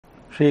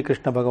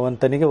ಶ್ರೀಕೃಷ್ಣ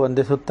ಭಗವಂತನಿಗೆ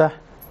ವಂದಿಸುತ್ತಾ,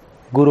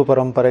 ಗುರು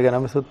ಪರಂಪರೆಗೆ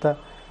ನಮಿಸುತ್ತಾ,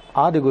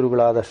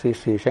 ಆದಿಗುರುಗಳಾದ ಶ್ರೀ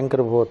ಶ್ರೀ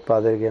ಶಂಕರ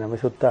ಭಗವತ್ಪಾದರಿಗೆ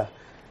ನಮಿಸುತ್ತಾ,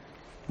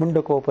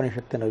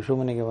 ಮುಂಡಕೋಪನಿಷತ್ತಿನ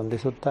ಋಷಿಮುನಿಗೆ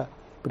ವಂದಿಸುತ್ತಾ,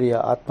 ಪ್ರಿಯ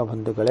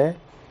ಆತ್ಮಬಂಧುಗಳೇ,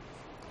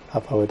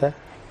 ಅಪವಿದ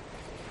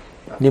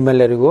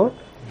ನಿಮ್ಮೆಲ್ಲರಿಗೂ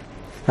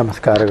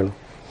ನಮಸ್ಕಾರಗಳು.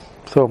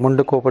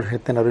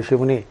 ಮುಂಡಕೋಪನಿಷತ್ತಿನ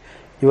ಋಷಿಮುನಿ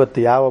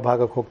ಇವತ್ತು ಯಾವ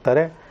ಭಾಗಕ್ಕೆ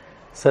ಹೋಗ್ತಾರೆ?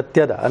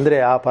 ಸತ್ಯದ ಅಂದರೆ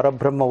ಆ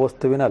ಪರಬ್ರಹ್ಮ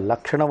ವಸ್ತುವಿನ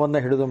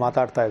ಲಕ್ಷಣವನ್ನು ಹಿಡಿದು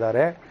ಮಾತಾಡ್ತಾ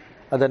ಇದ್ದಾರೆ.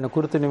 ಅದನ್ನು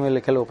ಕುರಿತು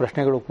ನಿಮ್ಮಲ್ಲಿ ಕೆಲವು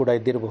ಪ್ರಶ್ನೆಗಳು ಕೂಡ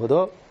ಇದ್ದಿರಬಹುದು.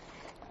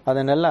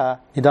 ಅದನ್ನೆಲ್ಲ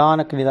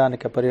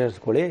ನಿಧಾನಕ್ಕೆ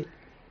ಪರಿಹರಿಸ್ಕೊಳ್ಳಿ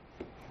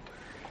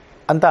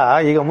ಅಂತ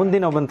ಈಗ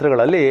ಮುಂದಿನ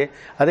ಮಂತ್ರಗಳಲ್ಲಿ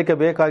ಅದಕ್ಕೆ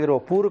ಬೇಕಾಗಿರುವ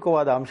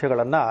ಪೂರಕವಾದ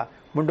ಅಂಶಗಳನ್ನು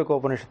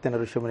ಮುಂಡಕೋಪನಿಷತ್ತಿನ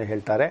ಋಷಿಮುನಿ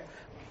ಹೇಳ್ತಾರೆ.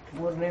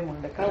 3ನೇ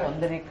ಮುಂಡಕ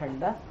 1ನೇ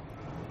ಖಂಡ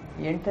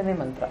 8ನೇ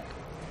ಮಂತ್ರ.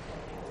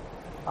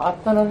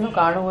 ಆತ್ಮನನ್ನು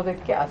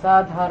ಕಾಣುವುದಕ್ಕೆ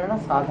ಅಸಾಧಾರಣ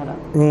ಸಾಧನ.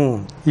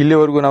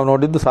 ಇಲ್ಲಿವರೆಗೂ ನಾವು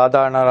ನೋಡಿದ್ದು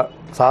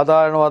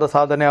ಸಾಧಾರಣವಾದ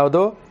ಸಾಧನೆ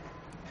ಯಾವುದು?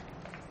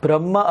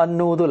 ಬ್ರಹ್ಮ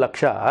ಅನ್ನುವುದು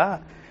ಲಕ್ಷ್ಯ.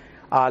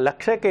 ಆ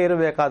ಲಕ್ಷ್ಯಕ್ಕೆ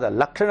ಇರಬೇಕಾದ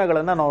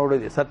ಲಕ್ಷಣಗಳನ್ನು ನಾವು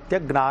ನೋಡಿದ್ದೀವಿ. ಸತ್ಯ,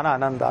 ಜ್ಞಾನ,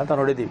 ಆನಂದ ಅಂತ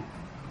ನೋಡಿದ್ದೀವಿ.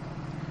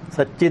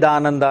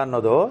 ಸಚ್ಚಿದಾನಂದ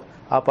ಅನ್ನೋದು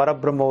ಆ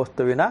ಪರಬ್ರಹ್ಮ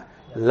ವಸ್ತುವಿನ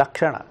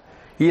ಲಕ್ಷಣ.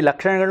 ಈ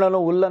ಲಕ್ಷಣಗಳನ್ನು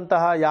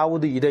ಉಳ್ಳಂತಹ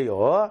ಯಾವುದು ಇದೆಯೋ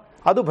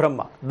ಅದು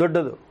ಬ್ರಹ್ಮ,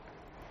 ದೊಡ್ಡದು.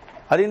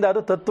 ಅದರಿಂದ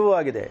ಅದು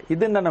ತತ್ವವಾಗಿದೆ.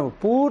 ಇದನ್ನು ನಾವು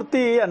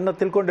ಪೂರ್ತಿ ಅನ್ನೋ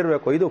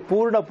ತಿಳ್ಕೊಂಡಿರಬೇಕು. ಇದು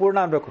ಪೂರ್ಣ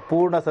ಅನ್ಬೇಕು.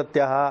 ಪೂರ್ಣ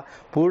ಸತ್ಯ,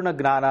 ಪೂರ್ಣ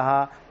ಜ್ಞಾನ,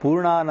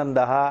 ಪೂರ್ಣಾನಂದ,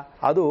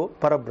 ಅದು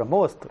ಪರಬ್ರಹ್ಮ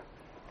ವಸ್ತು.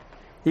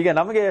 ಈಗ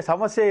ನಮಗೆ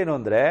ಸಮಸ್ಯೆ ಏನು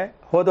ಅಂದರೆ,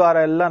 ಹೋದ ವಾರ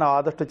ಎಲ್ಲ ನಾವು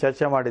ಆದಷ್ಟು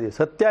ಚರ್ಚೆ ಮಾಡಿದ್ದೀವಿ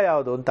ಸತ್ಯ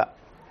ಯಾವುದು ಅಂತ,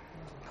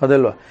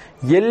 ಹೌದಲ್ವ?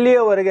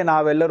 ಎಲ್ಲಿಯವರೆಗೆ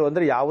ನಾವೆಲ್ಲರೂ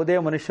ಅಂದರೆ ಯಾವುದೇ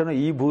ಮನುಷ್ಯನು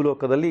ಈ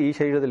ಭೂಲೋಕದಲ್ಲಿ ಈ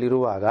ಶರೀರದಲ್ಲಿ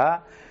ಇರುವಾಗ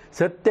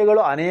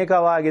ಸತ್ಯಗಳು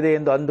ಅನೇಕವಾಗಿದೆ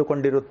ಎಂದು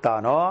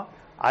ಅಂದುಕೊಂಡಿರುತ್ತಾನೋ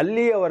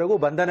ಅಲ್ಲಿಯವರೆಗೂ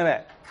ಬಂಧನವೇ.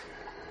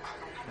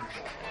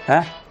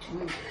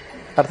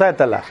 ಅರ್ಥ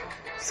ಆಯ್ತಲ್ಲ?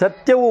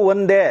 ಸತ್ಯವು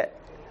ಒಂದೇ,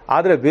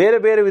 ಆದರೆ ಬೇರೆ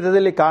ಬೇರೆ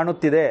ವಿಧದಲ್ಲಿ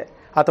ಕಾಣುತ್ತಿದೆ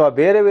ಅಥವಾ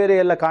ಬೇರೆ ಬೇರೆ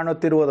ಎಲ್ಲ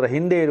ಕಾಣುತ್ತಿರುವುದರ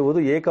ಹಿಂದೆ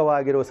ಇರುವುದು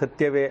ಏಕವಾಗಿರುವ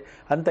ಸತ್ಯವೇ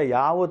ಅಂತ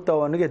ಯಾವತ್ತೂ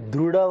ಅವನಿಗೆ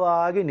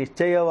ದೃಢವಾಗಿ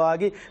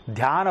ನಿಶ್ಚಯವಾಗಿ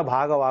ಧ್ಯಾನ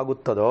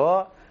ಭಾಗವಾಗುತ್ತದೋ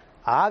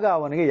ಆಗ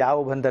ಅವನಿಗೆ ಯಾವ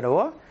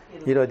ಬಂಧನವೋ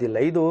ಇರೋದಿಲ್ಲ.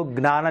 ಇದು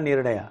ಜ್ಞಾನ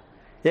ನಿರ್ಣಯ.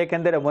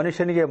 ಏಕೆಂದರೆ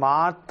ಮನುಷ್ಯನಿಗೆ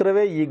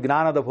ಮಾತ್ರವೇ ಈ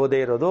ಜ್ಞಾನದ ಬೋಧೆ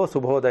ಇರೋದು,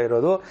 ಸುಬೋಧ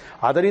ಇರೋದು.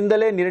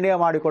 ಅದರಿಂದಲೇ ನಿರ್ಣಯ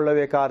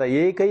ಮಾಡಿಕೊಳ್ಳಬೇಕಾದ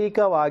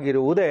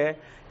ಏಕೈಕವಾಗಿರುವುದೇ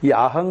ಈ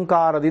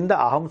ಅಹಂಕಾರದಿಂದ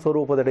ಅಹಂ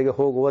ಸ್ವರೂಪದೆಡೆಗೆ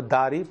ಹೋಗುವ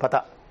ದಾರಿ ಪಥ.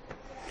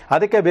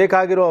 ಅದಕ್ಕೆ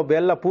ಬೇಕಾಗಿರೋ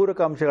ಎಲ್ಲ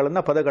ಪೂರಕ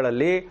ಅಂಶಗಳನ್ನು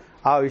ಪದಗಳಲ್ಲಿ,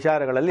 ಆ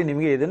ವಿಚಾರಗಳಲ್ಲಿ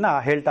ನಿಮಗೆ ಇದನ್ನು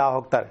ಹೇಳ್ತಾ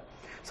ಹೋಗ್ತಾರೆ.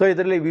 ಸೊ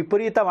ಇದರಲ್ಲಿ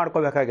ವಿಪರೀತ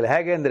ಮಾಡ್ಕೋಬೇಕಾಗಿಲ್ಲ.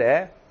 ಹೇಗೆ ಅಂದರೆ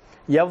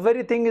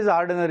everything is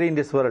ordinary in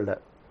this world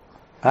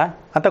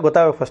ಅಂತ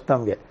ಗೊತ್ತಾಗಬೇಕು ಫಸ್ಟ್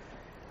ನಮಗೆ.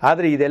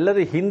 ಆದರೆ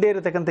ಇದೆಲ್ಲದರ ಹಿಂದೆ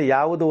ಇರತಕ್ಕಂಥ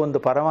ಯಾವುದು ಒಂದು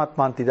ಪರಮಾತ್ಮ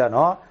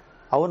ಅಂತಿದ್ದಾನೋ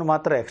ಅವನು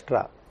ಮಾತ್ರ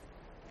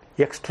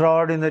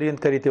ಎಕ್ಸ್ಟ್ರಾರ್ಡಿನರಿ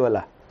ಅಂತ ಕರಿತೀವಲ್ಲ.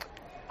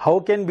 How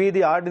can be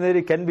the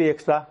ordinary can be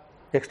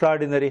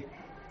extraordinary.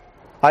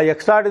 ಆ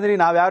ಎಕ್ಸ್ಟ್ರಾರ್ಡಿನರಿ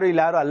ನಾವ್ಯಾರು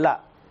ಇಲ್ಲಿ ಯಾರು ಅಲ್ಲ,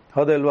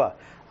 ಹೌದಲ್ವಾ?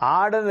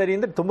 ಆರ್ಡಿನರಿ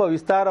ಅಂದರೆ ತುಂಬ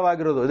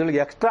ವಿಸ್ತಾರವಾಗಿರೋದು. ಇದರಲ್ಲಿ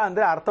ಎಕ್ಸ್ಟ್ರಾ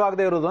ಅಂದರೆ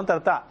ಅರ್ಥವಾಗದೇ ಇರೋದು ಅಂತ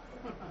ಅರ್ಥ.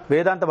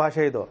 ವೇದಾಂತ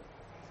ಭಾಷೆ ಇದು.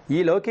 ಈ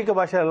ಲೌಕಿಕ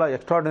ಭಾಷೆ ಅಲ್ಲ.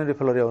 ಎಕ್ಸ್ಟ್ರಾರ್ಡಿನರಿ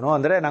ಫೆಲೋರಿ ಅವನು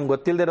ಅಂದರೆ ನಂಗೆ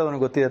ಗೊತ್ತಿಲ್ಲದೆ ಇರೋದು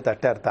ಅವನಿಗೆ ಗೊತ್ತಿದೆ ಅಂತ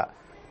ಅಷ್ಟೇ ಅರ್ಥ,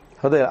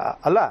 ಹೌದು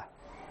ಅಲ್ಲ?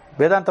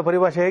 ವೇದಾಂತ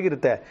ಪರಿಭಾಷೆ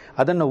ಹೇಗಿರುತ್ತೆ?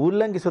 ಅದನ್ನು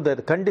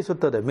ಉಲ್ಲಂಘಿಸುತ್ತದೆ,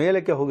 ಖಂಡಿಸುತ್ತದೆ,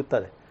 ಮೇಲಕ್ಕೆ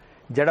ಹೋಗುತ್ತದೆ.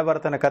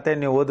 ಜಡಭರತನ ಕಥೆ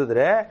ನೀವು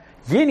ಓದಿದ್ರೆ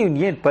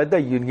ಏನು ಪದ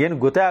ಇವನಿಗೇನು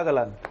ಗೊತ್ತೇ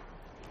ಆಗಲ್ಲ ಅಂತ.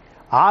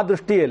 ಆ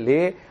ದೃಷ್ಟಿಯಲ್ಲಿ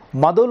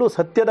ಮೊದಲು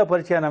ಸತ್ಯದ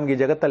ಪರಿಚಯ ನಮಗೆ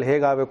ಜಗತ್ತಲ್ಲಿ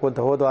ಹೇಗಾಗಬೇಕು ಅಂತ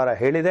ಹೋದ ವಾರ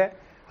ಹೇಳಿದೆ.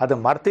 ಅದು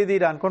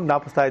ಮರ್ತಿದ್ದೀರಾ ಅಂದ್ಕೊಂಡು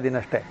ಜ್ಞಾಪಿಸ್ತಾ ಇದ್ದೀನಿ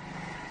ಅಷ್ಟೇ.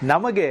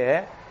 ನಮಗೆ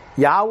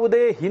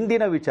ಯಾವುದೇ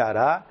ಹಿಂದಿನ ವಿಚಾರ,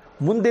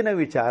 ಮುಂದಿನ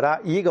ವಿಚಾರ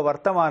ಈಗ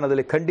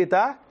ವರ್ತಮಾನದಲ್ಲಿ ಖಂಡಿತ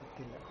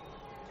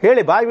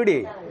ಹೇಳಿ ಬಾಯ್ ಬಿಡಿ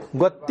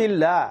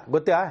ಗೊತ್ತಿಲ್ಲ.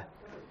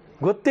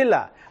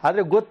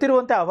 ಆದರೆ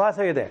ಗೊತ್ತಿರುವಂತೆ ಆಭಾಸ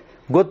ಇದೆ.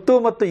 ಗೊತ್ತು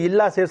ಮತ್ತು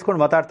ಇಲ್ಲ ಸೇರಿಸ್ಕೊಂಡು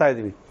ಮಾತಾಡ್ತಾ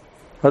ಇದ್ವಿ,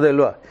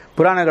 ಹೌದಲ್ವಾ?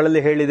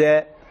 ಪುರಾಣಗಳಲ್ಲಿ ಹೇಳಿದೆ,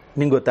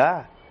 ನಿಂಗೆ ಗೊತ್ತಾ?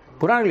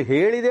 ಪುರಾಣಗಳು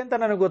ಹೇಳಿದೆ ಅಂತ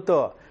ನನಗೆ ಗೊತ್ತು,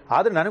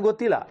 ಆದರೆ ನನಗೆ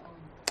ಗೊತ್ತಿಲ್ಲ.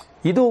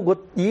 ಇದು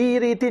ಈ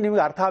ರೀತಿ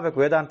ನಿಮಗೆ ಅರ್ಥ ಆಗಬೇಕು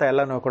ವೇದಾಂತ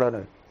ಎಲ್ಲನೂ ಕೂಡ.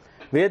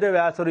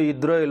 ವೇದವ್ಯಾಸರು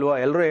ಇದ್ರೋ ಇಲ್ವೋ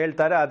ಎಲ್ಲರೂ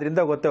ಹೇಳ್ತಾರೆ, ಅದರಿಂದ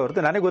ಗೊತ್ತೇ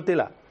ಹೊರತು ನನಗೆ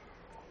ಗೊತ್ತಿಲ್ಲ.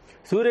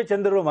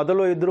 ಸೂರ್ಯಚಂದ್ರರು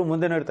ಮೊದಲು ಇದ್ದರು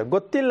ಮುಂದೆನೂ ಇರ್ತಾರೆ,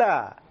 ಗೊತ್ತಿಲ್ಲ,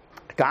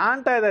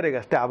 ಕಾಣ್ತಾ ಇದ್ದಾರೆ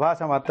ಈಗ ಅಷ್ಟೇ,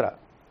 ಆಭಾಸ ಮಾತ್ರ.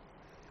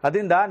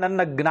 ಅದರಿಂದ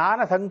ನನ್ನ ಜ್ಞಾನ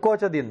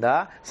ಸಂಕೋಚದಿಂದ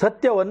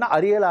ಸತ್ಯವನ್ನು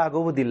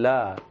ಅರಿಯಲಾಗುವುದಿಲ್ಲ.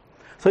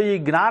 ಸೊ ಈ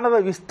ಜ್ಞಾನದ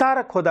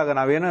ವಿಸ್ತಾರಕ್ಕೆ ಹೋದಾಗ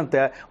ನಾವೇನಂತೆ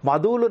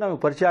ಮೊದಲು ನಮಗೆ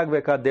ಪರಿಚಯ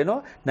ಆಗಬೇಕಾದ್ದೇನೋ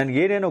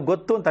ನನಗೇನೇನೋ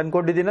ಗೊತ್ತು ಅಂತ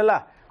ಅಂದ್ಕೊಂಡಿದ್ದೀನಲ್ಲ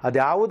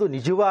ಅದ್ಯಾವುದು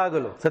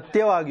ನಿಜವಾಗಲು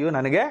ಸತ್ಯವಾಗಿಯೂ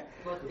ನನಗೆ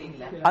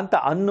ಅಂತ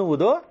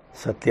ಅನ್ನುವುದು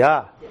ಸತ್ಯ.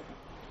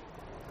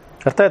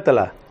 ಅರ್ಥ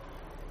ಆಯ್ತಲ್ಲ?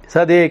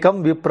 ಸದೇಕಂ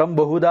ವಿಪ್ರಂ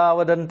ಬಹುದಾ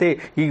ವದಂತಿ.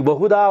 ಈಗ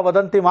ಬಹುದಾ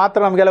ವದಂತಿ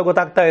ಮಾತ್ರ ನಮಗೆಲ್ಲ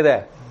ಗೊತ್ತಾಗ್ತಾ ಇದೆ,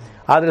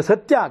 ಆದರೆ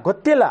ಸತ್ಯ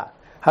ಗೊತ್ತಿಲ್ಲ.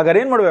 ಹಾಗಾದ್ರೆ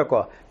ಏನು ಮಾಡಬೇಕು?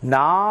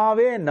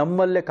 ನಾವೇ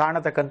ನಮ್ಮಲ್ಲೇ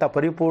ಕಾಣತಕ್ಕಂಥ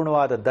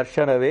ಪರಿಪೂರ್ಣವಾದ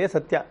ದರ್ಶನವೇ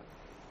ಸತ್ಯ.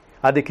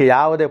 ಅದಕ್ಕೆ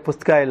ಯಾವುದೇ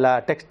ಪುಸ್ತಕ ಇಲ್ಲ,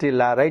 ಟೆಕ್ಸ್ಟ್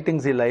ಇಲ್ಲ,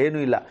 ರೈಟಿಂಗ್ಸ್ ಇಲ್ಲ, ಏನೂ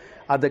ಇಲ್ಲ.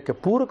 ಅದಕ್ಕೆ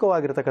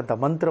ಪೂರಕವಾಗಿರ್ತಕ್ಕಂಥ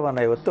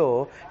ಮಂತ್ರವನ್ನು ಇವತ್ತು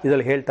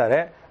ಇದರಲ್ಲಿ ಹೇಳ್ತಾರೆ.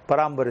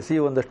 ಪರಾಂಬರಿಸಿ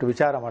ಒಂದಷ್ಟು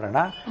ವಿಚಾರ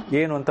ಮಾಡೋಣ,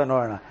 ಏನು ಅಂತ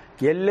ನೋಡೋಣ.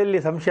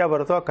 ಎಲ್ಲೆಲ್ಲಿ ಸಂಶಯ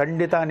ಬರುತ್ತೋ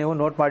ಖಂಡಿತ ನೀವು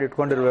ನೋಟ್ ಮಾಡಿ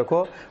ಇಟ್ಕೊಂಡಿರಬೇಕು.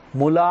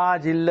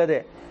 ಮುಲಾಜಿಲ್ಲದೆ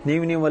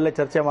ನೀವಲ್ಲೇ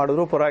ಚರ್ಚೆ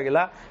ಮಾಡಿದ್ರೂ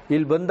ಪರವಾಗಿಲ್ಲ,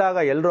 ಇಲ್ಲಿ ಬಂದಾಗ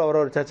ಎಲ್ಲರೂ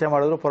ಅವರವ್ರು ಚರ್ಚೆ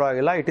ಮಾಡಿದ್ರೂ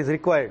ಪರವಾಗಿಲ್ಲ. It is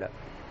required.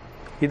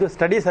 ಇದು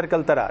ಸ್ಟಡಿ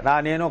ಸರ್ಕಲ್ ಥರ.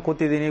 ನಾನೇನೋ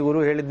ಕೂತಿದ್ದೀನಿ, ಗುರು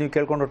ಹೇಳಿದ್ದು ನೀವು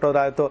ಕೇಳ್ಕೊಂಡು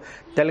ಹೊಟ್ಟೋದಾಯಿತು,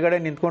 ತೆಳಗಡೆ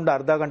ನಿಂತ್ಕೊಂಡು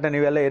ಅರ್ಧ ಗಂಟೆ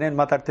ನೀವೆಲ್ಲ ಏನೇನು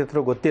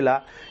ಮಾತಾಡ್ತಿರ್ತೀರೋ ಗೊತ್ತಿಲ್ಲ.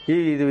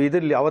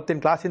 ಇದರಲ್ಲಿ ಅವತ್ತಿನ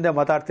ಕ್ಲಾಸಿಂದ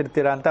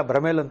ಮಾತಾಡ್ತಿರ್ತೀರಾ ಅಂತ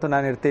ಭ್ರಮೇಲಂತೂ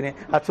ನಾನು ಇರ್ತೀನಿ.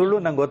 ಅದು ಸುಳ್ಳು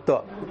ನಂಗೆ ಗೊತ್ತು.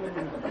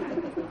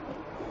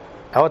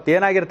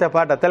 ಅವತ್ತೇನಾಗಿರುತ್ತೆ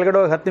ಪಾಠ, ತೆಳಗಡೆ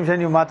ಹೋಗಿ 10 ನಿಮಿಷ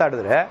ನೀವು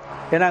ಮಾತಾಡಿದ್ರೆ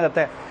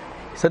ಏನಾಗುತ್ತೆ?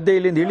 ಸದ್ಯ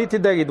ಇಲ್ಲಿಂದ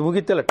ಇಳಿತಿದ್ದಾಗ ಇದು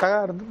ಮುಗಿತಿಲ್ಲ,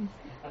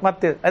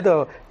 ಮತ್ತೆ ಅದು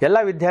ಎಲ್ಲ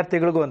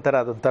ವಿದ್ಯಾರ್ಥಿಗಳಿಗೂ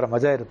ಅದೊಂಥರ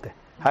ಮಜಾ ಇರುತ್ತೆ.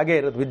 ಹಾಗೇ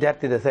ಇರೋದು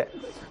ವಿದ್ಯಾರ್ಥಿ ದಶೆ.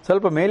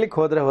 ಸ್ವಲ್ಪ ಮೇಲಿಕ್ಕೆ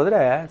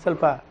ಹೋದರೆ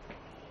ಸ್ವಲ್ಪ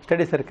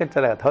ಸ್ಟಡಿ ಸರ್ಕಲ್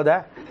ಚೆನ್ನಾಗತ್ತೆ. ಹೌದಾ?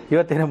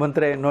 ಇವತ್ತಿನ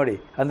ಮಂತ್ರ ಏನು ನೋಡಿ,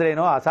 ಅಂದರೆ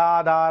ಏನು,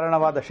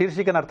 ಅಸಾಧಾರಣವಾದ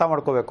ಶೀರ್ಷಿಕೆನ ಅರ್ಥ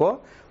ಮಾಡ್ಕೋಬೇಕು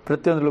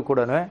ಪ್ರತಿಯೊಂದರಲ್ಲೂ ಕೂಡ.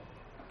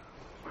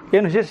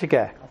 ಏನು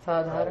ಶೀರ್ಷಿಕೆ?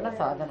 ಅಸಾಧಾರಣ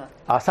ಸಾಧನ.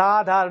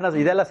 ಅಸಾಧಾರಣ,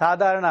 ಇದೆಲ್ಲ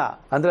ಸಾಧಾರಣ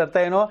ಅಂದರೆ ಅರ್ಥ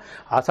ಏನು?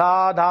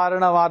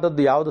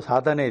 ಅಸಾಧಾರಣವಾದದ್ದು ಯಾವುದು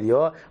ಸಾಧನೆ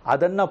ಇದೆಯೋ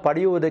ಅದನ್ನು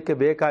ಪಡೆಯುವುದಕ್ಕೆ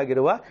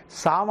ಬೇಕಾಗಿರುವ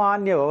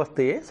ಸಾಮಾನ್ಯ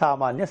ವ್ಯವಸ್ಥೆಯೇ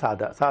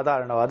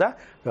ಸಾಧಾರಣವಾದ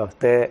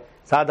ವ್ಯವಸ್ಥೆ.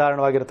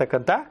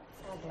 ಸಾಧಾರಣವಾಗಿರತಕ್ಕಂಥ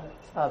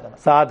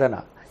ಸಾಧನ.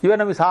 ಇವಾಗ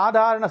ನಮಗೆ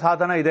ಸಾಧಾರಣ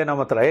ಸಾಧನ ಇದೆ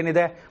ನಮ್ಮ ಹತ್ರ.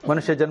 ಏನಿದೆ?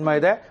 ಮನುಷ್ಯ ಜನ್ಮ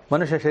ಇದೆ,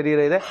 ಮನುಷ್ಯ ಶರೀರ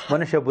ಇದೆ,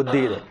 ಮನುಷ್ಯ ಬುದ್ಧಿ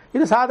ಇದೆ.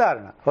 ಇದು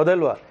ಸಾಧಾರಣ,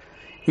 ಹೌದಲ್ವಾ?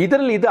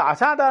 ಇದರಲ್ಲಿ ಇದು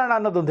ಅಸಾಧಾರಣ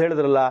ಅನ್ನೋದೊಂದು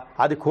ಹೇಳಿದ್ರಲ್ಲ,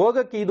 ಅದಕ್ಕೆ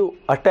ಹೋಗೋಕ್ಕೆ ಇದು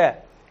ಅಷ್ಟೇ,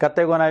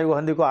 ಕತ್ತೆಗೋ ನಾಯಿಗೋ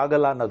ಹಂದಿಗೋ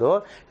ಆಗಲ್ಲ ಅನ್ನೋದು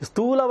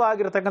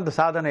ಸ್ಥೂಲವಾಗಿರ್ತಕ್ಕಂಥ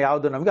ಸಾಧನೆ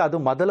ಯಾವುದು ನಮಗೆ, ಅದು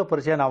ಮೊದಲ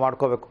ಪರಿಚಯ ನಾವು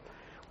ಮಾಡ್ಕೋಬೇಕು.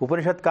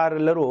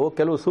 ಉಪನಿಷತ್ಕಾರೆಲ್ಲರೂ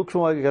ಕೆಲವು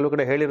ಸೂಕ್ಷ್ಮವಾಗಿ ಕೆಲವು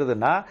ಕಡೆ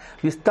ಹೇಳಿರೋದನ್ನು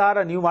ವಿಸ್ತಾರ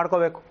ನೀವು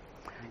ಮಾಡ್ಕೋಬೇಕು.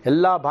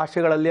 ಎಲ್ಲ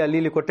ಭಾಷೆಗಳಲ್ಲಿ ಅಲ್ಲಿ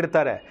ಇಲ್ಲಿ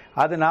ಕೊಟ್ಟಿರ್ತಾರೆ,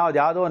 ಅದು ನಾವು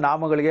ಯಾವುದೋ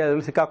ನಾಮಗಳಿಗೆ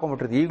ಅದ್ರಲ್ಲಿ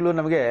ಸಿಕ್ಕಾಕೊಂಡ್ಬಿಟ್ಟಿರ್ತೀವಿ. ಈಗಲೂ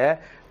ನಮಗೆ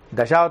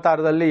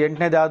ದಶಾವತಾರದಲ್ಲಿ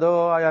 8ನೇದು ಯಾವುದೋ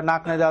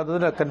 4ನೇದು ಯಾವುದೋ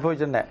ಅಂದರೆ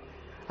ಕನ್ಫ್ಯೂಷನ್ನೇ.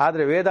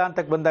 ಆದರೆ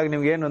ವೇದಾಂತಕ್ಕೆ ಬಂದಾಗ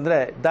ನಿಮ್ಗೇನು ಅಂದರೆ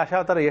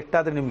ದಶಾವತಾರ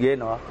ಎಷ್ಟಾದರೆ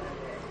ನಿಮಗೇನು?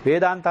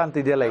 ವೇದಾಂತ ಅಂತ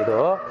ಇದೆಯಲ್ಲ,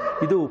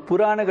 ಇದು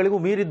ಪುರಾಣಗಳಿಗೂ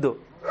ಮೀರಿದ್ದು,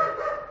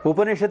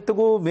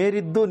 ಉಪನಿಷತ್ತಿಗೂ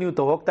ಮೀರಿದ್ದು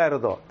ನೀವು ಹೋಗ್ತಾ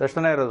ಇರೋದು,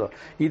 ದರ್ಶನ ಇರೋದು.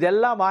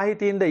 ಇದೆಲ್ಲ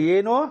ಮಾಹಿತಿಯಿಂದ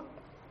ಏನೂ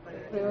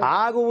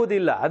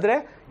ಆಗುವುದಿಲ್ಲ. ಅಂದರೆ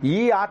ಈ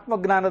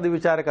ಆತ್ಮಜ್ಞಾನದ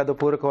ವಿಚಾರಕ್ಕೆ ಅದು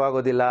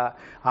ಪೂರಕವಾಗೋದಿಲ್ಲ.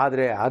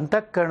 ಆದರೆ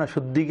ಅಂತಃಕರಣ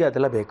ಶುದ್ಧಿಗೆ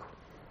ಅದೆಲ್ಲ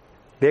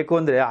ಬೇಕು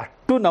ಅಂದರೆ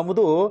ಅಷ್ಟು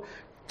ನಮ್ಮದು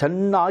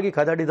ಚೆನ್ನಾಗಿ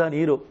ಕದಡಿದ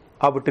ನೀರು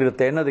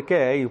ಆಗ್ಬಿಟ್ಟಿರುತ್ತೆ ಅನ್ನೋದಕ್ಕೆ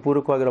ಈ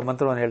ಪೂರಕವಾಗಿರೋ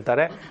ಮಂತ್ರವನ್ನು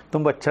ಹೇಳ್ತಾರೆ.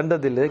 ತುಂಬ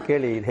ಚಂದದಿಲ್ಲ,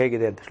 ಕೇಳಿ ಇದು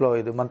ಹೇಗಿದೆ ಅಂತ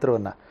ಇದು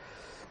ಮಂತ್ರವನ್ನು.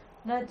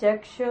 ನ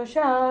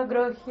ಚಕ್ಷುಷಾ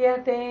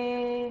ಗೃಹ್ಯತೆ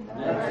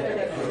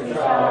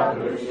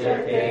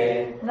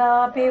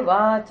ನಾಪಿ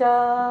ವಾಚಾ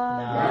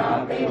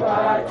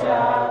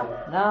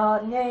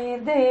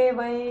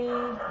ನಾನ್ಯೈರ್ದೇವೈ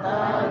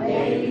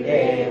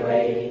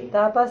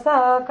ತಪಸಾ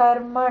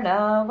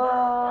ಕರ್ಮಣಾ ವಾ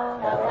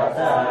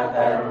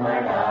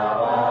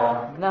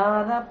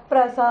ಜ್ಞಾನ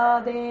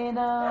ಪ್ರಸಾದೇನ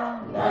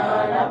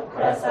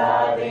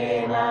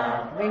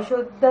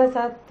ವಿಶುದ್ಧ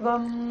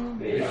ಸತ್ವಂ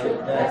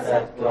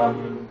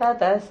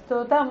ತತಸ್ತು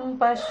ತಂ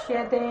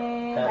ಪಶ್ಯತೆ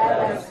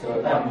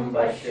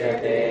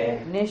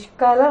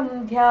ನಿಷ್ಕಲಂ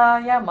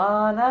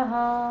ಧ್ಯಾಯಮಾನಃ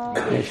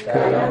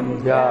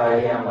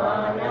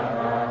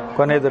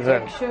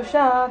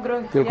ಚಕ್ಷುಷಾ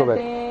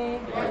ಗೃಹ್ಯತೆ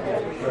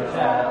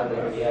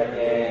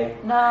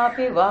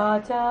ನಾಪಿ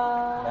ವಾಚಾ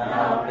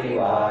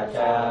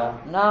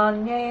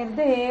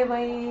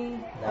ನಾನ್ಯೈರ್ದೇವೈ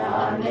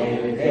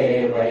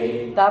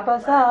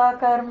ತಪಸಾ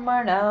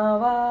ಕರ್ಮಣಾ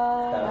ವಾ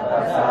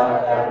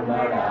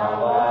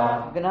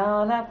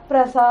ಜ್ಞಾನ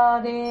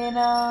ಪ್ರಸಾದೇನ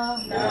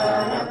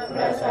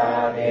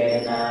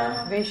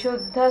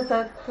ವಿಶುದ್ಧ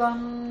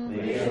ಸತ್ವಂ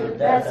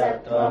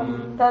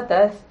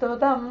ತತಸ್ತು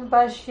ತಂ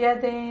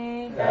ಪಶ್ಯತೆ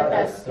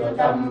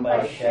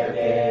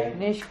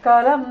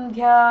ನಿಷ್ಕಲಂ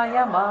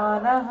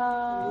ಧ್ಯಾಯಮಾನಃ.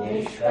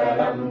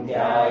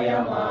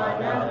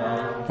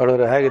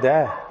 ನೋಡಿದ್ರೆ ಹೇಗಿದೆ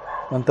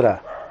ಮಂತ್ರ?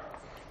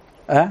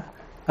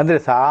 ಅಂದರೆ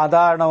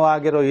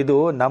ಸಾಧಾರಣವಾಗಿರೋ ಇದು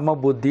ನಮ್ಮ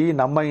ಬುದ್ಧಿ,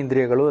 ನಮ್ಮ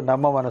ಇಂದ್ರಿಯಗಳು,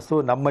 ನಮ್ಮ ಮನಸ್ಸು,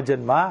 ನಮ್ಮ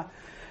ಜನ್ಮ,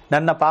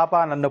 ನನ್ನ ಪಾಪ,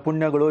 ನನ್ನ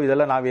ಪುಣ್ಯಗಳು,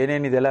 ಇದೆಲ್ಲ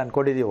ನಾವೇನೇನಿದೆಲ್ಲ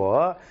ಅಂದ್ಕೊಂಡಿದ್ದೀವೋ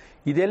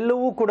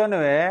ಇದೆಲ್ಲವೂ ಕೂಡ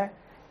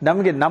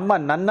ನಮಗೆ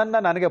ನನ್ನನ್ನು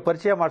ನನಗೆ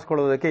ಪರಿಚಯ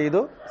ಮಾಡಿಸ್ಕೊಳ್ಳೋದಕ್ಕೆ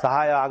ಇದು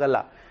ಸಹಾಯ ಆಗಲ್ಲ.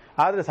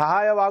 ಆದರೆ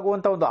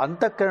ಸಹಾಯವಾಗುವಂಥ ಒಂದು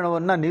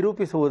ಅಂತಃಕರಣವನ್ನು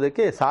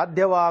ನಿರೂಪಿಸುವುದಕ್ಕೆ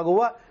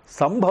ಸಾಧ್ಯವಾಗುವ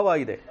ಸಂಭವ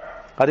ಇದೆ.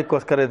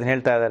 ಅದಕ್ಕೋಸ್ಕರ ಇದನ್ನು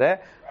ಹೇಳ್ತಾ ಇದ್ದಾರೆ.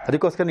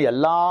 ಅದಕ್ಕೋಸ್ಕರ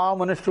ಎಲ್ಲ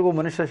ಮನುಷ್ಯರಿಗೂ,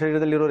 ಮನುಷ್ಯ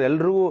ಶರೀರದಲ್ಲಿರೋರು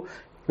ಎಲ್ರಿಗೂ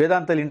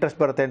ವೇದಾಂತದಲ್ಲಿ ಇಂಟ್ರೆಸ್ಟ್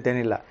ಬರುತ್ತೆ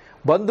ಅಂತೇನಿಲ್ಲ.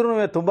 ಬಂದ್ರೂ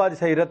ತುಂಬ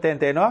ದಿವಸ ಇರುತ್ತೆ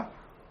ಅಂತೇನೋ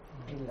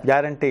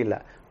ಗ್ಯಾರಂಟಿ ಇಲ್ಲ.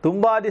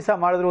 ತುಂಬ ದಿವಸ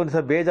ಮಾಡಿದ್ರು ಒಂದು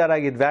ದಿವಸ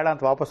ಬೇಜಾರಾಗಿದ್ದು ಬೇಡ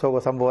ಅಂತ ವಾಪಸ್ ಹೋಗೋ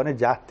ಸಂಭವನೇ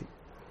ಜಾಸ್ತಿ.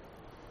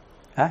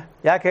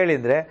 ಯಾಕೆ ಹೇಳಿ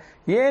ಅಂದರೆ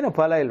ಏನು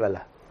ಫಲ ಇಲ್ವಲ್ಲ.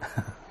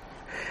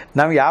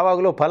 ನಮ್ಗೆ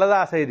ಯಾವಾಗಲೂ ಫಲದ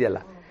ಆಸೆ ಇದೆಯಲ್ಲ.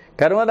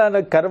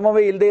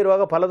 ಕರ್ಮವೇ ಇಲ್ಲದೆ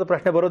ಇರುವಾಗ ಫಲದ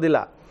ಪ್ರಶ್ನೆ ಬರೋದಿಲ್ಲ.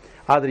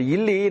 ಆದರೆ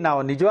ಇಲ್ಲಿ ನಾವು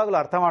ನಿಜವಾಗ್ಲೂ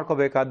ಅರ್ಥ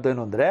ಮಾಡ್ಕೋಬೇಕಾದ್ದು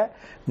ಏನು ಅಂದರೆ,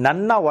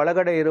 ನನ್ನ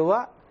ಒಳಗಡೆ ಇರುವ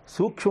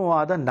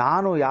ಸೂಕ್ಷ್ಮವಾದ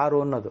ನಾನು ಯಾರು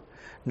ಅನ್ನೋದು,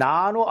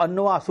 ನಾನು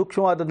ಅನ್ನುವ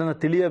ಸೂಕ್ಷ್ಮವಾದದ್ದನ್ನು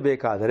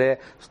ತಿಳಿಯಬೇಕಾದರೆ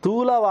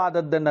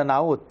ಸ್ಥೂಲವಾದದ್ದನ್ನು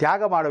ನಾವು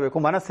ತ್ಯಾಗ ಮಾಡಬೇಕು,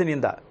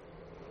 ಮನಸ್ಸಿನಿಂದ,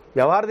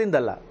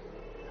 ವ್ಯವಹಾರದಿಂದಲ್ಲ.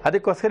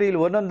 ಅದಕ್ಕೋಸ್ಕರ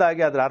ಇಲ್ಲಿ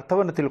ಒಂದೊಂದಾಗಿ ಅದರ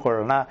ಅರ್ಥವನ್ನು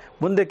ತಿಳ್ಕೊಳ್ಳೋಣ.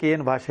 ಮುಂದಕ್ಕೆ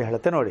ಏನು ಭಾಷೆ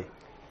ಹೇಳುತ್ತೆ ನೋಡಿ.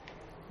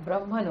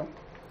 ಬ್ರಹ್ಮನು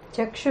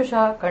ಚಕ್ಷುಷ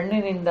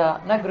ಕಣ್ಣಿನಿಂದ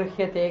ನ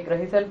ಗೃಹ್ಯತೆ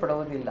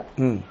ಗ್ರಹಿಸಲ್ಪಡುವುದಿಲ್ಲ,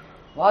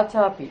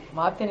 ವಾಚಾಪಿ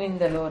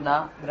ಮಾತಿನಿಂದಲೂ ನ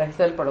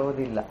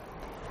ಗ್ರಹಿಸಲ್ಪಡುವುದಿಲ್ಲ,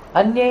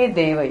 ಅನ್ಯೇ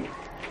ದೇವೈ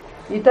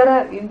ಇತರ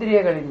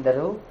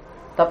ಇಂದ್ರಿಯಗಳಿಂದಲೂ,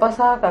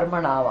 ತಪಸಾ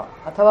ಕರ್ಮಣಾವ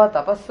ಅಥವಾ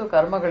ತಪಸ್ಸು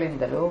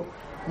ಕರ್ಮಗಳಿಂದಲೂ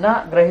ನ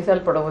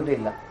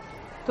ಗ್ರಹಿಸಲ್ಪಡುವುದಿಲ್ಲ.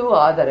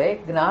 ಆದರೆ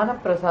ಜ್ಞಾನ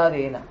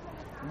ಪ್ರಸಾದೇನ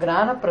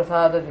ಜ್ಞಾನ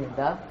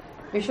ಪ್ರಸಾದದಿಂದ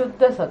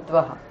ವಿಶುದ್ಧ ಸತ್ವ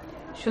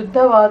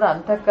ಶುದ್ಧವಾದ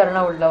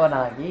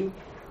ಅಂತಃಕರಣವುಳ್ಳವನಾಗಿ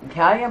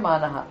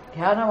ಧ್ಯಾಯಮಾನ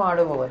ಧ್ಯಾನ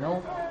ಮಾಡುವವನು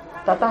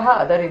ತತಃ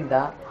ಅದರಿಂದ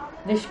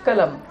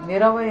ನಿಷ್ಕಲಂ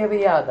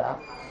ನಿರವಯವಿಯಾದ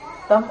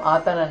ತಮ್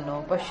ಆತನನ್ನು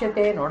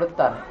ಪಶ್ಯತೆ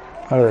ನೋಡುತ್ತಾನೆ.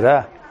 ಹೌದಾ?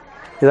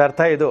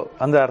 ಇದರ್ಥ ಇದು.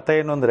 ಅಂದರೆ ಅರ್ಥ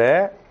ಏನು ಅಂದರೆ,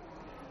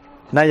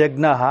 ನ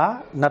ಯಜ್ಞ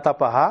ನ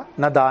ತಪಃ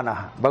ನ ದಾನ.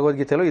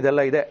 ಭಗವದ್ಗೀತೆಯಲ್ಲೂ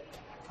ಇದೆಲ್ಲ ಇದೆ.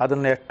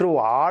 ಅದನ್ನು ಎಷ್ಟು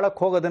ಆಳಕ್ಕೆ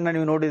ಹೋಗೋದನ್ನು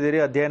ನೀವು ನೋಡಿದ್ದೀರಿ,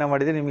 ಅಧ್ಯಯನ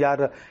ಮಾಡಿದ್ದೀರಿ, ನಿಮ್ಗೆ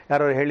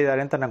ಯಾರು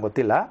ಹೇಳಿದ್ದಾರೆ ಅಂತ ನಂಗೆ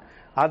ಗೊತ್ತಿಲ್ಲ.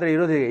 ಆದರೆ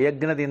ಇರೋದು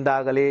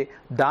ಯಜ್ಞದಿಂದಾಗಲಿ,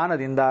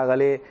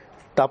 ದಾನದಿಂದಾಗಲಿ,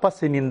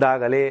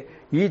 ತಪಸ್ಸಿನಿಂದಾಗಲಿ,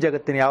 ಈ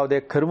ಜಗತ್ತಿನ ಯಾವುದೇ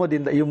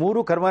ಕರ್ಮದಿಂದ, ಈ ಮೂರು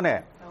ಕರ್ಮನೇ.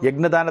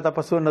 ಯಜ್ಞದಾನ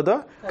ತಪಸ್ಸು ಅನ್ನೋದು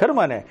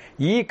ಕರ್ಮನೇ.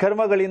 ಈ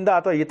ಕರ್ಮಗಳಿಂದ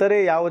ಅಥವಾ ಇತರೆ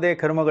ಯಾವುದೇ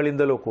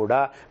ಕರ್ಮಗಳಿಂದಲೂ ಕೂಡ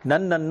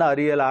ನನ್ನನ್ನು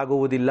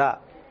ಅರಿಯಲಾಗುವುದಿಲ್ಲ.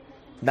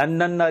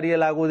 ನನ್ನನ್ನು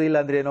ಅರಿಯಲಾಗುವುದಿಲ್ಲ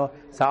ಅಂದ್ರೇನು?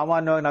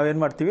 ಸಾಮಾನ್ಯವಾಗಿ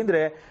ನಾವೇನು ಮಾಡ್ತೀವಿ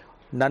ಅಂದರೆ,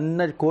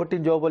 ನನ್ನ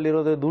ಕೋಟಿನ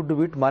ಜಾಬಲ್ಲಿರೋದು ದುಡ್ಡು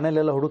ಬಿಟ್ಟು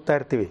ಮನೇಲೆಲ್ಲ ಹುಡುಕ್ತಾ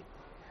ಇರ್ತೀವಿ.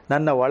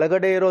 ನನ್ನ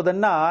ಒಳಗಡೆ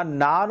ಇರೋದನ್ನು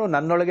ನಾನು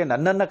ನನ್ನೊಳಗೆ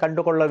ನನ್ನನ್ನು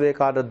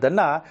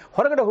ಕಂಡುಕೊಳ್ಳಬೇಕಾದದ್ದನ್ನು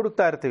ಹೊರಗಡೆ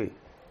ಹುಡುಕ್ತಾ ಇರ್ತೀವಿ.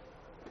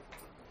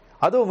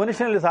 ಅದು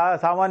ಮನುಷ್ಯನಲ್ಲಿ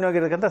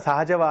ಸಾಮಾನ್ಯವಾಗಿರತಕ್ಕಂಥ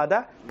ಸಹಜವಾದ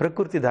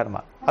ಪ್ರಕೃತಿ ಧರ್ಮ.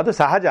 ಅದು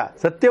ಸಹಜ,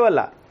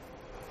 ಸತ್ಯವಲ್ಲ.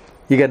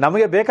 ಈಗ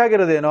ನಮಗೆ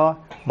ಬೇಕಾಗಿರೋದೇನೋ,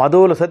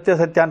 ಮೊದಲು ಸತ್ಯ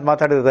ಸತ್ಯ ಅಂತ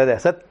ಮಾತಾಡಿರೋದೇ.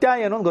 ಸತ್ಯ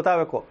ಏನು ಅಂತ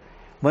ಗೊತ್ತಾಗಬೇಕು.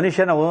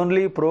 ಮನುಷ್ಯನ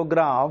ಓನ್ಲಿ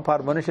ಪ್ರೋಗ್ರಾಮ್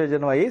ಫಾರ್ ಮನುಷ್ಯ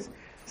ಜನ್ಮ ಈಸ್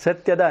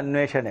ಸತ್ಯದ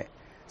ಅನ್ವೇಷಣೆ,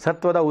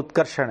 ಸತ್ವದ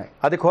ಉತ್ಕರ್ಷಣೆ.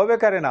 ಅದಕ್ಕೆ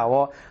ಹೋಗ್ಬೇಕಾದ್ರೆ ನಾವು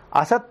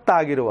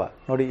ಅಸತ್ತಾಗಿರುವ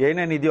ನೋಡಿ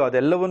ಏನೇನಿದೆಯೋ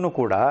ಅದೆಲ್ಲವನ್ನೂ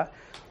ಕೂಡ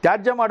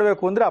ತ್ಯಾಜ್ಯ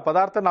ಮಾಡಬೇಕು. ಅಂದರೆ ಆ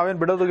ಪದಾರ್ಥ ನಾವೇನು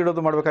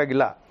ಬಿಡೋದು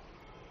ಮಾಡಬೇಕಾಗಿಲ್ಲ.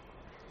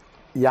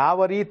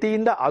 ಯಾವ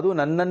ರೀತಿಯಿಂದ ಅದು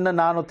ನನ್ನನ್ನು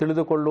ನಾನು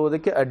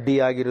ತಿಳಿದುಕೊಳ್ಳುವುದಕ್ಕೆ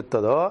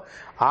ಅಡ್ಡಿಯಾಗಿರುತ್ತದೋ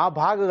ಆ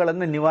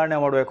ಭಾಗಗಳನ್ನು ನಿವಾರಣೆ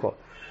ಮಾಡಬೇಕು.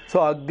 ಸೊ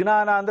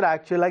ಅಜ್ಞಾನ ಅಂದರೆ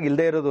ಆ್ಯಕ್ಚುಲಾಗಿ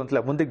ಇಲ್ಲದೆ ಇರೋದು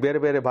ಅಂತಲೇ. ಮುಂದಕ್ಕೆ ಬೇರೆ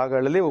ಬೇರೆ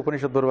ಭಾಗಗಳಲ್ಲಿ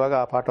ಉಪನಿಷತ್ ಬರುವಾಗ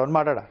ಆ ಪಾಠವನ್ನು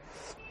ಮಾಡೋಣ.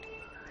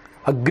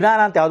 ಅಜ್ಞಾನ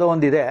ಅಂತ ಯಾವುದೋ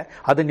ಒಂದಿದೆ,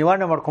 ಅದು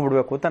ನಿವಾರಣೆ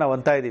ಮಾಡ್ಕೊಂಡ್ಬಿಡ್ಬೇಕು ಅಂತ ನಾವು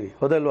ಅಂತಾ ಇದ್ದೀವಿ,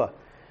 ಹೌದಲ್ವಾ?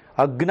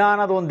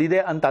 ಅಜ್ಞಾನದ ಒಂದಿದೆ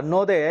ಅಂತ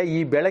ಅನ್ನೋದೇ ಈ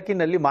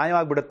ಬೆಳಕಿನಲ್ಲಿ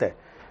ಮಾಯವಾಗಿಬಿಡುತ್ತೆ.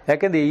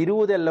 ಯಾಕೆಂದರೆ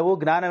ಇರುವುದೆಲ್ಲವೂ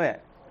ಜ್ಞಾನವೇ.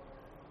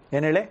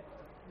 ಏನು ಹೇಳಿ?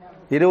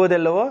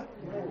 ಇರುವುದೆಲ್ಲವೂ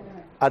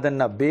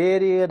ಅದನ್ನು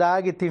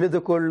ಬೇರೆಯದಾಗಿ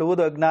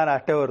ತಿಳಿದುಕೊಳ್ಳುವುದು ಅಜ್ಞಾನ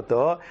ಅಷ್ಟೇ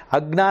ಹೊರತು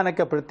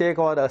ಅಜ್ಞಾನಕ್ಕೆ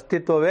ಪ್ರತ್ಯೇಕವಾದ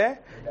ಅಸ್ತಿತ್ವವೇ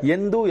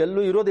ಎಂದೂ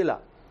ಎಲ್ಲೂ ಇರೋದಿಲ್ಲ,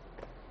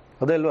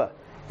 ಹೌದಲ್ವಾ?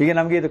 ಈಗ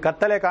ನಮಗೆ ಇದು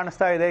ಕತ್ತಲೆ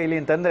ಕಾಣಿಸ್ತಾ ಇದೆ ಇಲ್ಲಿ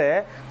ಅಂತಂದರೆ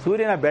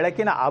ಸೂರ್ಯನ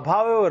ಬೆಳಕಿನ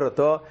ಅಭಾವವೇ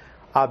ಹೊರತು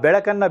ಆ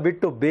ಬೆಳಕನ್ನು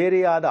ಬಿಟ್ಟು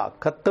ಬೇರೆಯಾದ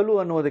ಕತ್ತಲು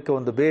ಅನ್ನೋದಕ್ಕೆ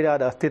ಒಂದು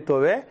ಬೇರೆಯಾದ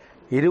ಅಸ್ತಿತ್ವವೇ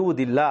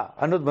ಇರುವುದಿಲ್ಲ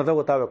ಅನ್ನೋದು ಮೊದಲು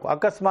ಗೊತ್ತಾಗಬೇಕು.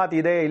 ಅಕಸ್ಮಾತ್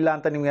ಇದೆ ಇಲ್ಲ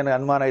ಅಂತ ನಿಮಗೆ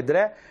ಅನುಮಾನ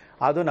ಇದ್ದರೆ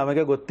ಅದು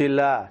ನಮಗೆ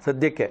ಗೊತ್ತಿಲ್ಲ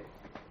ಸದ್ಯಕ್ಕೆ,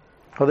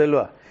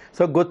 ಹೌದಲ್ವಾ?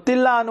 ಸೊ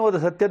ಗೊತ್ತಿಲ್ಲ ಅನ್ನುವುದು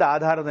ಸತ್ಯದ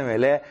ಆಧಾರದ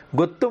ಮೇಲೆ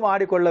ಗೊತ್ತು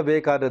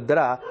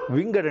ಮಾಡಿಕೊಳ್ಳಬೇಕಾದದ್ದರ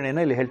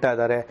ವಿಂಗಡಣೆಯನ್ನು ಇಲ್ಲಿ ಹೇಳ್ತಾ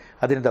ಇದ್ದಾರೆ.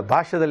 ಅದರಿಂದ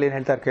ಭಾಷ್ಯದಲ್ಲಿ ಏನು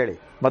ಹೇಳ್ತಾರೆ ಕೇಳಿ.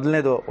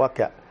 ಮೊದಲನೇದು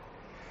ವಾಕ್ಯ,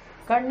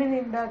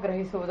 ಕಣ್ಣಿನಿಂದ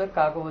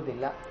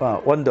ಗ್ರಹಿಸುವುದಕ್ಕಾಗುವುದಿಲ್ಲ.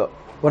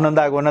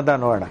 ಒಂದೊಂದಾಗಿ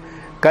ನೋಡೋಣ.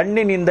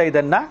 ಕಣ್ಣಿನಿಂದ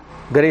ಇದನ್ನು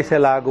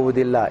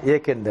ಗ್ರಹಿಸಲಾಗುವುದಿಲ್ಲ.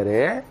 ಏಕೆಂದರೆ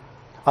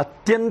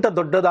ಅತ್ಯಂತ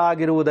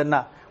ದೊಡ್ಡದಾಗಿರುವುದನ್ನು,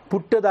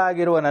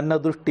 ಪುಟ್ಟದಾಗಿರುವ ನನ್ನ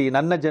ದೃಷ್ಟಿ,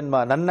 ನನ್ನ ಜನ್ಮ,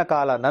 ನನ್ನ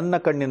ಕಾಲ, ನನ್ನ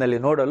ಕಣ್ಣಿನಲ್ಲಿ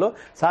ನೋಡಲು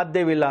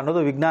ಸಾಧ್ಯವಿಲ್ಲ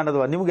ಅನ್ನೋದು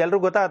ವಿಜ್ಞಾನದ.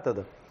 ನಿಮಗೆಲ್ಲರಿಗೂ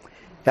ಗೊತ್ತಾಗ್ತದೆ.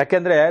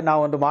 ಯಾಕೆಂದರೆ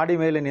ನಾವೊಂದು ಮಾಡಿ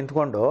ಮೇಲೆ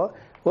ನಿಂತ್ಕೊಂಡು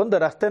ಒಂದು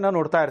ರಸ್ತೆನ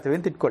ನೋಡ್ತಾ ಇರ್ತೀವಿ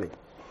ಅಂತ ಇಟ್ಕೊಳ್ಳಿ.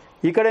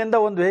 ಈ ಕಡೆಯಿಂದ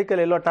ಒಂದು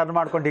ವೆಹಿಕಲ್ ಎಲ್ಲೋ ಟರ್ನ್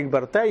ಮಾಡ್ಕೊಂಡು ಹೀಗೆ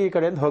ಬರುತ್ತೆ, ಈ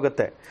ಕಡೆಯಿಂದ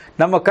ಹೋಗುತ್ತೆ.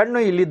 ನಮ್ಮ ಕಣ್ಣು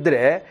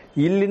ಇಲ್ಲಿದ್ದರೆ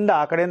ಇಲ್ಲಿಂದ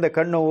ಆ ಕಡೆಯಿಂದ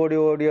ಕಣ್ಣು ಓಡಿ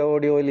ಓಡಿ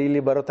ಓಡಿ ಓಡಿ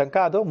ಇಲ್ಲಿ ಬರೋ ತನಕ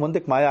ಅದು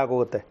ಮುಂದಕ್ಕೆ ಮಾಯ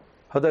ಆಗೋಗುತ್ತೆ,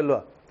 ಹೌದಲ್ವ?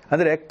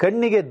 ಅಂದರೆ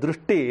ಕಣ್ಣಿಗೆ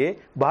ದೃಷ್ಟಿ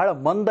ಬಹಳ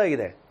ಮಂದ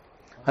ಇದೆ.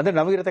 ಅಂದರೆ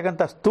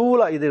ನಮಗಿರತಕ್ಕಂಥ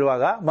ಸ್ಥೂಲ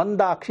ಇದಿರುವಾಗ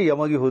ಮಂದಾಕ್ಷಿ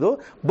ಯಮಗಿಹುದು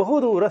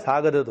ಬಹುದೂರ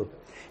ಸಾಗದದು.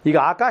 ಈಗ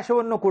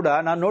ಆಕಾಶವನ್ನು ಕೂಡ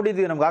ನಾನು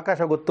ನೋಡಿದ್ದೀವಿ, ನಮ್ಗೆ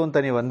ಆಕಾಶ ಗೊತ್ತು ಅಂತ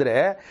ನೀವು ಅಂದರೆ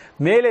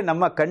ಮೇಲೆ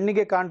ನಮ್ಮ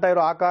ಕಣ್ಣಿಗೆ ಕಾಣ್ತಾ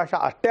ಇರೋ ಆಕಾಶ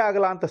ಅಷ್ಟೇ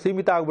ಆಗಲ್ಲ ಅಂತ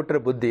ಸೀಮಿತ ಆಗಿಬಿಟ್ರೆ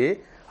ಬುದ್ಧಿ,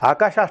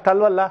 ಆಕಾಶ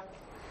ಅಷ್ಟಲ್ವಲ್ಲ,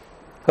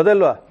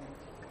 ಹೌದಲ್ವಾ?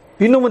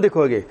 ಇನ್ನು ಮುಂದಕ್ಕೆ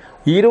ಹೋಗಿ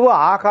ಇರುವ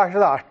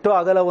ಆಕಾಶದ ಅಷ್ಟು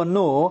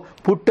ಅಗಲವನ್ನು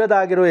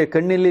ಪುಟ್ಟದಾಗಿರುವ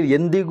ಕಣ್ಣಲ್ಲಿ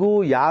ಎಂದಿಗೂ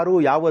ಯಾರೂ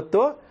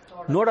ಯಾವತ್ತೂ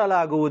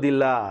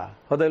ನೋಡಲಾಗುವುದಿಲ್ಲ,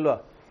 ಹೌದಲ್ವಾ?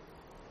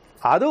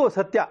 ಅದು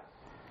ಸತ್ಯ,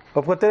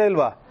 ಒಪ್ಕೋತೀರಾ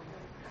ಇಲ್ವಾ?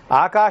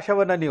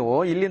 ಆಕಾಶವನ್ನು ನೀವು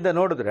ಇಲ್ಲಿಂದ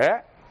ನೋಡಿದ್ರೆ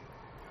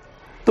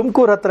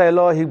ತುಮಕೂರು ಹತ್ರ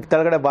ಎಲ್ಲೋ ಹೀಗೆ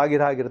ಕೆಳಗಡೆ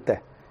ಬಾಗಿರ ಆಗಿರುತ್ತೆ.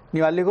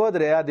 ನೀವು ಅಲ್ಲಿಗೆ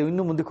ಹೋದರೆ ಅದು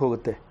ಇನ್ನೂ ಮುಂದಕ್ಕೆ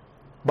ಹೋಗುತ್ತೆ.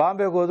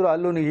 ಬಾಂಬೆಗೆ ಹೋದರೂ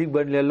ಅಲ್ಲೂ ನೀವು ಹೀಗೆ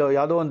ಬರಲಿ ಎಲ್ಲೋ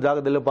ಯಾವುದೋ ಒಂದು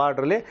ಜಾಗದಲ್ಲಿ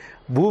ಬಾರ್ಡ್ರಲ್ಲಿ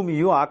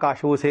ಭೂಮಿಯು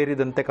ಆಕಾಶವು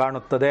ಸೇರಿದಂತೆ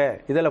ಕಾಣುತ್ತದೆ.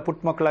 ಇದೆಲ್ಲ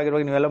ಪುಟ್ಟ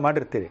ಮಕ್ಕಳಾಗಿರುವಾಗ ನೀವೆಲ್ಲ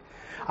ಮಾಡಿರ್ತೀರಿ.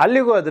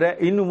 ಅಲ್ಲಿಗೆ ಹೋದರೆ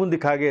ಇನ್ನೂ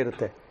ಮುಂದಕ್ಕೆ ಹಾಗೇ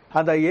ಇರುತ್ತೆ.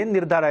 ಅದು ಏನು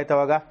ನಿರ್ಧಾರ ಆಯ್ತು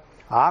ಅವಾಗ?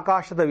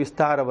 ಆಕಾಶದ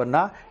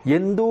ವಿಸ್ತಾರವನ್ನು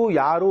ಎಂದೂ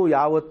ಯಾರೂ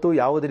ಯಾವತ್ತೂ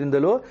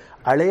ಯಾವುದರಿಂದಲೂ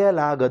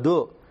ಅಳೆಯಲಾಗದು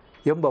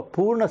ಎಂಬ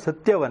ಪೂರ್ಣ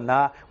ಸತ್ಯವನ್ನು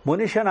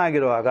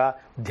ಮನುಷ್ಯನಾಗಿರುವಾಗ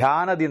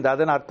ಧ್ಯಾನದಿಂದ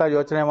ಅದನ್ನು ಅರ್ಥ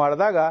ಯೋಚನೆ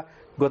ಮಾಡಿದಾಗ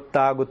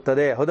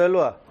ಗೊತ್ತಾಗುತ್ತದೆ,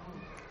 ಹೌದಲ್ವ?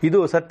 ಇದು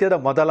ಸತ್ಯದ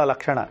ಮೊದಲ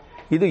ಲಕ್ಷಣ.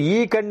 ಇದು ಈ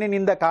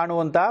ಕಣ್ಣಿನಿಂದ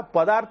ಕಾಣುವಂಥ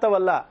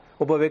ಪದಾರ್ಥವಲ್ಲ.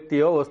 ಒಬ್ಬ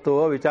ವ್ಯಕ್ತಿಯೋ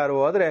ವಸ್ತುವೋ ವಿಚಾರವೋ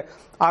ಆದರೆ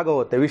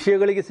ಆಗೋಗುತ್ತೆ.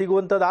 ವಿಷಯಗಳಿಗೆ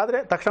ಸಿಗುವಂಥದ್ದಾದರೆ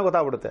ತಕ್ಷಣ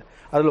ಗೊತ್ತಾಗ್ಬಿಡುತ್ತೆ.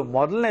 ಅದರಲ್ಲೂ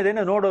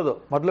ಮೊದಲನೇದೇನೆ ನೋಡೋದು,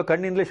 ಮೊದಲು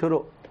ಕಣ್ಣಿಂದಲೇ ಶುರು,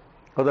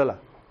 ಹೌದಲ್ಲ?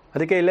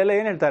 ಅದಕ್ಕೆ ಇಲ್ಲೆಲ್ಲ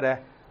ಏನು ಹೇಳ್ತಾರೆ?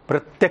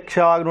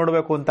 ಪ್ರತ್ಯಕ್ಷವಾಗಿ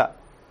ನೋಡಬೇಕು ಅಂತ.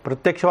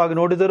 ಪ್ರತ್ಯಕ್ಷವಾಗಿ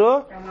ನೋಡಿದರೂ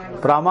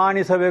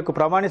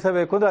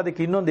ಪ್ರಮಾಣಿಸಬೇಕು ಅಂದರೆ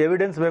ಅದಕ್ಕೆ ಇನ್ನೊಂದು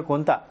ಎವಿಡೆನ್ಸ್ ಬೇಕು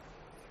ಅಂತ.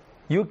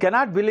 You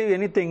cannot believe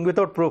anything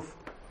without proof.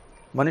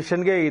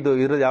 ಮನುಷ್ಯನಿಗೆ ಇದು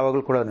ಇರೋದು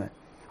ಯಾವಾಗಲೂ ಕೂಡ.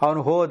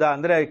 ಅವನು ಹೋದ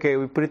ಅಂದರೆ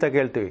ವಿಪರೀತ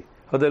ಕೇಳ್ತೀವಿ,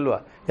 ಹೌದಲ್ವಾ?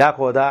 ಯಾಕೆ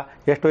ಹೋದ,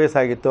 ಎಷ್ಟು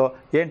ವಯಸ್ಸಾಗಿತ್ತು,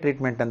 ಏನು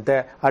ಟ್ರೀಟ್ಮೆಂಟ್ ಅಂತೆ,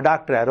 ಆ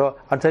ಡಾಕ್ಟ್ರ್ ಯಾರು,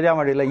 ಅದು ಸರಿಯಾಗಿ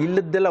ಮಾಡಿಲ್ಲ,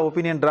 ಇಲ್ಲದ್ದೆಲ್ಲ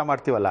ಒಪಿನಿಯನ್ ಡ್ರಾ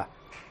ಮಾಡ್ತೀವಲ್ಲ,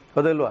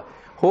 ಹೌದಲ್ವಾ?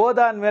 ಹೋದ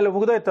ಅಂದಮೇಲೆ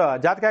ಮುಗಿದೋಯ್ತು,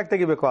 ಜಾತಕ ಯಾಕೆ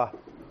ತೆಗಿಬೇಕು?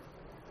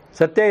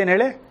 ಸತ್ಯ ಏನು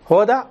ಹೇಳಿ?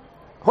 ಹೋದ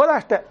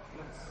ಅಷ್ಟೇ.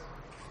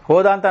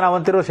 ಹೋದ ಅಂತ ನಾವು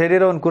ಅಂತಿರೋ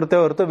ಶರೀರವನ್ನು ಕುರಿತೇ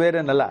ಹೊರತು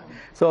ಬೇರೇನಲ್ಲ.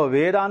 ಸೊ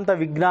ವೇದಾಂತ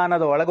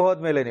ವಿಜ್ಞಾನದ ಒಳಗೆ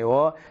ಹೋದ್ಮೇಲೆ ನೀವು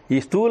ಈ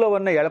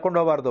ಸ್ಥೂಲವನ್ನು ಎಳ್ಕೊಂಡು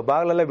ಹೋಗಬಾರ್ದು,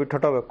 ಬಾಗಿಲಲ್ಲೇ ಬಿಟ್ಟು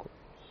ಹೊಟ್ಟೋಗ್ಬೇಕು.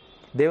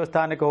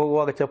 ದೇವಸ್ಥಾನಕ್ಕೆ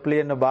ಹೋಗುವಾಗ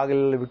ಚಪ್ಪಲಿಯನ್ನು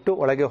ಬಾಗಿಲಲ್ಲಿ ಬಿಟ್ಟು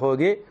ಒಳಗೆ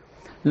ಹೋಗಿ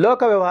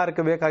ಲೋಕ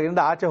ವ್ಯವಹಾರಕ್ಕೆ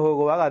ಬೇಕಾಗಿರಿಂದ ಆಚೆ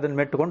ಹೋಗುವಾಗ ಅದನ್ನು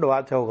ಮೆಟ್ಟುಕೊಂಡು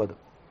ಆಚೆ ಹೋಗೋದು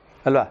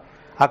ಅಲ್ವಾ?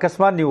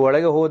 ಅಕಸ್ಮಾತ್ ನೀವು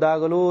ಒಳಗೆ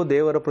ಹೋದಾಗಲೂ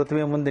ದೇವರ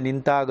ಪ್ರತಿಮೆ ಮುಂದೆ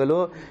ನಿಂತಾಗಲೂ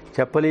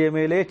ಚಪ್ಪಲಿಯ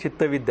ಮೇಲೆ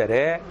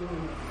ಚಿತ್ತವಿದ್ದರೆ,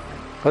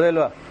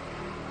 ಹೌದಲ್ವಾ?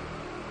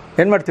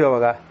 ಏನು ಮಾಡ್ತೀವಿ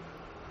ಅವಾಗ?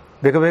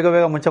 ಬೇಗ ಬೇಗ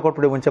ಬೇಗ ಮುಂಚೆ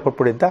ಕೊಟ್ಬಿಡಿ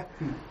ಅಂತ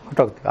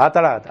ಹೊಟ್ಟೋಗ್ತೀವಿ. ಆ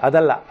ಥರ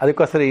ಅದಲ್ಲ.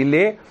 ಅದಕ್ಕೋಸ್ಕರ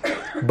ಇಲ್ಲಿ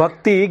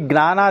ಭಕ್ತಿ,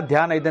 ಜ್ಞಾನ,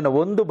 ಧ್ಯಾನ ಇದನ್ನು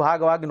ಒಂದು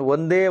ಭಾಗವಾಗಿ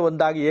ಒಂದೇ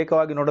ಒಂದಾಗಿ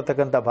ಏಕವಾಗಿ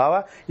ನೋಡತಕ್ಕಂಥ ಭಾವ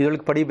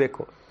ಇದರೊಳಗೆ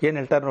ಪಡಿಬೇಕು. ಏನು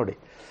ಹೇಳ್ತಾರೆ ನೋಡಿ,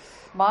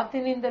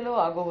 ಮಾತಿನಿಂದಲೂ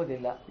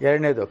ಆಗುವುದಿಲ್ಲ.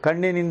 ಎರಡನೇದು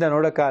ಕಣ್ಣಿನಿಂದ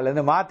ನೋಡೋಕ್ಕಾಗಲ್ಲ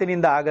ಅಂದರೆ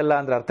ಮಾತಿನಿಂದ ಆಗಲ್ಲ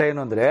ಅಂದ್ರೆ ಅರ್ಥ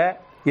ಏನು ಅಂದರೆ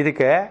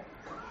ಇದಕ್ಕೆ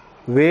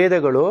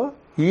ವೇದಗಳು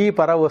ಈ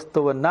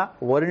ಪರವಸ್ತುವನ್ನು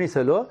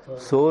ವರ್ಣಿಸಲು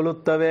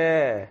ಸೋಲುತ್ತವೆ.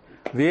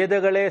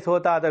 ವೇದಗಳೇ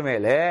ಸೋತಾದ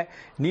ಮೇಲೆ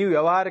ನೀವು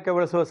ವ್ಯವಹಾರಕ್ಕೆ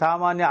ಬಳಸುವ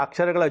ಸಾಮಾನ್ಯ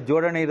ಅಕ್ಷರಗಳ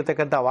ಜೋಡಣೆ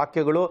ಇರತಕ್ಕಂಥ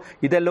ವಾಕ್ಯಗಳು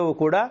ಇದೆಲ್ಲವೂ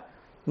ಕೂಡ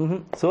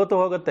ಸೋತು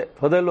ಹೋಗುತ್ತೆ.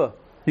 ಹೌದಲ್ವ?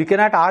 You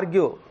cannot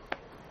argue.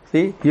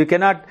 You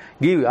cannot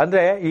give.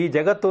 ಅಂದರೆ ಈ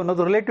ಜಗತ್ತು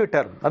ಅನ್ನೋದು ರಿಲೇಟಿವ್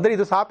ಟರ್ಮ್, ಅಂದರೆ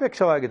ಇದು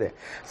ಸಾಪೇಕ್ಷವಾಗಿದೆ.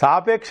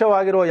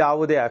 ಸಾಪೇಕ್ಷವಾಗಿರುವ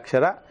ಯಾವುದೇ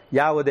ಅಕ್ಷರ,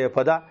 ಯಾವುದೇ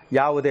ಪದ,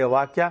 ಯಾವುದೇ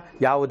ವಾಕ್ಯ,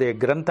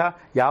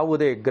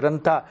 ಯಾವುದೇ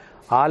ಗ್ರಂಥ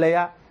ಆಲಯ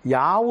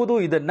ಯಾವುದು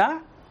ಇದನ್ನು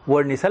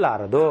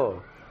ವರ್ಣಿಸಲಾರದು.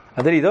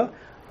 ಅಂದರೆ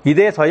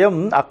ಇದೇ ಸ್ವಯಂ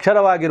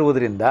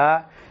ಅಕ್ಷರವಾಗಿರುವುದರಿಂದ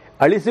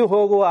ಅಳಿಸಿ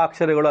ಹೋಗುವ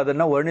ಅಕ್ಷರಗಳು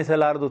ಅದನ್ನು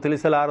ವರ್ಣಿಸಲಾರದು,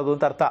 ತಿಳಿಸಲಾರದು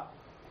ಅಂತ ಅರ್ಥ.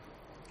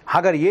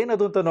 ಹಾಗಾದ್ರೆ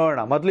ಏನದು ಅಂತ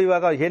ನೋಡೋಣ. ಮೊದಲು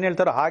ಇವಾಗ ಏನು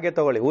ಹೇಳ್ತಾರೋ ಹಾಗೆ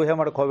ತಗೊಳ್ಳಿ, ಊಹೆ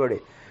ಮಾಡೋಕ್ಕೆ ಹೋಗಬೇಡಿ.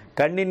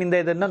 ಕಣ್ಣಿನಿಂದ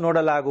ಇದನ್ನು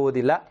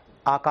ನೋಡಲಾಗುವುದಿಲ್ಲ,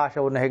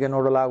 ಆಕಾಶವನ್ನು ಹೇಗೆ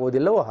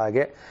ನೋಡಲಾಗುವುದಿಲ್ಲವೋ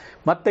ಹಾಗೆ.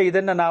 ಮತ್ತು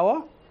ಇದನ್ನು ನಾವು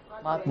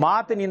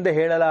ಮಾತಿನಿಂದ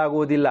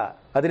ಹೇಳಲಾಗುವುದಿಲ್ಲ.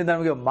 ಅದರಿಂದ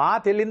ನಮಗೆ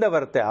ಮಾತು ಎಲ್ಲಿಂದ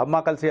ಬರುತ್ತೆ? ಅಮ್ಮ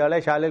ಕಲಿಸಿಯಾಳೆ,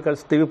 ಶಾಲೆಯಲ್ಲಿ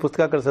ಕಳಿಸ್ತೀವಿ,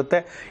 ಪುಸ್ತಕ ಕಳಿಸುತ್ತೆ.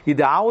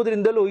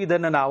 ಇದ್ಯಾವುದರಿಂದಲೂ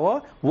ಇದನ್ನು ನಾವು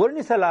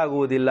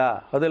ವರ್ಣಿಸಲಾಗುವುದಿಲ್ಲ.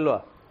 ಅದಲ್ವ?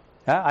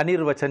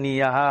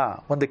 ಅನಿರ್ವಚನೀಯ.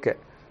 ಒಂದಕ್ಕೆ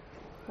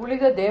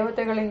ಉಳಿದ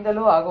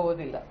ದೇವತೆಗಳಿಂದಲೂ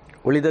ಆಗುವುದಿಲ್ಲ.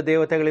 ಉಳಿದ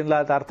ದೇವತೆಗಳಿಂದ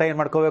ಅರ್ಥ ಏನು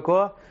ಮಾಡ್ಕೋಬೇಕು?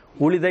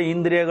 ಉಳಿದ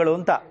ಇಂದ್ರಿಯಗಳು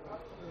ಅಂತ.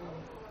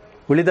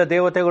 ಉಳಿದ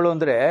ದೇವತೆಗಳು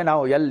ಅಂದರೆ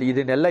ನಾವು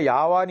ಇದನ್ನೆಲ್ಲ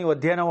ನೀವು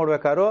ಅಧ್ಯಯನ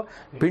ಮಾಡಬೇಕಾದ್ರೂ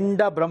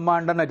ಪಿಂಡ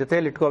ಬ್ರಹ್ಮಾಂಡನ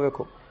ಜೊತೆಯಲ್ಲಿ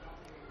ಇಟ್ಕೋಬೇಕು.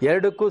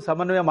 ಎರಡಕ್ಕೂ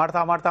ಸಮನ್ವಯ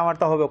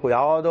ಮಾಡ್ತಾ ಹೋಗಬೇಕು.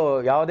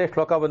 ಯಾವುದೇ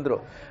ಶ್ಲೋಕ ಬಂದರೂ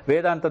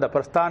ವೇದಾಂತದ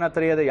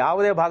ಪ್ರಸ್ಥಾನತ್ರಯದ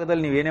ಯಾವುದೇ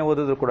ಭಾಗದಲ್ಲಿ ನೀವು ಏನೇ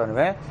ಓದಿದ್ರು ಕೂಡ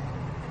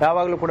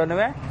ಯಾವಾಗಲೂ ಕೂಡ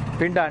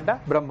ಪಿಂಡಾಂಡ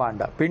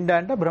ಬ್ರಹ್ಮಾಂಡ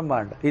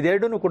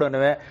ಇದೆರಡೂ ಕೂಡ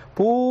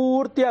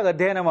ಪೂರ್ತಿಯಾಗಿ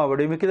ಅಧ್ಯಯನ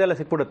ಮಾಡಬೇಡಿ, ಮಿಕ್ಕಿದೆಲ್ಲ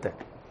ಸಿಕ್ಬಿಡುತ್ತೆ.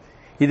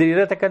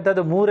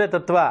 ಇದಿರತಕ್ಕಂಥದ್ದು ಮೂರೇ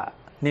ತತ್ವ.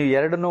 ನೀವು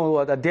ಎರಡನ್ನೂ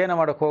ಅಧ್ಯಯನ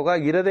ಮಾಡೋಕ್ಕೆ ಹೋಗ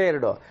ಇರೋದೇ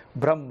ಎರಡು: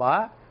 ಬ್ರಹ್ಮ,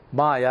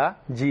 ಮಾಯಾ,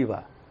 ಜೀವ.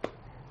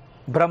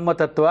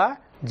 ಬ್ರಹ್ಮತತ್ವ,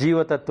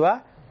 ಜೀವತತ್ವ,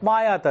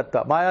 ಮಾಯಾತತ್ವ.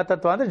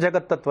 ಮಾಯಾತತ್ವ ಅಂದರೆ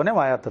ಜಗತ್ತತ್ವನೇ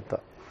ಮಾಯಾತತ್ವ.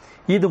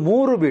 ಇದು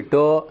ಮೂರು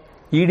ಬಿಟ್ಟು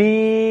ಇಡೀ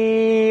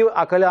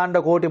ಅಖಿಲಾಂಡ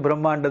ಕೋಟಿ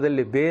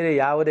ಬ್ರಹ್ಮಾಂಡದಲ್ಲಿ ಬೇರೆ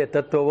ಯಾವುದೇ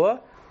ತತ್ವವೋ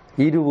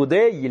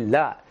ಇರುವುದೇ ಇಲ್ಲ.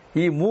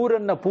 ಈ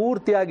ಮೂರನ್ನು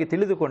ಪೂರ್ತಿಯಾಗಿ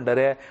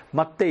ತಿಳಿದುಕೊಂಡರೆ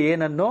ಮತ್ತೆ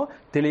ಏನನ್ನೂ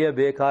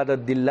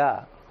ತಿಳಿಯಬೇಕಾದದ್ದಿಲ್ಲ.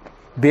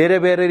 ಬೇರೆ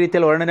ಬೇರೆ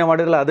ರೀತಿಯಲ್ಲಿ ವರ್ಣನೆ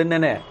ಮಾಡಿರಲ್ಲ,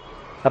 ಅದನ್ನೇ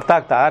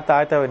ಅರ್ಥ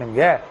ಆಯ್ತವೆ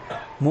ನಿಮಗೆ.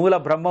 ಮೂಲ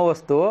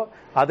ಬ್ರಹ್ಮವಸ್ತು,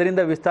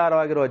 ಅದರಿಂದ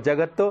ವಿಸ್ತಾರವಾಗಿರೋ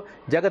ಜಗತ್ತು,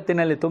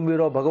 ಜಗತ್ತಿನಲ್ಲಿ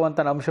ತುಂಬಿರೋ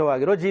ಭಗವಂತನ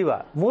ಅಂಶವಾಗಿರೋ ಜೀವ,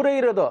 ಮೂರೇ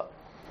ಇರೋದು.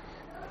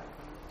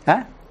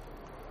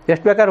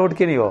 ಎಷ್ಟು ಬೇಕಾದ್ರೆ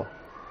ಹುಡುಕಿ ನೀವು,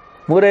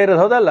 ಮೂರೇ ಇರೋದು.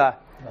 ಹೌದಲ್ಲ?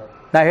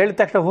 ನಾ ಹೇಳಿದ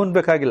ತಕ್ಷಣ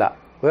ಬೇಕಾಗಿಲ್ಲ,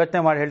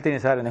 ಯೋಚನೆ ಮಾಡಿ ಹೇಳ್ತೀನಿ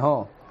ಸರ್. ನೀವು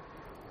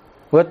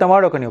ಯೋಚನೆ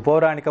ಮಾಡೋಕೆ ನೀವು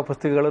ಪೌರಾಣಿಕ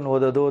ಪುಸ್ತಕಗಳನ್ನು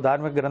ಓದೋದು,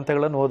 ಧಾರ್ಮಿಕ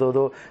ಗ್ರಂಥಗಳನ್ನು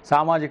ಓದೋದು,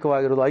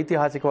 ಸಾಮಾಜಿಕವಾಗಿರೋದು,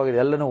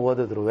 ಐತಿಹಾಸಿಕವಾಗಿರೋದು ಎಲ್ಲನೂ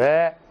ಓದಿದ್ರು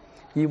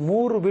ಈ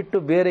ಮೂರು ಬಿಟ್ಟು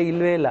ಬೇರೆ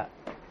ಇಲ್ಲವೇ ಇಲ್ಲ.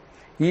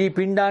 ಈ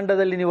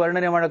ಪಿಂಡಾಂಡದಲ್ಲಿ ನೀವು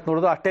ವರ್ಣನೆ ಮಾಡೋಕ್ಕೆ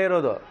ನೋಡೋದು ಅಷ್ಟೇ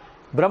ಇರೋದು,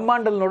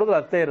 ಬ್ರಹ್ಮಾಂಡದಲ್ಲಿ ನೋಡೋದು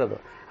ಅಷ್ಟೇ ಇರೋದು.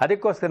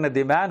 ಅದಕ್ಕೋಸ್ಕರ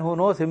the man who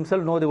knows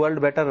himself know the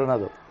world better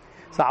ಅನ್ನೋದು.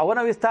 ಸೊ ಅವನ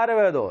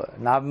ವಿಸ್ತಾರವೇ ಅದು.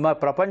 ನಮ್ಮ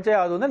ಪ್ರಪಂಚ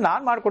ಯಾವುದು ಅಂದರೆ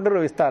ನಾನು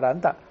ಮಾಡಿಕೊಂಡಿರೋ ವಿಸ್ತಾರ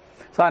ಅಂತ.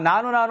 ಸೊ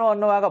ನಾನು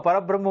ಅನ್ನುವಾಗ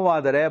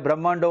ಪರಬ್ರಹ್ಮವಾದರೆ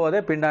ಬ್ರಹ್ಮಾಂಡವೂ ಅದೇ,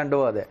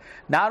 ಪಿಂಡಾಂಡವೂ ಅದೇ.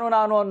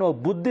 ನಾನು ಅನ್ನುವ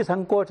ಬುದ್ಧಿ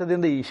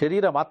ಸಂಕೋಚದಿಂದ ಈ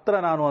ಶರೀರ ಮಾತ್ರ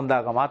ನಾನು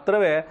ಅಂದಾಗ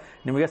ಮಾತ್ರವೇ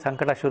ನಿಮಗೆ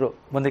ಸಂಕಟ ಶುರು.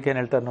 ಮುಂದಕ್ಕೆ ಏನು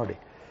ಹೇಳ್ತಾರೆ ನೋಡಿ.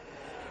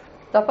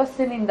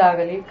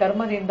 ತಪಸ್ಸಿನಿಂದಾಗಲಿ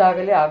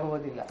ಕರ್ಮದಿಂದಾಗಲಿ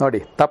ಆಗುವುದಿಲ್ಲ. ನೋಡಿ,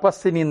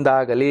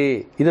 ತಪಸ್ಸಿನಿಂದಾಗಲಿ.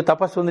 ಇದು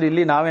ತಪಸ್ಸು ಅಂದರೆ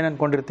ಇಲ್ಲಿ ನಾವೇನು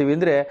ಅಂದ್ಕೊಂಡಿರ್ತೀವಿ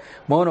ಅಂದರೆ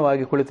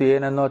ಮೌನವಾಗಿ ಕುಳಿತು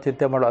ಏನನ್ನೋ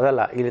ಚಿಂತೆ ಮಾಡೋ,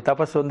 ಅದಲ್ಲ. ಇಲ್ಲಿ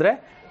ತಪಸ್ಸು ಅಂದರೆ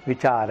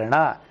ವಿಚಾರಣ.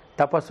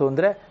 ತಪಸ್ಸು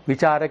ಅಂದರೆ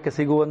ವಿಚಾರಕ್ಕೆ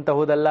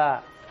ಸಿಗುವಂತಹುದಲ್ಲ.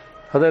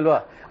 ಹೌದಲ್ವಾ?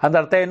 ಅಂದ್ರೆ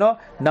ಅರ್ಥ ಏನು?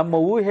 ನಮ್ಮ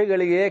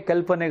ಊಹೆಗಳಿಗೆ,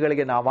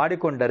 ಕಲ್ಪನೆಗಳಿಗೆ ನಾವು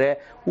ಮಾಡಿಕೊಂಡರೆ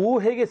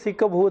ಊಹೆಗೆ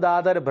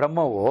ಸಿಕ್ಕಬಹುದಾದರೆ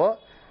ಬ್ರಹ್ಮವು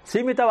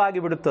ಸೀಮಿತವಾಗಿ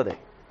ಬಿಡುತ್ತದೆ.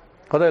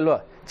 ಹೌದಲ್ವಾ?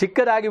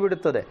 ಚಿಕ್ಕದಾಗಿ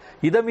ಬಿಡುತ್ತದೆ.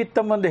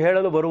 ಇದಮಿತ್ತಂಬಂದು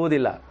ಹೇಳಲು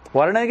ಬರುವುದಿಲ್ಲ,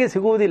 ವರ್ಣನೆಗೆ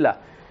ಸಿಗುವುದಿಲ್ಲ.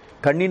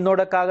 ಕಣ್ಣಿನ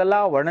ನೋಡೋಕ್ಕಾಗಲ್ಲ,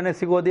 ವರ್ಣನೆ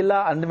ಸಿಗೋದಿಲ್ಲ.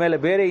 ಅಂದಮೇಲೆ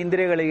ಬೇರೆ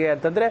ಇಂದ್ರಿಯಗಳಿಗೆ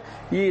ಅಂತಂದರೆ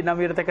ಈ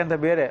ನಮಗಿರ್ತಕ್ಕಂಥ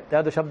ಬೇರೆ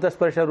ಯಾವುದು ಶಬ್ದ,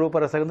 ಸ್ಪರ್ಶ, ರೂಪ,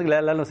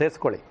 ರಸಗಂಧಗಳೆಲ್ಲನೂ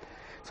ಸೇರಿಸ್ಕೊಳ್ಳಿ.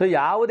 ಸೊ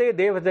ಯಾವುದೇ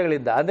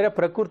ದೇವತೆಗಳಿಂದ ಅಂದರೆ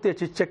ಪ್ರಕೃತಿಯ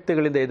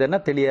ಚಿಚ್ಚಕ್ತಿಗಳಿಂದ ಇದನ್ನು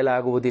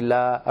ತಿಳಿಯಲಾಗುವುದಿಲ್ಲ.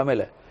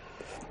 ಆಮೇಲೆ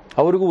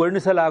ಅವ್ರಿಗೂ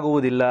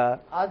ವರ್ಣಿಸಲಾಗುವುದಿಲ್ಲ.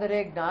 ಆದರೆ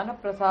ಜ್ಞಾನ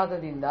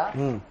ಪ್ರಸಾದದಿಂದ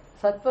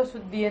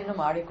ಸತ್ವಶುದ್ಧಿಯನ್ನು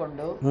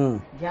ಮಾಡಿಕೊಂಡು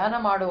ಧ್ಯಾನ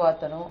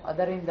ಮಾಡುವಾತನು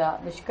ಅದರಿಂದ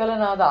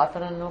ನಿಷ್ಕಲನಾದ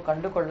ಆತನನ್ನು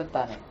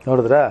ಕಂಡುಕೊಳ್ಳುತ್ತಾನೆ.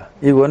 ನೋಡಿದ್ರಾ?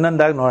 ಈಗ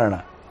ಒಂದೊಂದಾಗಿ ನೋಡೋಣ.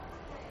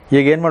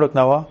 ಈಗ ಏನು ಮಾಡೋಕೆ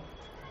ನಾವು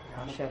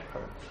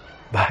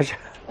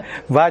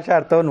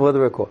ಭಾಷಾರ್ಥವನ್ನು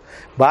ಓದಬೇಕು.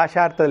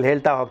 ಭಾಷಾರ್ಥದಲ್ಲಿ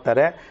ಹೇಳ್ತಾ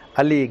ಹೋಗ್ತಾರೆ.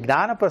 ಅಲ್ಲಿ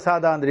ಜ್ಞಾನ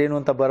ಪ್ರಸಾದ ಅಂದ್ರೆ ಏನು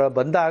ಅಂತ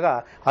ಬಂದಾಗ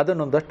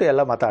ಅದನ್ನೊಂದಷ್ಟು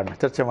ಎಲ್ಲ ಮಾತಾಡೋಣ,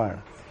 ಚರ್ಚೆ ಮಾಡೋಣ.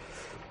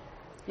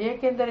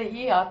 ಏಕೆಂದರೆ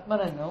ಈ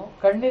ಆತ್ಮನನ್ನು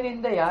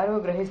ಕಣ್ಣಿನಿಂದ ಯಾರೂ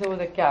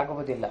ಗ್ರಹಿಸುವುದಕ್ಕೆ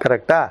ಆಗುವುದಿಲ್ಲ.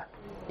 ಕರೆಕ್ಟಾ?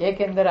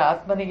 ಏಕೆಂದರೆ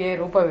ಆತ್ಮನಿಗೆ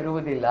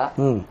ರೂಪವಿರುವುದಿಲ್ಲ.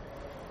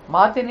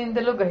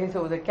 ಮಾತಿನಿಂದಲೂ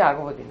ಗ್ರಹಿಸುವುದಕ್ಕೆ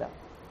ಆಗುವುದಿಲ್ಲ,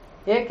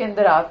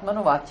 ಏಕೆಂದರೆ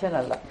ಆತ್ಮನು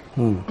ವಾಚ್ಯನಲ್ಲ.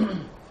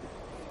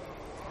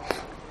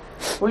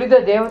 ಉಳಿದ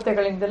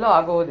ದೇವತೆಗಳಿಂದಲೂ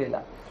ಆಗುವುದಿಲ್ಲ,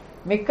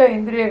 ಮಿಕ್ಕ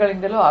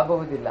ಇಂದ್ರಿಯಗಳಿಂದಲೂ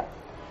ಆಗುವುದಿಲ್ಲ.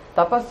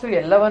 ತಪಸ್ಸು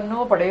ಎಲ್ಲವನ್ನೂ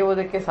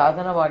ಪಡೆಯುವುದಕ್ಕೆ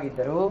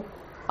ಸಾಧನವಾಗಿದ್ದರೂ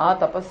ಆ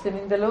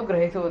ತಪಸ್ಸಿನಿಂದಲೂ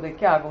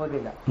ಗ್ರಹಿಸುವುದಕ್ಕೆ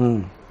ಆಗುವುದಿಲ್ಲ.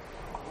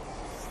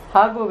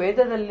 ಹಾಗೂ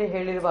ವೇದದಲ್ಲಿ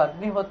ಹೇಳಿರುವ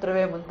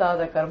ಅಗ್ನಿಹೋತ್ರವೇ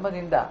ಮುಂತಾದ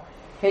ಕರ್ಮದಿಂದ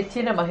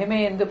ಹೆಚ್ಚಿನ ಮಹಿಮೆ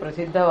ಎಂದು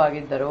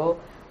ಪ್ರಸಿದ್ಧವಾಗಿದ್ದರೂ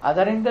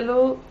ಅದರಿಂದಲೂ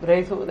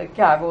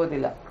ಗ್ರಹಿಸುವುದಕ್ಕೆ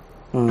ಆಗುವುದಿಲ್ಲ.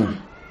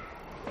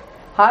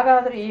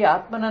 ಹಾಗಾದರೆ ಈ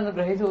ಆತ್ಮನನ್ನು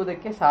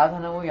ಗ್ರಹಿಸುವುದಕ್ಕೆ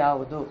ಸಾಧನವು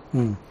ಯಾವುದು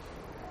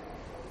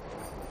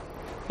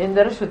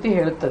ಎಂದರೆ ಶ್ರುತಿ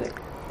ಹೇಳುತ್ತದೆ.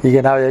 ಈಗ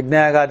ನಾವು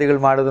ಯಜ್ಞಯಾಗಾದಿಗಳು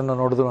ಮಾಡೋದನ್ನು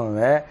ನೋಡಿದ್ರು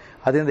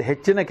ಅದರಿಂದ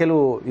ಹೆಚ್ಚಿನ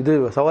ಕೆಲವು ಇದು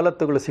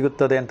ಸವಲತ್ತುಗಳು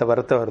ಸಿಗುತ್ತದೆ ಅಂತ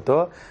ಬರುತ್ತೆ ಹೊರತು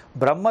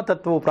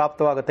ಬ್ರಹ್ಮತತ್ವವು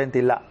ಪ್ರಾಪ್ತವಾಗುತ್ತೆ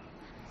ಅಂತಿಲ್ಲ.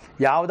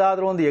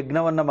 ಯಾವುದಾದ್ರೂ ಒಂದು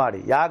ಯಜ್ಞವನ್ನು ಮಾಡಿ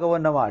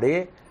ಯಾಗವನ್ನು ಮಾಡಿ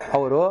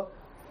ಅವರು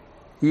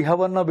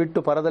ಇಹವನ್ನು ಬಿಟ್ಟು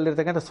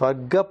ಪರದಲ್ಲಿರ್ತಕ್ಕಂಥ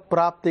ಸ್ವರ್ಗ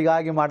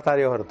ಪ್ರಾಪ್ತಿಗಾಗಿ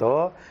ಮಾಡ್ತಾರೆ ಹೊರತು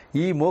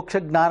ಈ ಮೋಕ್ಷ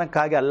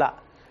ಜ್ಞಾನಕ್ಕಾಗಿ ಅಲ್ಲ.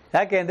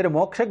 ಯಾಕೆ ಅಂದರೆ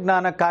ಮೋಕ್ಷ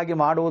ಜ್ಞಾನಕ್ಕಾಗಿ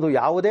ಮಾಡುವುದು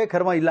ಯಾವುದೇ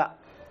ಕರ್ಮ ಇಲ್ಲ.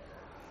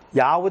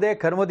 ಯಾವುದೇ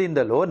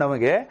ಕರ್ಮದಿಂದಲೂ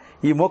ನಮಗೆ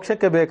ಈ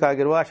ಮೋಕ್ಷಕ್ಕೆ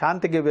ಬೇಕಾಗಿರುವ,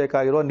 ಶಾಂತಿಗೆ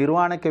ಬೇಕಾಗಿರುವ,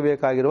 ನಿರ್ವಾಣಕ್ಕೆ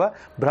ಬೇಕಾಗಿರುವ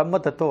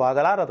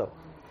ಬ್ರಹ್ಮತತ್ವವಾಗಲಾರದು.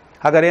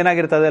 ಹಾಗಾದ್ರೆ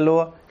ಏನಾಗಿರ್ತದೆ ಅಲ್ಲೋ?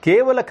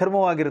 ಕೇವಲ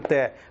ಕರ್ಮವಾಗಿರುತ್ತೆ.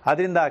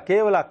 ಅದರಿಂದ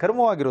ಕೇವಲ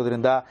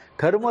ಕರ್ಮವಾಗಿರೋದ್ರಿಂದ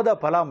ಕರ್ಮದ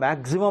ಫಲ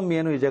ಮ್ಯಾಕ್ಸಿಮಮ್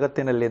ಏನು ಈ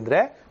ಜಗತ್ತಿನಲ್ಲಿ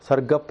ಅಂದರೆ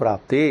ಸ್ವರ್ಗ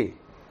ಪ್ರಾಪ್ತಿ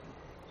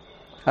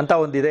ಅಂತ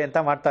ಒಂದಿದೆ ಅಂತ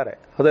ಮಾಡ್ತಾರೆ,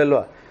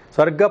 ಹೌದಲ್ವಾ?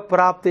 ಸ್ವರ್ಗ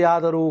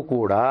ಪ್ರಾಪ್ತಿಯಾದರೂ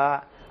ಕೂಡ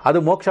ಅದು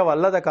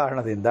ಮೋಕ್ಷವಲ್ಲದ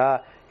ಕಾರಣದಿಂದ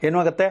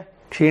ಏನಾಗುತ್ತೆ?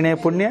 ಕ್ಷೀಣೆ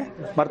ಪುಣ್ಯ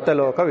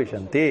ಮರ್ತಲೋಕ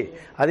ವಿಶಂತಿ.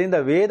 ಅದರಿಂದ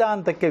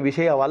ವೇದಾಂತಕ್ಕೆ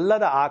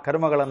ವಿಷಯವಲ್ಲದ ಆ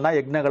ಕರ್ಮಗಳನ್ನು,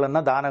 ಯಜ್ಞಗಳನ್ನು,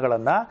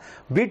 ದಾನಗಳನ್ನು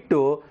ಬಿಟ್ಟು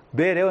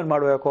ಬೇರೆ ಒಂದು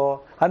ಮಾಡಬೇಕು.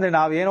 ಅಂದರೆ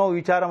ನಾವೇನೋ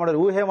ವಿಚಾರ ಮಾಡೋದು,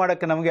 ಊಹೆ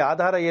ಮಾಡೋಕ್ಕೆ ನಮಗೆ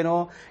ಆಧಾರ ಏನು?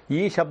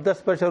 ಈ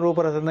ಶಬ್ದಸ್ಪರ್ಶ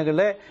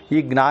ರೂಪರಸಗಳೇ,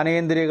 ಈ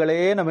ಜ್ಞಾನೇಂದ್ರಿಯಗಳೇ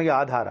ನಮಗೆ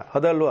ಆಧಾರ,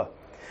 ಅದಲ್ವಾ?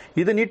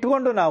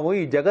 ಇದನ್ನಿಟ್ಕೊಂಡು ನಾವು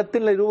ಈ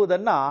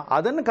ಜಗತ್ತಿನಲ್ಲಿರುವುದನ್ನು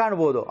ಅದನ್ನು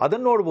ಕಾಣ್ಬೋದು,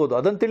 ಅದನ್ನು ನೋಡ್ಬೋದು,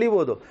 ಅದನ್ನು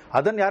ತಿಳಿಬೋದು,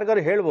 ಅದನ್ನು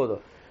ಯಾರಿಗಾರು ಹೇಳ್ಬೋದು.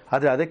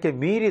 ಆದರೆ ಅದಕ್ಕೆ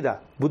ಮೀರಿದ,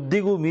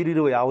 ಬುದ್ಧಿಗೂ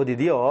ಮೀರಿರುವ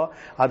ಯಾವುದಿದೆಯೋ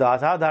ಅದು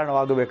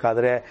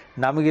ಅಸಾಧಾರಣವಾಗಬೇಕಾದ್ರೆ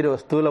ನಮಗಿರುವ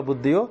ಸ್ಥೂಲ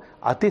ಬುದ್ಧಿಯು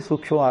ಅತಿ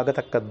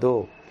ಸೂಕ್ಷ್ಮವಾಗತಕ್ಕದ್ದು,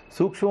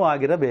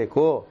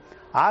 ಸೂಕ್ಷ್ಮವಾಗಿರಬೇಕು.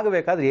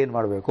 ಆಗಬೇಕಾದ್ರೆ ಏನು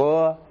ಮಾಡಬೇಕು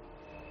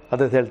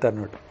ಅದನ್ನು ಹೇಳ್ತಾರೆ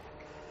ನೋಡಿ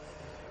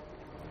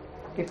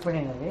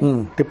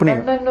ಟಿಪ್ಪಣಿ.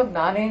 ಕಣ್ಣನ್ನು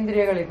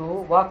ಜ್ಞಾನೇಂದ್ರಿಯಗಳಿಗೂ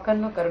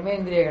ವಾಕನ್ನು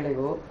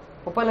ಕರ್ಮೇಂದ್ರಿಯಗಳಿಗೂ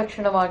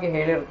ಉಪಲಕ್ಷಣವಾಗಿ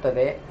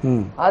ಹೇಳಿರುತ್ತದೆ.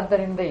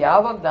 ಆದ್ದರಿಂದ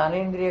ಯಾವ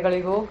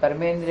ಜ್ಞಾನೇಂದ್ರಿಯಗಳಿಗೂ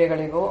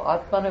ಕರ್ಮೇಂದ್ರಿಯಗಳಿಗೂ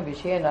ಆತ್ಮನ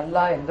ವಿಷಯನಲ್ಲ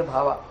ಎಂದು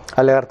ಭಾವ.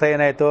 ಅಲ್ಲಿ ಅರ್ಥ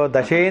ಏನಾಯಿತು?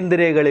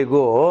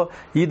 ದಶೇಂದ್ರಿಯಗಳಿಗೂ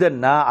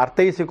ಇದನ್ನ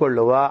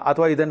ಅರ್ಥೈಸಿಕೊಳ್ಳುವ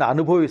ಅಥವಾ ಇದನ್ನು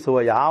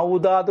ಅನುಭವಿಸುವ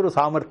ಯಾವುದಾದರೂ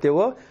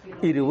ಸಾಮರ್ಥ್ಯವೋ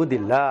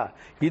ಇರುವುದಿಲ್ಲ.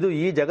 ಇದು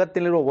ಈ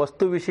ಜಗತ್ತಿನಲ್ಲಿರುವ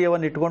ವಸ್ತು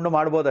ವಿಷಯವನ್ನು ಇಟ್ಕೊಂಡು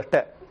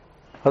ಮಾಡ್ಬೋದಷ್ಟೇ,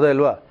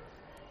 ಹೌದಲ್ವಾ?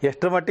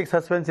 ಎಷ್ಟರ ಮಟ್ಟಿಗೆ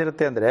ಸಸ್ಪೆನ್ಸ್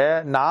ಇರುತ್ತೆ ಅಂದರೆ,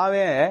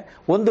 ನಾವೇ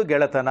ಒಂದು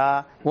ಗೆಳೆತನ,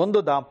 ಒಂದು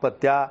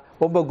ದಾಂಪತ್ಯ,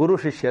 ಒಬ್ಬ ಗುರು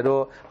ಶಿಷ್ಯರು,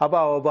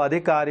 ಒಬ್ಬ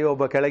ಅಧಿಕಾರಿ,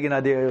 ಒಬ್ಬ ಕೆಳಗಿನ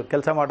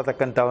ಕೆಲಸ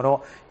ಮಾಡತಕ್ಕಂಥವನು,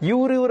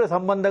 ಇವರಿವರ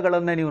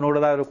ಸಂಬಂಧಗಳನ್ನೇ ನೀವು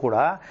ನೋಡಿದಾದರೂ ಕೂಡ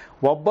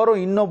ಒಬ್ಬರು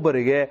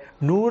ಇನ್ನೊಬ್ಬರಿಗೆ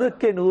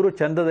 100ಕ್ಕೆ 100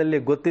 ಚಂದದಲ್ಲಿ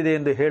ಗೊತ್ತಿದೆ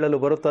ಎಂದು ಹೇಳಲು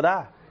ಬರುತ್ತದಾ?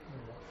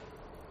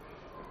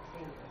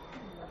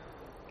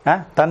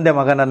 ತಂದೆ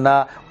ಮಗನನ್ನ,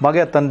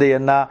 ಮಗ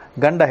ತಂದೆಯನ್ನ,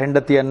 ಗಂಡ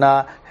ಹೆಂಡತಿಯನ್ನ,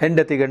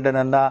 ಹೆಂಡತಿ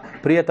ಗಂಡನನ್ನ,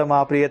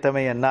 ಪ್ರಿಯತಮ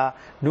ಪ್ರಿಯತಮೆಯನ್ನ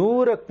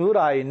 100ಕ್ಕೆ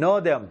 100 ಐ ನೋ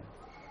ದೆಮ್.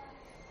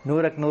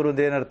 100ಕ್ಕೆ 100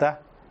 ಏನರ್ಥ?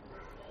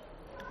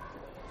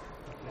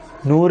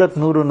 100ಕ್ಕೆ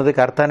 100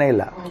 ಅನ್ನೋದಕ್ಕೆ ಅರ್ಥನೇ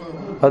ಇಲ್ಲ,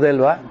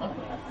 ಹೌದಲ್ವಾ?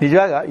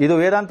 ನಿಜವಾಗ ಇದು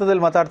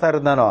ವೇದಾಂತದಲ್ಲಿ ಮಾತಾಡ್ತಾ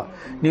ಇರೋದು ನಾನು.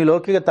 ನೀವು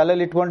ಲೌಕಿಕ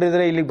ತಲೆಯಲ್ಲಿ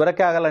ಇಟ್ಕೊಂಡಿದ್ರೆ ಇಲ್ಲಿಗೆ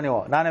ಬರೋಕ್ಕೆ ಆಗಲ್ಲ.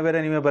 ನಾನೇ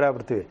ಬೇರೆ ನೀವೇ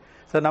ಬರಾಬಿಡ್ತೀವಿ.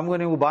 ಸೊ ನಮಗೂ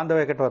ನೀವು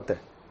ಬಾಂಧವ್ಯ ಕೆಟ್ಟೋಗುತ್ತೆ.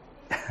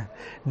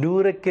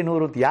 100ಕ್ಕೆ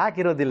 100 ಅಂತ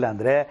ಯಾಕೆ ಇರೋದಿಲ್ಲ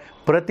ಅಂದರೆ,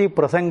 ಪ್ರತಿ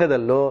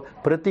ಪ್ರಸಂಗದಲ್ಲೂ,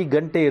 ಪ್ರತಿ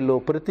ಗಂಟೆಯಲ್ಲೂ,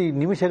 ಪ್ರತಿ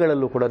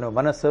ನಿಮಿಷಗಳಲ್ಲೂ ಕೂಡ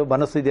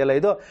ಮನಸ್ಸು ಇದೆಯಲ್ಲ,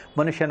 ಇದು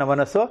ಮನುಷ್ಯನ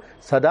ಮನಸ್ಸು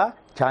ಸದಾ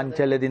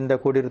ಚಾಂಚಲ್ಯದಿಂದ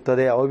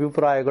ಕೂಡಿರುತ್ತದೆ,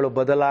 ಅಭಿಪ್ರಾಯಗಳು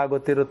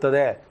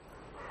ಬದಲಾಗುತ್ತಿರುತ್ತದೆ.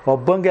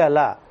 ಒಬ್ಬಂಗೆ ಅಲ್ಲ,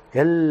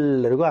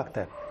 ಎಲ್ಲರಿಗೂ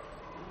ಆಗ್ತಾರೆ,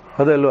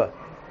 ಹೌದಲ್ವ?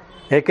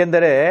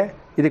 ಏಕೆಂದರೆ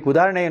ಇದಕ್ಕೆ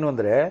ಉದಾಹರಣೆ ಏನು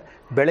ಅಂದರೆ,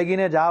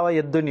 ಬೆಳಗಿನ ಜಾವ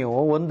ಎದ್ದು ನೀವು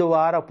 1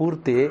 ವಾರ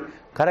ಪೂರ್ತಿ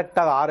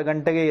ಕರೆಕ್ಟಾಗಿ 6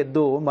 ಗಂಟೆಗೆ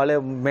ಎದ್ದು ಮಳೆ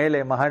ಮೇಲೆ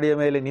ಮಹಡಿಯ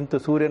ಮೇಲೆ ನಿಂತು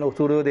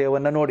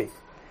ಸೂರ್ಯೋದಯವನ್ನು ನೋಡಿ,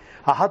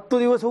 ಆ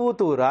 10 ದಿವಸವೂ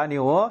ತೂರ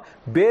ನೀವು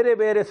ಬೇರೆ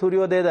ಬೇರೆ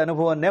ಸೂರ್ಯೋದಯದ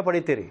ಅನುಭವವನ್ನೇ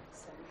ಪಡಿತೀರಿ.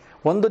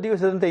 ಒಂದು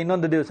ದಿವಸದಂತೆ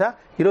ಇನ್ನೊಂದು ದಿವಸ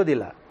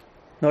ಇರೋದಿಲ್ಲ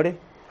ನೋಡಿ,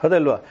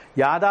 ಹೌದಲ್ವ?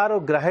 ಯಾವ್ದಾದ್ರು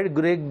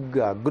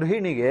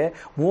ಗೃಹಿಣಿಗೆ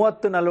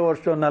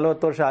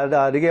 30-40 ವರ್ಷ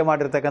ಅಡುಗೆ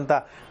ಮಾಡಿರ್ತಕ್ಕಂಥ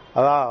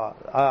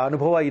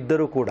ಅನುಭವ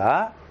ಇದ್ದರೂ ಕೂಡ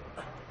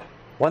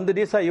ಒಂದು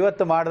ದಿವಸ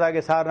ಇವತ್ತು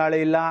ಮಾಡಿದಾಗೆ ಸಾರ್ ನಾಳೆ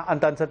ಇಲ್ಲ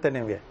ಅಂತ ಅನ್ಸುತ್ತೆ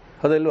ನಿಮಗೆ,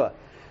 ಹೌದಲ್ವ?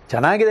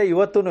 ಚೆನ್ನಾಗಿದೆ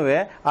ಇವತ್ತೂ,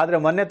 ಆದರೆ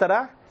ಮೊನ್ನೆ ಥರ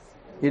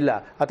ಇಲ್ಲ,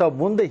 ಅಥವಾ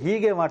ಮುಂದೆ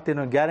ಹೀಗೆ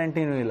ಮಾಡ್ತೀನೋ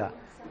ಗ್ಯಾರಂಟಿನೂ ಇಲ್ಲ.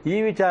 ಈ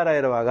ವಿಚಾರ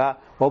ಇರುವಾಗ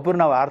ಒಬ್ಬರು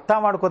ನಾವು ಅರ್ಥ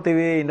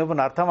ಮಾಡ್ಕೋತೀವಿ,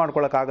 ಇನ್ನೊಬ್ಬರನ್ನ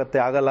ಅರ್ಥ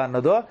ಆಗಲ್ಲ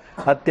ಅನ್ನೋದು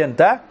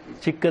ಅತ್ಯಂತ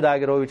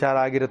ಚಿಕ್ಕದಾಗಿರೋ ವಿಚಾರ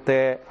ಆಗಿರುತ್ತೆ,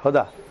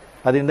 ಹೌದಾ?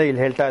 ಅದರಿಂದ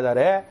ಇಲ್ಲಿ ಹೇಳ್ತಾ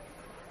ಇದ್ದಾರೆ,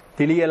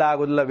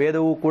 ತಿಳಿಯಲಾಗುವುದಿಲ್ಲ,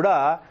 ವೇದವೂ ಕೂಡ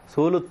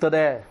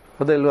ಸೋಲುತ್ತದೆ,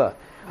 ಹೌದಲ್ವ?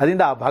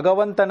 ಅದರಿಂದ ಆ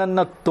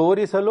ಭಗವಂತನನ್ನು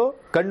ತೋರಿಸಲು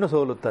ಕಣ್ಣು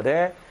ಸೋಲುತ್ತದೆ,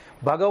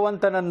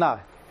 ಭಗವಂತನನ್ನು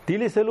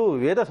ತಿಳಿಸಲು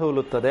ವೇದ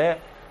ಸೋಲುತ್ತದೆ.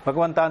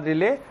 ಭಗವಂತ ಅಂದ್ರೆ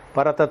ಇಲ್ಲಿ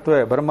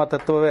ಪರತತ್ವವೇ,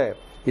 ಬ್ರಹ್ಮತತ್ವವೇ.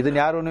 ಇದನ್ನು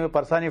ಯಾರು ನೀವು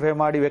ಪರ್ಸಾನಿಫೈ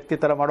ಮಾಡಿ ವ್ಯಕ್ತಿ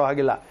ಥರ ಮಾಡೋ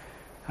ಹಾಗಿಲ್ಲ,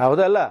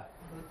 ಹೌದಲ್ಲ?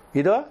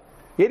 ಇದು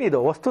ಏನಿದು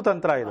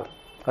ವಸ್ತುತಂತ್ರ, ಇದು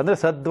ಅಂದರೆ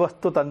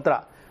ಸದ್ವಸ್ತು ತಂತ್ರ.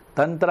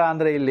 ತಂತ್ರ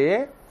ಅಂದರೆ ಇಲ್ಲಿ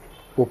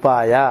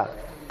ಉಪಾಯ,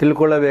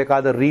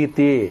 ತಿಳ್ಕೊಳ್ಳಬೇಕಾದ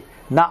ರೀತಿ,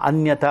 ನ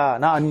ಅನ್ಯತಾ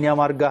ನ ಅನ್ಯ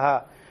ಮಾರ್ಗ.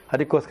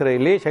 ಅದಕ್ಕೋಸ್ಕರ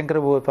ಇಲ್ಲಿ ಶಂಕರ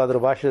ಭಗವತ್ಪಾದರ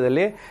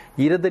ಭಾಷ್ಯದಲ್ಲಿ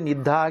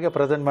ಇರದನ್ನಿದ್ದ ಹಾಗೆ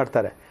ಪ್ರೆಸೆಂಟ್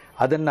ಮಾಡ್ತಾರೆ.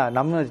 ಅದನ್ನು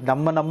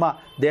ನಮ್ಮ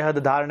ದೇಹದ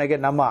ಧಾರಣೆಗೆ,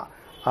 ನಮ್ಮ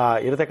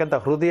ಇರತಕ್ಕಂಥ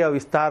ಹೃದಯ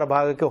ವಿಸ್ತಾರ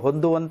ಭಾಗಕ್ಕೆ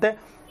ಹೊಂದುವಂತೆ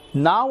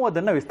ನಾವು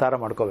ಅದನ್ನು ವಿಸ್ತಾರ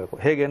ಮಾಡ್ಕೋಬೇಕು.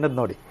 ಹೇಗೆ ಅನ್ನೋದು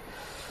ನೋಡಿ.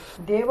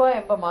 ದೇವ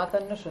ಎಂಬ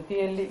ಮಾತನ್ನು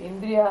ಶ್ರುತಿಯಲ್ಲಿ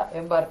ಇಂದ್ರಿಯ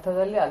ಎಂಬ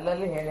ಅರ್ಥದಲ್ಲಿ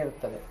ಅಲ್ಲಲ್ಲಿ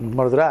ಹೇಳಿರುತ್ತದೆ.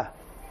 ನೋಡಿದ್ರಾ?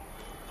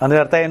 ಅಂದರೆ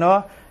ಅರ್ಥ ಏನು?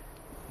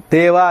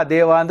 ದೇವ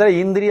ದೇವ ಅಂದರೆ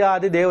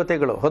ಇಂದ್ರಿಯಾದಿ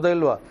ದೇವತೆಗಳು,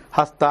 ಹೌದಲ್ವ?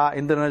 ಹಸ್ತ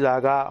ಇಂದ್ರನ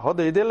ಜಾಗ,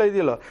 ಹೌದು, ಇದೆಲ್ಲ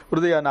ಇದೆಯಲ್ಲ,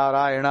 ಹೃದಯ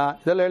ನಾರಾಯಣ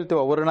ಇದೆಲ್ಲ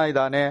ಹೇಳ್ತೀವ. ವರುಣ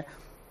ಇದ್ದಾನೆ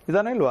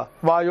ಇಲ್ವಾ,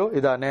 ವಾಯು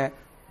ಇದ್ದಾನೆ,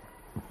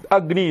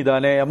 ಅಗ್ನಿ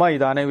ಇದ್ದಾನೆ, ಯಮ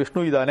ಇದ್ದಾನೆ,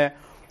 ವಿಷ್ಣು ಇದ್ದಾನೆ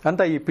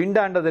ಅಂತ ಈ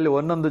ಪಿಂಡಾಂಡದಲ್ಲಿ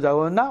ಒಂದೊಂದು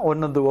ಜಾಗವನ್ನು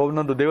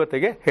ಒಂದೊಂದು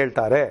ದೇವತೆಗೆ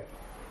ಹೇಳ್ತಾರೆ.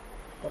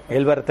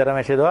 ಎಲ್ಲಿ ಬರುತ್ತೆ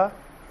ರಮೇಶ್ ಇದು?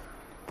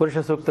 ಪುರುಷ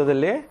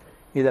ಸೂಕ್ತದಲ್ಲಿ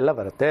ಇದೆಲ್ಲ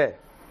ಬರುತ್ತೆ.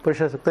 ಪುರುಷ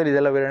ಸೂಕ್ತದಲ್ಲಿ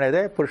ಇದೆಲ್ಲ ವಿವರಣೆ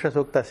ಇದೆ. ಪುರುಷ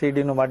ಸೂಕ್ತ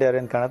CD ಮಾಡ್ಯಾರೆ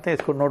ಅಂತ ಕಾಣುತ್ತೆ,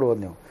 ಇಸ್ಕೊಂಡು ನೋಡ್ಬೋದು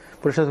ನೀವು.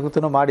 ಪುರುಷ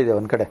ಸೂಕ್ತನೂ ಮಾಡಿದೆ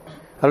ಒಂದು ಕಡೆ,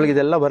 ಅಲ್ಲಿಗೆ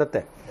ಇದೆಲ್ಲ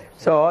ಬರುತ್ತೆ.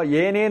 ಸೊ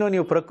ಏನೇನು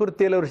ನೀವು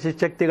ಪ್ರಕೃತಿಯಲ್ಲಿ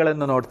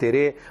ಶಕ್ತಿಗಳನ್ನು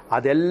ನೋಡ್ತೀರಿ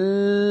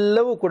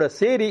ಅದೆಲ್ಲವೂ ಕೂಡ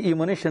ಸೇರಿ ಈ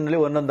ಮನುಷ್ಯನಲ್ಲಿ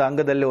ಒಂದೊಂದು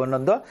ಅಂಗದಲ್ಲಿ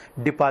ಒಂದೊಂದು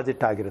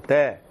ಡಿಪಾಸಿಟ್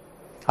ಆಗಿರುತ್ತೆ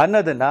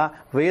ಅನ್ನೋದನ್ನು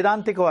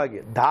ವೇದಾಂತಿಕವಾಗಿ,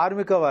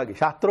 ಧಾರ್ಮಿಕವಾಗಿ,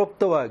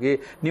 ಶಾಸ್ತ್ರೋಕ್ತವಾಗಿ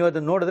ನೀವು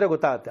ಅದನ್ನು ನೋಡಿದ್ರೆ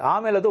ಗೊತ್ತಾಗುತ್ತೆ.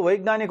 ಆಮೇಲೆ ಅದು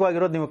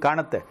ವೈಜ್ಞಾನಿಕವಾಗಿರೋದು ನಿಮಗೆ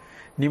ಕಾಣುತ್ತೆ.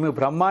 ನಿಮಗೆ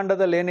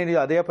ಬ್ರಹ್ಮಾಂಡದಲ್ಲಿ ಏನೇನಿದೆ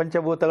ಅದೇ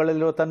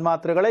ಪಂಚಭೂತಗಳಲ್ಲಿರೋ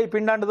ತನ್ಮಾತ್ರೆಗಳೇ ಈ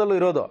ಪಿಂಡಾಂಡದಲ್ಲೂ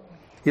ಇರೋದು.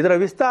 ಇದರ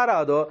ವಿಸ್ತಾರ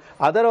ಅದು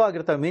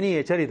ಅದರವಾಗಿರ್ತಾವೆ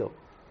ಮಿನಿಯೇಚರ್ ಇದು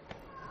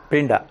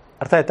ಪಿಂಡ.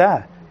 ಅರ್ಥ ಆಯ್ತಾ?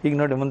 ಈಗ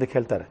ನೋಡಿ ಮುಂದಕ್ಕೆ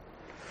ಹೇಳ್ತಾರೆ.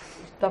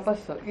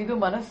 ತಪಸ್ಸು ಇದು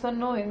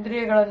ಮನಸ್ಸನ್ನು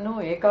ಇಂದ್ರಿಯಗಳನ್ನು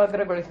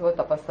ಏಕಾಗ್ರಗೊಳಿಸುವ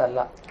ತಪಸ್ಸಲ್ಲ.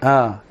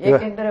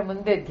 ಏಕೆಂದರೆ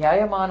ಮುಂದೆ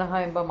ಧ್ಯಾಯಮಾನ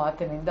ಎಂಬ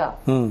ಮಾತಿನಿಂದ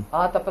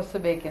ಆ ತಪಸ್ಸು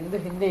ಬೇಕೆಂದು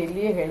ಹಿಂದೆ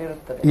ಇಲ್ಲಿಯೇ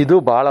ಹೇಳಿರುತ್ತದೆ. ಇದು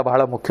ಬಹಳ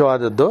ಬಹಳ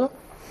ಮುಖ್ಯವಾದದ್ದು.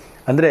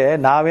 ಅಂದ್ರೆ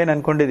ನಾವೇನ್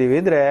ಅನ್ಕೊಂಡಿದೀವಿ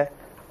ಅಂದ್ರೆ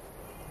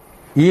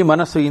ಈ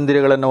ಮನಸ್ಸು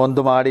ಇಂದ್ರಿಯಗಳನ್ನು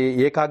ಒಂದು ಮಾಡಿ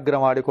ಏಕಾಗ್ರ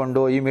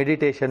ಮಾಡಿಕೊಂಡು ಈ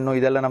ಮೆಡಿಟೇಷನ್ನು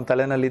ಇದೆಲ್ಲ ನಮ್ಮ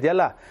ತಲೆನಲ್ಲಿ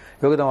ಇದೆಯಲ್ಲ,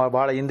 ಯೋಗದ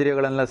ಬಹಳ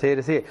ಇಂದ್ರಿಯಗಳನ್ನೆಲ್ಲ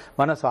ಸೇರಿಸಿ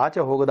ಮನಸ್ಸು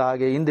ಆಚೆ ಹೋಗದ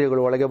ಹಾಗೆ,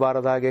 ಇಂದ್ರಿಯಗಳು ಒಳಗೆ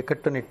ಬಾರದ ಹಾಗೆ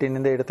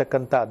ಕಟ್ಟುನಿಟ್ಟಿನಿಂದ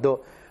ಇಡತಕ್ಕಂಥದ್ದು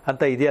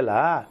ಅಂತ ಇದೆಯಲ್ಲ,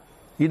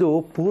 ಇದು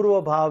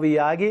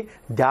ಪೂರ್ವಭಾವಿಯಾಗಿ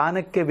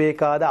ಧ್ಯಾನಕ್ಕೆ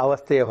ಬೇಕಾದ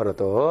ಅವಸ್ಥೆಯ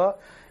ಹೊರತು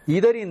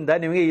ಇದರಿಂದ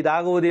ನಿಮಗೆ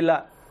ಇದಾಗುವುದಿಲ್ಲ.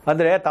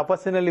 ಅಂದರೆ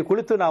ತಪಸ್ಸಿನಲ್ಲಿ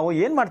ಕುಳಿತು ನಾವು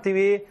ಏನು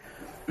ಮಾಡ್ತೀವಿ,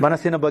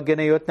 ಮನಸ್ಸಿನ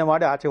ಬಗ್ಗೆನೇ ಯೋಚನೆ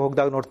ಮಾಡಿ ಆಚೆ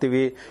ಹೋಗಿದಾಗ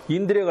ನೋಡ್ತೀವಿ,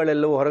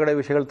 ಇಂದ್ರಿಯಗಳೆಲ್ಲವೂ ಹೊರಗಡೆ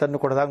ವಿಷಯಗಳು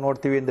ತಂದು ಕೊಡದಾಗ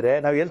ನೋಡ್ತೀವಿ. ಅಂದರೆ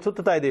ನಾವು ಎಲ್ಲಿ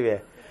ಸುತ್ತಾ ಇದ್ದೀವಿ?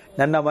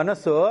 ನನ್ನ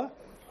ಮನಸ್ಸು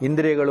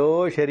ಇಂದ್ರಿಯಗಳು,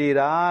 ಶರೀರ,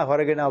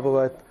 ಹೊರಗಿನ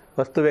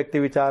ವಸ್ತು, ವ್ಯಕ್ತಿ,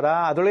 ವಿಚಾರ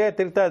ಅದರೊಳಗೆ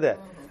ತಿರ್ತಾ ಇದೆ.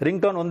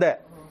 ರಿಂಗ್ ಟೋನ್ ಒಂದೇ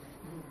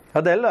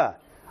ಅದೆಲ್ಲ.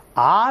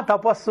 ಆ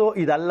ತಪಸ್ಸು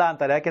ಇದಲ್ಲ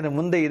ಅಂತಾರೆ. ಯಾಕೆಂದರೆ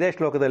ಮುಂದೆ ಇದೇ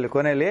ಶ್ಲೋಕದಲ್ಲಿ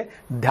ಕೊನೆಯಲ್ಲಿ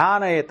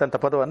ಧ್ಯಾನ ಏತಂತ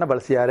ಪದವನ್ನು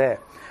ಬಳಸಿದ್ದಾರೆ.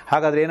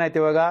 ಹಾಗಾದ್ರೆ ಏನಾಯ್ತು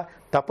ಇವಾಗ?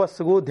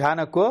 ತಪಸ್ಸಿಗೂ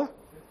ಧ್ಯಾನಕ್ಕೂ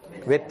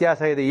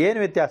ವ್ಯತ್ಯಾಸ ಇದೆ. ಏನು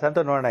ವ್ಯತ್ಯಾಸ ಅಂತ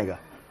ನೋಡೋಣ ಈಗ.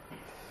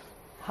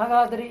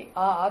 ಹಾಗಾದರೆ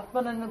ಆ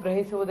ಆತ್ಮನನ್ನು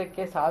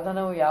ಗ್ರಹಿಸುವುದಕ್ಕೆ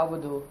ಸಾಧನವು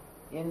ಯಾವುದು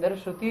ಎಂದರೆ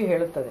ಶ್ರುತಿ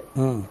ಹೇಳುತ್ತದೆ,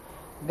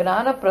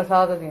 ಜ್ಞಾನ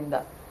ಪ್ರಸಾದದಿಂದ.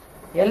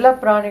 ಎಲ್ಲ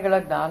ಪ್ರಾಣಿಗಳ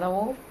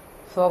ಜ್ಞಾನವು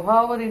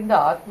ಸ್ವಭಾವದಿಂದ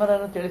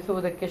ಆತ್ಮನನ್ನು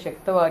ತಿಳಿಸುವುದಕ್ಕೆ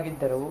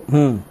ಶಕ್ತವಾಗಿದ್ದರೂ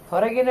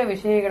ಹೊರಗಿನ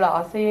ವಿಷಯಗಳ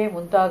ಆಸೆಯೇ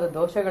ಮುಂತಾದ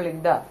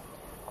ದೋಷಗಳಿಂದ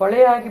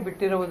ಕೊಳೆಯಾಗಿ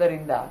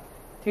ಬಿಟ್ಟಿರುವುದರಿಂದ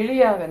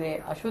ತಿಳಿಯಾಗದೆ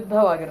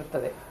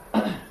ಅಶುದ್ಧವಾಗಿರುತ್ತದೆ.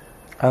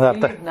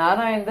 ಜ್ಞಾನ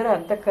ಎಂದರೆ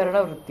ಅಂತಃಕರಣ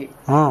ವೃತ್ತಿ.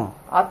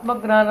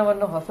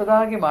 ಆತ್ಮಜ್ಞಾನವನ್ನು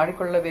ಹೊಸದಾಗಿ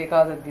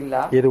ಮಾಡಿಕೊಳ್ಳಬೇಕಾದದ್ದಿಲ್ಲ,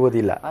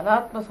 ಇರುವುದಿಲ್ಲ.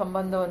 ಅನಾತ್ಮ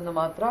ಸಂಬಂಧವನ್ನು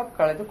ಮಾತ್ರ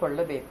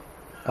ಕಳೆದುಕೊಳ್ಳಬೇಕು.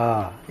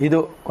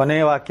 ಇದು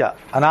ಕೊನೆಯ ವಾಕ್ಯ.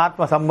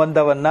 ಅನಾತ್ಮ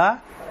ಸಂಬಂಧವನ್ನ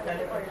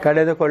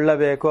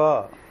ಕಳೆದುಕೊಳ್ಳಬೇಕು.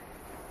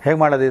 ಹೇಗೆ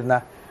ಮಾಡೋದು ಇದನ್ನ?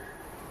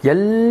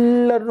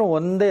 ಎಲ್ಲರನ್ನೂ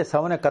ಒಂದೇ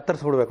ಸವನೆ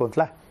ಕತ್ತರಿಸ್ಬಿಡ್ಬೇಕು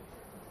ಅಂತಲ,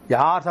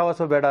 ಯಾರ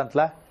ಸವಸು ಬೇಡ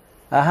ಅಂತಲ.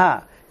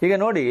 ಈಗ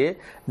ನೋಡಿ,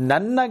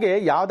 ನನಗೆ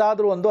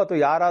ಯಾವುದಾದ್ರೂ ಒಂದು ಅಥವಾ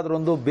ಯಾರಾದರೂ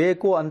ಒಂದು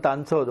ಬೇಕು ಅಂತ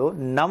ಅನ್ಸೋದು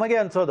ನಮಗೆ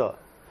ಅನ್ಸೋದು,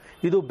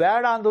 ಇದು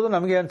ಬೇಡ ಅನ್ನೋದು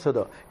ನಮಗೆ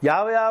ಅನ್ಸೋದು.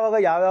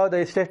 ಯಾವ್ಯಾವ್ದು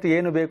ಎಷ್ಟೆಷ್ಟು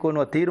ಏನು ಬೇಕು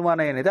ಅನ್ನೋ ತೀರ್ಮಾನ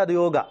ಏನಿದೆ ಅದು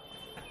ಯೋಗ.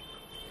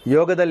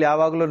 ಯೋಗದಲ್ಲಿ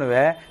ಯಾವಾಗಲೂ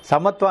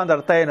ಸಮತ್ವ ಅಂತ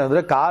ಅರ್ಥ ಏನು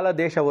ಅಂದರೆ ಕಾಲ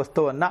ದೇಶ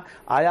ವಸ್ತುವನ್ನು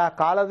ಆಯಾ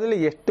ಕಾಲದಲ್ಲಿ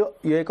ಎಷ್ಟು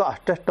ಬೇಕೋ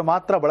ಅಷ್ಟಷ್ಟು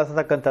ಮಾತ್ರ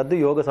ಬಳಸತಕ್ಕಂಥದ್ದು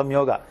ಯೋಗ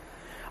ಸಂಯೋಗ.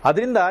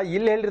 ಅದರಿಂದ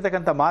ಇಲ್ಲಿ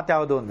ಹೇಳಿರ್ತಕ್ಕಂಥ ಮಾತು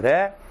ಯಾವುದು ಅಂದರೆ,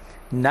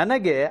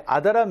 ನನಗೆ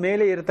ಅದರ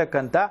ಮೇಲೆ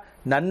ಇರತಕ್ಕಂಥ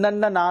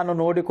ನನ್ನನ್ನು ನಾನು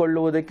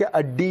ನೋಡಿಕೊಳ್ಳುವುದಕ್ಕೆ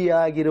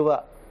ಅಡ್ಡಿಯಾಗಿರುವ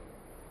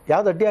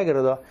ಯಾವುದು?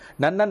 ಅಡ್ಡಿಯಾಗಿರೋದು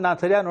ನನ್ನನ್ನು ನಾನು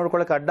ಸರಿಯಾಗಿ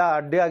ನೋಡ್ಕೊಳ್ಳೋಕೆ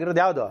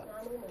ಅಡ್ಡಿಯಾಗಿರೋದು ಯಾವುದು?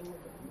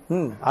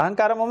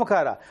 ಅಹಂಕಾರ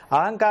ಮಮಕಾರ.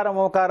 ಅಹಂಕಾರ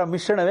ಮಮಕಾರ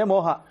ಮಿಶ್ರಣವೇ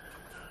ಮೋಹ.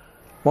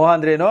 ಮೋಹ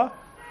ಅಂದ್ರೇನು?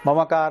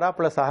 ಮಮಕಾರ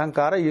ಪ್ಲಸ್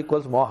ಅಹಂಕಾರ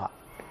ಈಕ್ವಲ್ಸ್ ಮೋಹ.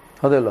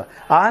 ಹೌದಲ್ವ?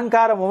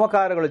 ಅಹಂಕಾರ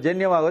ಮಮಕಾರಗಳು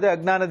ಜನ್ಯವಾಗೋದೇ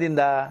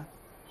ಅಜ್ಞಾನದಿಂದ.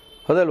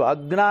 ಹೌದಲ್ವ?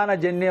 ಅಜ್ಞಾನ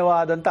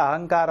ಜನ್ಯವಾದಂಥ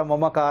ಅಹಂಕಾರ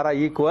ಮಮಕಾರ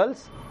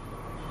ಈಕ್ವಲ್ಸ್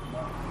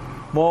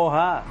ಮೋಹ.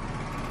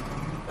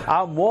 ಆ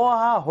ಮೋಹ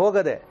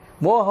ಹೋಗದೆ,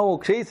 ಮೋಹವು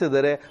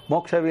ಕ್ಷಯಿಸಿದರೆ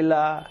ಮೋಕ್ಷವಿಲ್ಲ.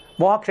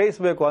 ಮೋಹ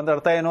ಕ್ಷಯಿಸಬೇಕು ಅಂದ್ರೆ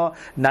ಅರ್ಥ ಏನು?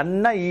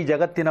 ನನ್ನ ಈ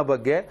ಜಗತ್ತಿನ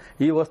ಬಗ್ಗೆ,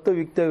 ಈ ವಸ್ತು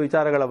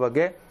ವಿಚಾರಗಳ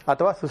ಬಗ್ಗೆ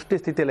ಅಥವಾ ಸೃಷ್ಟಿ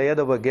ಸ್ಥಿತಿ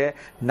ಲಯದ ಬಗ್ಗೆ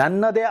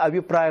ನನ್ನದೇ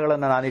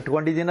ಅಭಿಪ್ರಾಯಗಳನ್ನು ನಾನು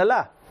ಇಟ್ಕೊಂಡಿದ್ದೀನಲ್ಲ,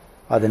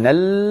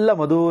 ಅದನ್ನೆಲ್ಲ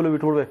ಮೊದಲು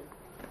ಬಿಟ್ಬಿಡ್ಬೇಕು.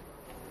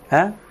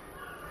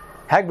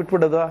 ಹೇಗೆ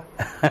ಬಿಟ್ಬಿಡೋದು?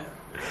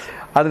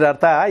 ಅದರ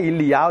ಅರ್ಥ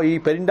ಇಲ್ಲಿ ಈ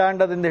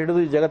ಪಿಂಡಾಂಡದಿಂದ ಹಿಡಿದು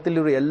ಈ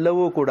ಜಗತ್ತಲ್ಲಿರೋ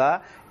ಎಲ್ಲವೂ ಕೂಡ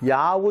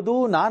ಯಾವುದೂ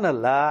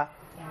ನಾನಲ್ಲ,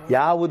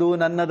 ಯಾವುದೂ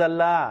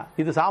ನನ್ನದಲ್ಲ.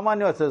 ಇದು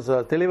ಸಾಮಾನ್ಯವಾದ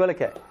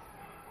ತಿಳಿವಳಿಕೆ.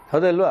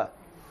 ಹೌದಲ್ವಾ?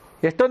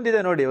 ಎಷ್ಟೊಂದಿದೆ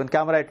ನೋಡಿ. ಒಂದು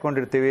ಕ್ಯಾಮ್ರಾ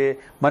ಇಟ್ಕೊಂಡಿರ್ತೀವಿ,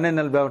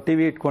 ಮನೆಯಲ್ಲಿ TV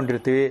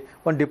ಇಟ್ಕೊಂಡಿರ್ತೀವಿ,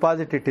 ಒಂದು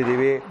ಡಿಪಾಸಿಟ್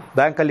ಇಟ್ಟಿದ್ದೀವಿ,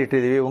 ಬ್ಯಾಂಕಲ್ಲಿ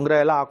ಇಟ್ಟಿದ್ದೀವಿ, ಉಂಗುರ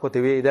ಎಲ್ಲ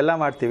ಹಾಕೋತೀವಿ, ಇದೆಲ್ಲ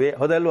ಮಾಡ್ತೀವಿ.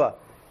 ಹೌದಲ್ವಾ?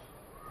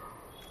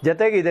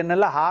 ಜೊತೆಗೆ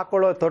ಇದನ್ನೆಲ್ಲ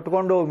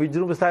ತೊಟ್ಕೊಂಡು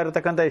ವಿಜೃಂಭಿಸ್ತಾ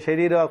ಇರತಕ್ಕಂಥ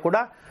ಶರೀರ ಕೂಡ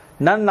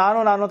ನಾನು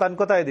ಅಂತ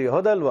ಅನ್ಕೋತಾ ಇದ್ದೀವಿ.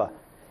 ಹೌದಲ್ವಾ?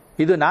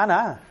 ಇದು ನಾನಾ?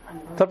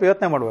 ಸ್ವಲ್ಪ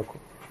ಯೋಚನೆ ಮಾಡಬೇಕು.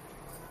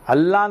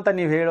 ಅಲ್ಲ ಅಂತ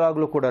ನೀವು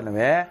ಹೇಳುವಾಗಲೂ ಕೂಡ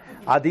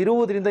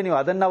ಅದಿರುವುದರಿಂದ ನೀವು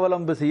ಅದನ್ನು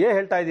ಅವಲಂಬಿಸಿಯೇ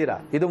ಹೇಳ್ತಾ ಇದ್ದೀರಾ.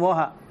 ಇದು ಮೋಹ.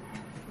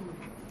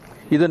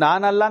 ಇದು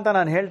ನಾನಲ್ಲ ಅಂತ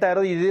ನಾನು ಹೇಳ್ತಾ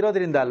ಇರೋದು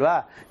ಇದಿರೋದ್ರಿಂದ ಅಲ್ವಾ?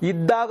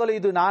 ಇದ್ದಾಗಲೂ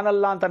ಇದು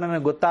ನಾನಲ್ಲ ಅಂತ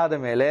ನನಗೆ ಗೊತ್ತಾದ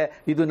ಮೇಲೆ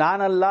ಇದು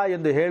ನಾನಲ್ಲ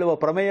ಎಂದು ಹೇಳುವ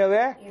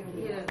ಪ್ರಮೇಯವೇ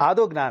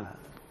ಅದು ಜ್ಞಾನ.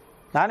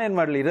 ನಾನೇನು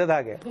ಮಾಡಲಿ? ಇರೋದು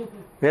ಹಾಗೆ.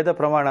 ವೇದ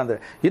ಪ್ರಮಾಣ ಅಂದರೆ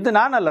ಇದು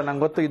ನಾನಲ್ಲ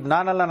ನಂಗೆ ಗೊತ್ತು, ಇದು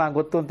ನಾನಲ್ಲ ನಂಗೆ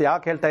ಗೊತ್ತು ಅಂತ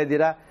ಯಾಕೆ ಹೇಳ್ತಾ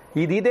ಇದ್ದೀರಾ?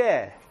 ಇದಿದೆ.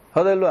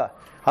 ಹೌದಲ್ವಾ?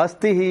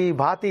 ಅಸ್ತಿಹಿ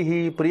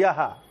ಭಾತಿಹಿ ಪ್ರಿಯ.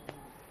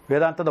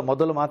 ವೇದಾಂತದ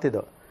ಮೊದಲು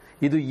ಮಾತಿದು.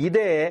 ಇದು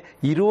ಇದೆ,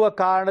 ಇರುವ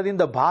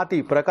ಕಾರಣದಿಂದ ಭಾತಿ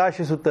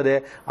ಪ್ರಕಾಶಿಸುತ್ತದೆ,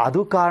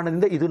 ಅದು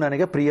ಕಾರಣದಿಂದ ಇದು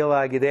ನನಗೆ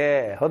ಪ್ರಿಯವಾಗಿದೆ.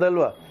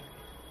 ಹೌದಲ್ವಾ?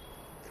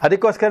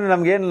 ಅದಕ್ಕೋಸ್ಕರ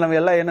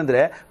ನಾವೆಲ್ಲ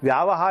ಏನಂದರೆ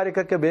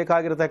ವ್ಯಾವಹಾರಿಕಕ್ಕೆ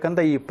ಬೇಕಾಗಿರತಕ್ಕಂಥ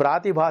ಈ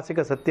ಪ್ರಾತಿಭಾಸಿಕ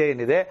ಸತ್ಯ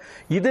ಏನಿದೆ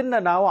ಇದನ್ನು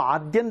ನಾವು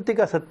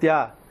ಆದ್ಯಂತಿಕ ಸತ್ಯ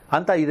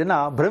ಅಂತ ಇದನ್ನು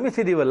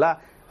ಭ್ರಮಿಸಿದೀವಲ್ಲ,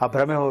 ಆ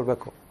ಭ್ರಮೆ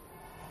ಹೋಗಬೇಕು.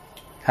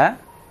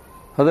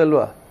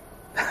 ಹೌದಲ್ವಾ?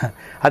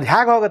 ಅದು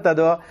ಹೇಗೆ ಹೋಗುತ್ತೆ?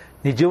 ಅದು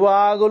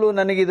ನಿಜವಾಗಲೂ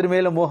ನನಗೆ ಇದ್ರ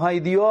ಮೇಲೆ ಮೋಹ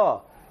ಇದೆಯೋ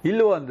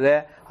ಇಲ್ಲವೋ ಅಂದರೆ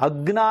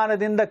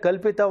ಅಜ್ಞಾನದಿಂದ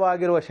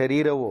ಕಲ್ಪಿತವಾಗಿರುವ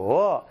ಶರೀರವು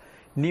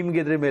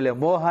ನಿಮಗಿದ್ರ ಮೇಲೆ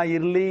ಮೋಹ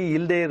ಇರಲಿ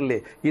ಇಲ್ಲದೆ ಇರಲಿ,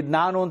 ಇದು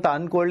ನಾನು ಅಂತ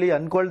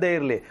ಅನ್ಕೊಳ್ದೇ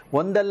ಇರಲಿ,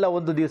 ಒಂದಲ್ಲ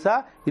ಒಂದು ದಿವಸ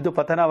ಇದು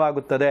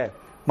ಪತನವಾಗುತ್ತದೆ.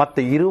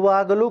 ಮತ್ತು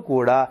ಇರುವಾಗಲೂ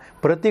ಕೂಡ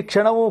ಪ್ರತಿ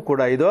ಕ್ಷಣವೂ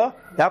ಕೂಡ ಇದು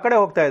ಯಾವ ಕಡೆ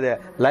ಹೋಗ್ತಾ ಇದೆ?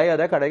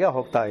 ಲಯದ ಕಡೆಗೆ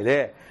ಹೋಗ್ತಾ ಇದೆ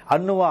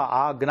ಅನ್ನುವ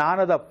ಆ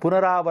ಜ್ಞಾನದ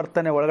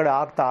ಪುನರಾವರ್ತನೆ ಒಳಗಡೆ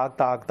ಆಗ್ತಾ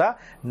ಆಗ್ತಾ ಆಗ್ತಾ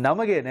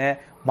ನಮಗೇನೆ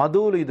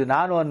ಮೊದಲು ಇದು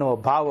ನಾನು ಅನ್ನುವ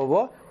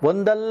ಭಾವವು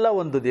ಒಂದಲ್ಲ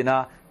ಒಂದು ದಿನ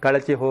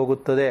ಕಳಚಿ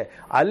ಹೋಗುತ್ತದೆ.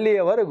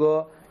 ಅಲ್ಲಿಯವರೆಗೂ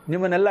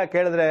ನಿಮ್ಮನ್ನೆಲ್ಲ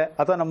ಕೇಳಿದ್ರೆ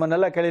ಅಥವಾ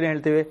ನಮ್ಮನ್ನೆಲ್ಲ ಕೇಳಿದ್ರೆ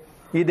ಹೇಳ್ತೀವಿ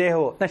ಈ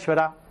ದೇಹವು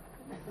ನಶ್ವರ,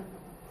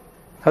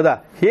 ಹೌದಾ?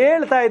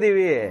 ಹೇಳ್ತಾ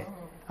ಇದ್ದೀವಿ,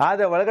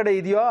 ಆದರೆ ಒಳಗಡೆ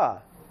ಇದೆಯೋ?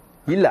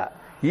 ಇಲ್ಲ.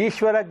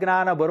 ಈಶ್ವರ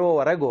ಜ್ಞಾನ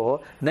ಬರುವವರೆಗೂ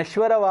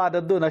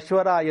ನಶ್ವರವಾದದ್ದು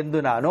ನಶ್ವರ ಎಂದು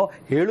ನಾನು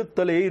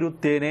ಹೇಳುತ್ತಲೇ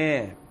ಇರುತ್ತೇನೆ.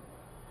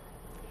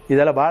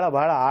 ಇದೆಲ್ಲ ಬಹಳ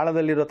ಬಹಳ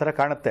ಆಳದಲ್ಲಿರೋ ಥರ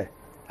ಕಾಣುತ್ತೆ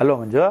ಅಲ್ವ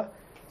ಮಂಜು?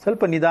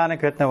 ಸ್ವಲ್ಪ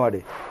ನಿಧಾನಕ್ಕೆ ಪ್ರಯತ್ನ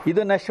ಮಾಡಿ.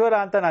 ಇದು ನಶ್ವರ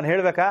ಅಂತ ನಾನು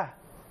ಹೇಳಬೇಕಾ?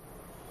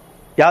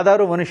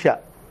 ಯಾವ್ದಾದ್ರು ಮನುಷ್ಯ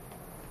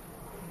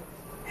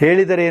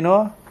ಹೇಳಿದರೇನೋ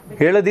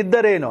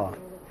ಹೇಳದಿದ್ದರೇನೋ,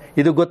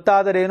 ಇದು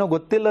ಗೊತ್ತಾದರೇನೋ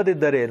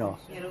ಗೊತ್ತಿಲ್ಲದಿದ್ದರೇನೋ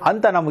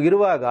ಅಂತ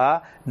ನಮಗಿರುವಾಗ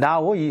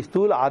ನಾವು ಈ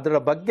ಸ್ಥೂಲ ಅದರ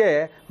ಬಗ್ಗೆ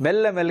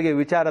ಮೆಲ್ಲಗೆ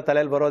ವಿಚಾರ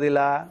ತಲೆಯಲ್ಲಿ ಬರೋದಿಲ್ಲ.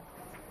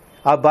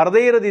 ಆ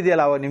ಬರದೇ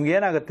ಇರೋದಿದೆಯಲ್ಲ, ಅವಾಗ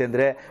ನಿಮ್ಗೇನಾಗುತ್ತೆ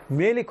ಅಂದರೆ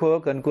ಮೇಲಿಕ್ಕೆ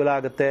ಹೋಗೋಕೆ ಅನುಕೂಲ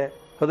ಆಗುತ್ತೆ,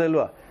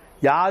 ಹೌದಲ್ವಾ?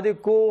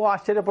 ಯಾವುದಕ್ಕೂ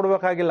ಆಶ್ಚರ್ಯ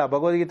ಪಡಬೇಕಾಗಿಲ್ಲ.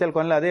 ಭಗವದ್ಗೀತೆಯಲ್ಲಿ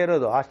ಕೊನೆಯಲ್ಲಿ ಅದೇ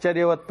ಇರೋದು,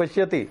 ಆಶ್ಚರ್ಯವತ್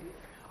ಪಶ್ಯತಿ,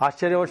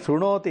 ಆಶ್ಚರ್ಯವತ್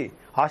ಶೃಣೋತಿ,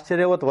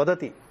 ಆಶ್ಚರ್ಯವತ್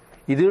ವದತಿ.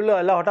 ಇದರಲ್ಲೂ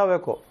ಎಲ್ಲ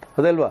ಹೊಟ್ಟಬೇಕು,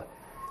 ಹೌದಲ್ವಾ?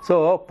 ಸೊ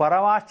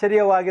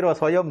ಪರಮಾಶ್ಚರ್ಯವಾಗಿರುವ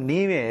ಸ್ವಯಂ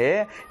ನೀವೇ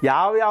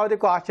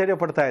ಯಾವುದಕ್ಕೂ ಆಶ್ಚರ್ಯ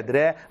ಪಡ್ತಾ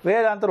ಇದ್ರೆ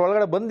ವೇದಾಂತರ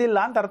ಒಳಗಡೆ ಬಂದಿಲ್ಲ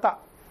ಅಂತ ಅರ್ಥ.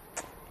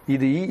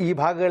 ಇದು ಈ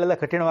ಭಾಗಗಳೆಲ್ಲ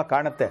ಕಠಿಣವಾಗಿ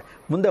ಕಾಣುತ್ತೆ.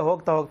 ಮುಂದೆ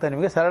ಹೋಗ್ತಾ ಹೋಗ್ತಾ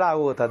ನಿಮಗೆ ಸರಳ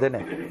ಆಗೋಗುತ್ತೆ.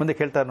 ಅದೇನೆ ಮುಂದೆ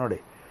ಕೇಳ್ತಾರೆ ನೋಡಿ,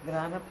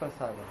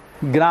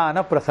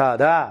 ಜ್ಞಾನ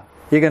ಪ್ರಸಾದ.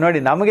 ಈಗ ನೋಡಿ,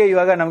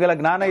 ನಮಗೆಲ್ಲ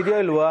ಜ್ಞಾನ ಇದೆಯೋ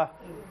ಇಲ್ವೋ?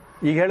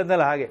 ಈಗ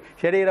ಹೇಳಿದ್ನಲ್ಲ ಹಾಗೆ,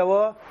 ಶರೀರವು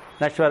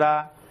ನಶ್ವರ,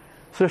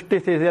 ಸೃಷ್ಟಿ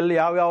ಸ್ಥಿತಿಯಲ್ಲಿ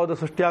ಯಾವ್ಯಾವುದು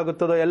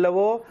ಸೃಷ್ಟಿಯಾಗುತ್ತದೋ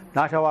ಎಲ್ಲವೂ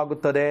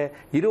ನಾಶವಾಗುತ್ತದೆ,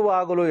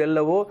 ಇರುವಾಗಲೂ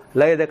ಎಲ್ಲವೂ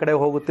ಲಯದ ಕಡೆ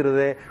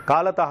ಹೋಗುತ್ತಿರುತ್ತದೆ.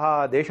 ಕಾಲತಃ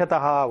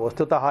ದೇಶತಃ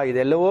ವಸ್ತುತಃ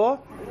ಇದೆಲ್ಲವೂ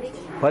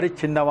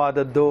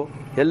ಪರಿಚ್ಛಿನ್ನವಾದದ್ದು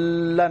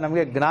ಎಲ್ಲ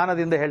ನಮಗೆ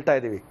ಜ್ಞಾನದಿಂದ ಹೇಳ್ತಾ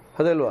ಇದ್ದೀವಿ,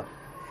 ಹೌದಲ್ವಾ?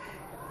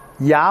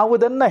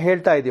 ಯಾವುದನ್ನು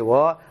ಹೇಳ್ತಾ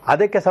ಇದ್ದೀವೋ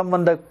ಅದಕ್ಕೆ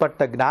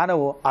ಸಂಬಂಧಪಟ್ಟ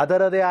ಜ್ಞಾನವು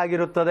ಅದರದೇ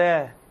ಆಗಿರುತ್ತದೆ,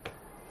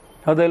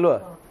 ಹೌದಲ್ವಾ?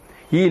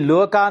 ಈ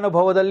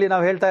ಲೋಕಾನುಭವದಲ್ಲಿ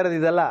ನಾವು ಹೇಳ್ತಾ ಇರೋದು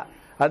ಇದೆಲ್ಲ.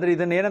 ಆದರೆ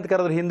ಇದನ್ನು ಏನಂತ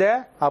ಕರೆದ್ರು ಹಿಂದೆ?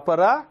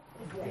 ಅಪರ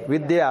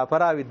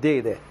ವಿದ್ಯೆ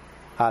ಇದೆ.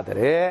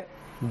 ಆದರೆ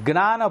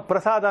ಜ್ಞಾನ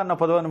ಪ್ರಸಾದ ಅನ್ನೋ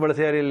ಪದವನ್ನು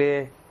ಬಳಸ್ಯಾರೆ ಇಲ್ಲಿ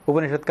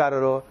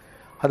ಉಪನಿಷತ್ಕಾರರು,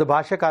 ಅದು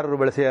ಭಾಷ್ಯಕಾರರು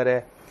ಬಳಸ್ಯಾರೆ.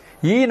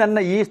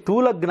 ಈ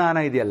ಸ್ಥೂಲ ಜ್ಞಾನ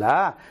ಇದೆಯಲ್ಲ,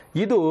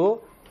 ಇದು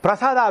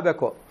ಪ್ರಸಾದ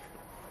ಆಗಬೇಕು.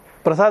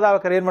 ಪ್ರಸಾದ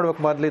ಆಗ್ಬೇಕಾದ್ರೆ ಏನು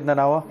ಮಾಡ್ಬೇಕು? ಮೊದಲಿಂದ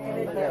ನಾವು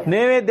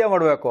ನೈವೇದ್ಯ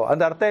ಮಾಡಬೇಕು.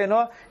 ಅಂದ ಅರ್ಥ ಏನು?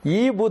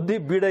 ಈ ಬುದ್ಧಿ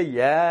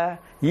ಬಿಡಯ್ಯ,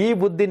 ಈ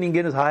ಬುದ್ಧಿ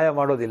ನಿಂಗೇನು ಸಹಾಯ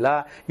ಮಾಡೋದಿಲ್ಲ.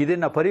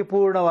 ಇದನ್ನು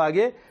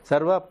ಪರಿಪೂರ್ಣವಾಗಿ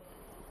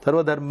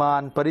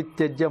ಸರ್ವಧರ್ಮಾನ್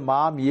ಪರಿತ್ಯಜ್ಯ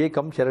ಮಾಂ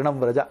ಏಕಂ ಶರಣಂ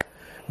ವ್ರಜ,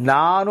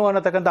 ನಾನು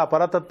ಅನ್ನತಕ್ಕಂಥ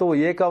ಪರತತ್ವವು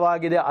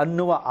ಏಕವಾಗಿದೆ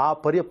ಅನ್ನುವ ಆ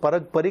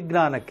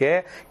ಪರಿಜ್ಞಾನಕ್ಕೆ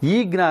ಈ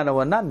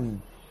ಜ್ಞಾನವನ್ನು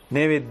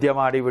ನೈವೇದ್ಯ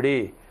ಮಾಡಿಬಿಡಿ.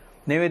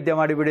 ನೈವೇದ್ಯ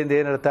ಮಾಡಿಬಿಡಿ ಅಂತ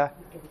ಏನರ್ಥ?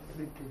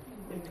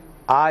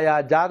 ಆಯಾ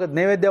ಜಾಗದ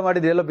ನೈವೇದ್ಯ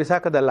ಮಾಡಿದ್ರೆ ಎಲ್ಲೋ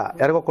ಬಿಸಾಕೋದಲ್ಲ,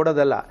 ಯಾರಿಗೋ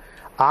ಕೊಡೋದಲ್ಲ.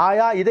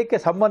 ಆಯಾ ಇದಕ್ಕೆ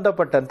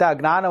ಸಂಬಂಧಪಟ್ಟಂತೆ ಆ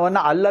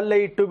ಜ್ಞಾನವನ್ನು ಅಲ್ಲಲ್ಲೇ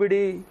ಇಟ್ಟು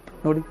ಬಿಡಿ.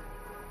 ನೋಡಿ,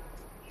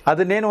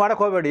 ಅದನ್ನೇನು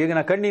ಮಾಡಕ್ಕೆ ಹೋಗಬೇಡಿ. ಈಗ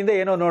ನಾ ಕಣ್ಣಿಂದ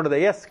ಏನೋ ನೋಡಿದೆ,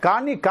 ಎಸ್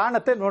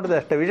ಕಾಣುತ್ತೆ, ನೋಡಿದೆ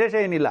ಅಷ್ಟೇ, ವಿಶೇಷ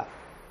ಏನಿಲ್ಲ,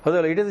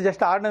 ಹೌದಲ್ಲ? It is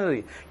just ordinary.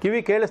 ಕಿವಿ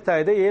ಕೇಳಿಸ್ತಾ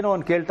ಇದೆ, ಏನೋ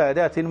ಒಂದು ಕೇಳ್ತಾ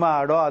ಇದೆ, ಆ ಸಿನಿಮಾ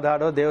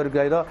ಅದಾಡೋ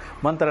ದೇವ್ರಿಗೆ ಇದೋ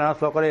ಮಂತ್ರನ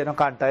ಶ್ಲೋಕನೋ ಏನೋ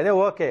ಕಾಣ್ತಾ ಇದೆ,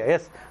 ಓಕೆ,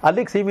 ಎಸ್,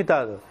 ಅಲ್ಲಿಗೆ ಸೀಮಿತ.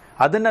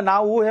 ಅದನ್ನು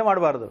ನಾವು ಊಹೆ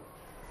ಮಾಡಬಾರ್ದು.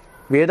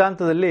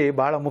 ವೇದಾಂತದಲ್ಲಿ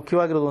ಬಹಳ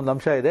ಮುಖ್ಯವಾಗಿರೋದು ಒಂದು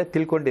ಅಂಶ ಇದೆ,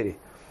 ತಿಳ್ಕೊಂಡಿರಿ.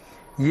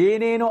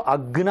 ಏನೇನು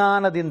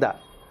ಅಜ್ಞಾನದಿಂದ,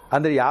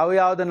 ಅಂದರೆ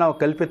ಯಾವುದನ್ನು ನಾವು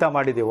ಕಲ್ಪಿತ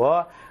ಮಾಡಿದ್ದೀವೋ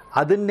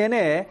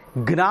ಅದನ್ನೇ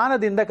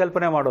ಜ್ಞಾನದಿಂದ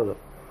ಕಲ್ಪನೆ ಮಾಡೋದು.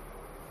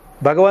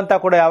 ಭಗವಂತ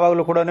ಕೂಡ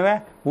ಯಾವಾಗಲೂ ಕೂಡ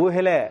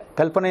ಊಹೆಲೆ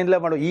ಕಲ್ಪನೆಯಿಂದಲೇ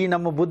ಮಾಡು. ಈ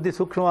ನಮ್ಮ ಬುದ್ಧಿ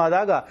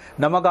ಸೂಕ್ಷ್ಮವಾದಾಗ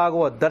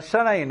ನಮಗಾಗುವ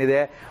ದರ್ಶನ ಏನಿದೆ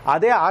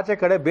ಅದೇ ಆಚೆ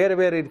ಕಡೆ ಬೇರೆ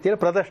ಬೇರೆ ರೀತಿಯಲ್ಲಿ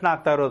ಪ್ರದರ್ಶನ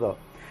ಆಗ್ತಾ ಇರೋದು.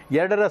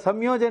 ಎರಡರ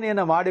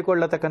ಸಂಯೋಜನೆಯನ್ನು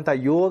ಮಾಡಿಕೊಳ್ಳತಕ್ಕಂಥ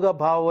ಯೋಗ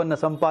ಭಾವವನ್ನು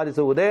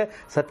ಸಂಪಾದಿಸುವುದೇ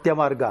ಸತ್ಯ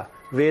ಮಾರ್ಗ,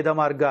 ವೇದ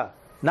ಮಾರ್ಗ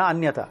ನ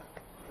ಅನ್ಯತ.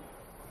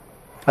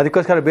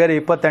 ಅದಕ್ಕೋಸ್ಕರ ಬೇರೆ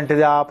 28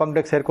 ಇದೆ, ಆ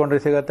ಪಂಕ್ತಿಗೆ ಸೇರ್ಕೊಂಡ್ರೆ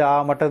ಸಿಗುತ್ತೆ, ಆ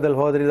ಮಟ್ಟದಲ್ಲಿ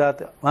ಹೋದ್ರಿ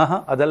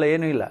ಅದೆಲ್ಲ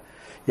ಏನೂ ಇಲ್ಲ.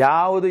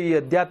 ಯಾವುದು ಈ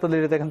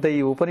ಅಧ್ಯಾತ್ಮದಲ್ಲಿರತಕ್ಕಂಥ ಈ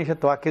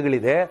ಉಪನಿಷತ್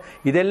ವಾಕ್ಯಗಳಿದೆ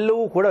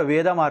ಇದೆಲ್ಲವೂ ಕೂಡ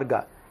ವೇದ ಮಾರ್ಗ.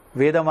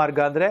 ವೇದ ಮಾರ್ಗ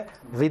ಅಂದರೆ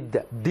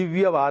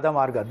ದಿವ್ಯವಾದ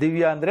ಮಾರ್ಗ.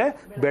 ದಿವ್ಯ ಅಂದರೆ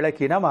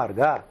ಬೆಳಕಿನ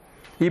ಮಾರ್ಗ.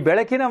 ಈ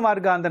ಬೆಳಕಿನ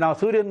ಮಾರ್ಗ ಅಂದರೆ ನಾವು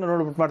ಸೂರ್ಯನ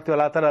ನೋಡ್ಬಿಟ್ಟು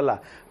ಮಾಡ್ತೀವಲ್ಲ, ಆ ಥರ ಅಲ್ಲ.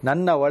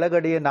 ನನ್ನ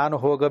ಒಳಗಡೆಯೇ ನಾನು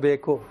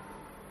ಹೋಗಬೇಕು,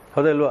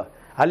 ಹೌದಲ್ವಾ?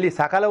 ಅಲ್ಲಿ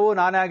ಸಕಲವೂ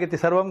ನಾನೇ ಆಗೈತಿ.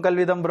 ಸರ್ವಂ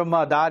ಕಲ್ವಿದಂ ಬ್ರಹ್ಮ,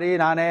 ದಾರಿ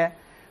ನಾನೇ,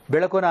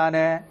 ಬೆಳಕು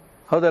ನಾನೇ,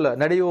 ಹೌದಲ್ಲ?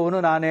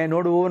 ನಡೆಯುವವನು ನಾನೇ,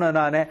 ನೋಡುವವನು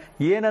ನಾನೇ,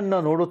 ಏನನ್ನು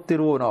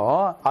ನೋಡುತ್ತಿರುವನೋ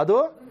ಅದು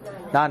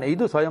ನಾನೇ.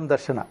 ಇದು ಸ್ವಯಂ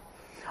ದರ್ಶನ.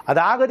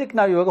 ಅದಾಗೋದಕ್ಕೆ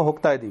ನಾವು ಇವಾಗ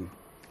ಹೋಗ್ತಾ ಇದ್ದೀವಿ.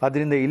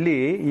 ಅದರಿಂದ ಇಲ್ಲಿ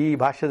ಈ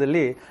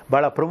ಭಾಷ್ಯದಲ್ಲಿ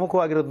ಬಹಳ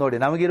ಪ್ರಮುಖವಾಗಿರೋದು ನೋಡಿ,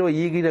 ನಮಗಿರುವ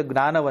ಈಗಿನ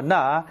ಜ್ಞಾನವನ್ನು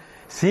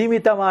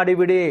ಸೀಮಿತ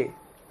ಮಾಡಿಬಿಡಿ.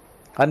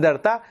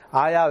 ಅಂದರ್ಥ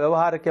ಆಯಾ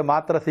ವ್ಯವಹಾರಕ್ಕೆ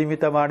ಮಾತ್ರ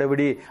ಸೀಮಿತ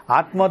ಮಾಡಿಬಿಡಿ.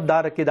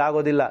 ಆತ್ಮೋದ್ಧಾರಕ್ಕೆ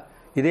ಇದಾಗೋದಿಲ್ಲ.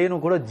 ಇದೇನು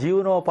ಕೂಡ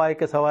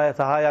ಜೀವನೋಪಾಯಕ್ಕೆ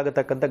ಸಹಾಯ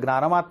ಆಗತಕ್ಕಂಥ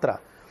ಜ್ಞಾನ ಮಾತ್ರ.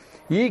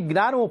 ಈ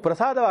ಜ್ಞಾನವು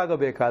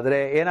ಪ್ರಸಾದವಾಗಬೇಕಾದ್ರೆ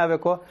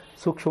ಏನಾಗಬೇಕು?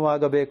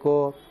 ಸೂಕ್ಷ್ಮವಾಗಬೇಕು,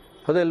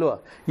 ಹೌದಲ್ವ?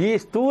 ಈ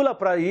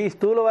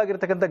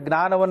ಸ್ಥೂಲವಾಗಿರ್ತಕ್ಕಂಥ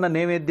ಜ್ಞಾನವನ್ನು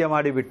ನೈವೇದ್ಯ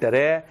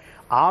ಮಾಡಿಬಿಟ್ಟರೆ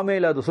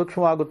ಆಮೇಲೆ ಅದು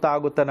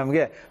ಸೂಕ್ಷ್ಮವಾಗುತ್ತಾ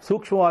ನಮಗೆ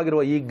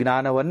ಸೂಕ್ಷ್ಮವಾಗಿರುವ ಈ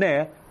ಜ್ಞಾನವನ್ನೇ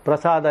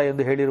ಪ್ರಸಾದ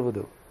ಎಂದು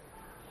ಹೇಳಿರುವುದು.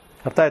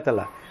 ಅರ್ಥ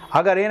ಆಯ್ತಲ್ಲ?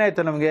 ಹಾಗಾದ್ರೆ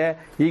ಏನಾಯ್ತು ನಮಗೆ?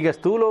 ಈಗ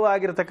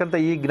ಸ್ಥೂಲವಾಗಿರ್ತಕ್ಕಂಥ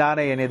ಈ ಜ್ಞಾನ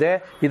ಏನಿದೆ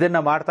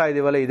ಇದನ್ನು ಮಾಡ್ತಾ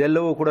ಇದ್ದೀವಲ್ಲ,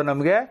 ಇದೆಲ್ಲವೂ ಕೂಡ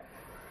ನಮಗೆ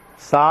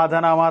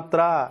ಸಾಧನ ಮಾತ್ರ.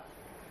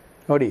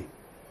 ನೋಡಿ,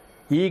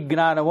 ಈ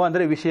ಜ್ಞಾನವು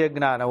ಅಂದರೆ ವಿಷಯ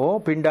ಜ್ಞಾನವು,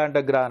 ಪಿಂಡಾಂಡ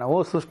ಜ್ಞಾನವು,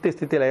 ಸೃಷ್ಟಿ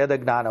ಸ್ಥಿತಿ ಲಯದ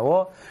ಜ್ಞಾನವು,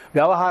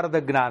 ವ್ಯವಹಾರದ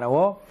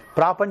ಜ್ಞಾನವು,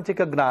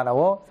 ಪ್ರಾಪಂಚಿಕ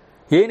ಜ್ಞಾನವು,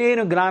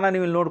 ಏನೇನು ಜ್ಞಾನ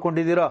ನೀವು ಇಲ್ಲಿ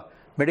ನೋಡ್ಕೊಂಡಿದ್ದೀರೋ,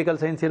 ಮೆಡಿಕಲ್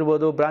ಸೈನ್ಸ್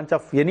ಇರ್ಬೋದು, ಬ್ರಾಂಚ್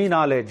ಆಫ್ ಎನಿ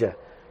ನಾಲೆಡ್ಜ್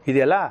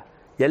ಇದೆಯಲ್ಲ,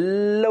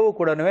 ಎಲ್ಲವೂ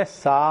ಕೂಡ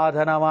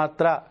ಸಾಧನ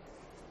ಮಾತ್ರ.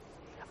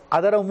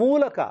 ಅದರ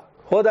ಮೂಲಕ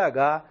ಹೋದಾಗ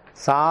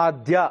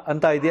ಸಾಧ್ಯ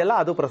ಅಂತ ಇದೆಯಲ್ಲ,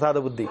 ಅದು ಪ್ರಸಾದ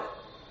ಬುದ್ಧಿ.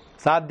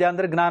 ಸಾಧ್ಯ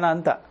ಅಂದರೆ ಜ್ಞಾನ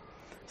ಅಂತ.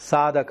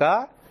 ಸಾಧಕ,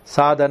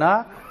 ಸಾಧನ,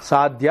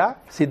 ಸಾಧ್ಯ,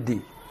 ಸಿದ್ಧಿ.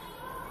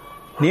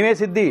 ನೀವೇ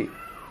ಸಿದ್ಧಿ.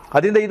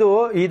 ಅದರಿಂದ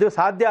ಇದು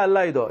ಸಾಧ್ಯ ಅಲ್ಲ,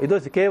 ಇದು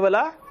ಕೇವಲ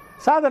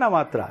ಸಾಧನ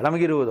ಮಾತ್ರ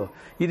ನಮಗಿರುವುದು.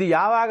 ಇದು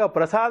ಯಾವಾಗ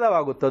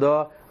ಪ್ರಸಾದವಾಗುತ್ತದೋ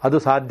ಅದು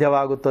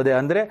ಸಾಧ್ಯವಾಗುತ್ತದೆ.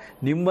 ಅಂದರೆ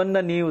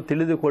ನಿಮ್ಮನ್ನು ನೀವು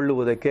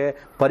ತಿಳಿದುಕೊಳ್ಳುವುದಕ್ಕೆ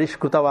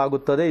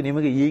ಪರಿಷ್ಕೃತವಾಗುತ್ತದೆ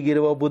ನಿಮಗೆ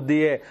ಈಗಿರುವ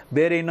ಬುದ್ಧಿಯೇ.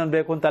 ಬೇರೆ ಇನ್ನೊಂದು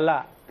ಬೇಕು ಅಂತಲ್ಲ.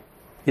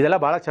 ಇದೆಲ್ಲ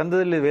ಭಾಳ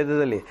ಚಂದದಲ್ಲಿ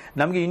ವೇದದಲ್ಲಿ.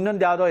 ನಮಗೆ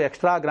ಇನ್ನೊಂದು ಯಾವುದೋ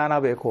ಎಕ್ಸ್ಟ್ರಾ ಜ್ಞಾನ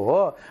ಬೇಕು,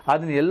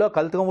 ಅದನ್ನ ಎಲ್ಲೋ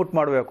ಕಲ್ತ್ಕೊಂಬಿಟ್ಟು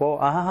ಮಾಡಬೇಕು.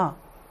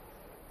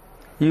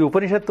 ಈ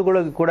ಉಪನಿಷತ್ತುಗಳು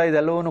ಕೂಡ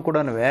ಇದೆಲ್ಲವೂ ಕೂಡ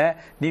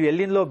ನೀವು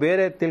ಎಲ್ಲಿಂದಲೋ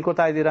ಬೇರೆ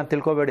ತಿಳ್ಕೊತಾ ಇದ್ದೀರಾ ಅಂತ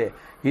ತಿಳ್ಕೊಬೇಡಿ.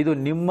 ಇದು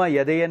ನಿಮ್ಮ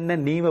ಎದೆಯನ್ನೇ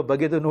ನೀವು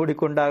ಬಗೆದು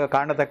ನೋಡಿಕೊಂಡಾಗ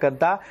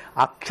ಕಾಣತಕ್ಕಂಥ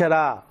ಅಕ್ಷರ.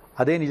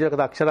 ಅದೇ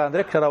ನಿಜವಾದ ಅಕ್ಷರ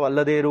ಅಂದರೆ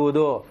ಕ್ಷರವಲ್ಲದೇ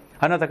ಇರುವುದು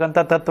ಅನ್ನತಕ್ಕಂಥ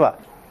ತತ್ವ.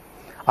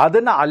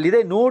 ಅದನ್ನು ಅಲ್ಲಿದೆ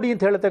ನೋಡಿ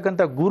ಅಂತ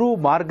ಹೇಳ್ತಕ್ಕಂಥ ಗುರು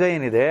ಮಾರ್ಗ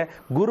ಏನಿದೆ,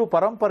 ಗುರು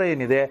ಪರಂಪರೆ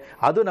ಏನಿದೆ,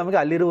 ಅದು ನಮಗೆ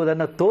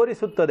ಅಲ್ಲಿರುವುದನ್ನು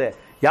ತೋರಿಸುತ್ತದೆ.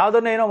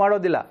 ಯಾವುದನ್ನು ಏನೋ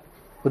ಮಾಡೋದಿಲ್ಲ.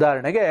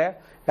 ಉದಾಹರಣೆಗೆ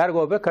ಯಾರಿಗೋ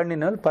ಒಬ್ಬ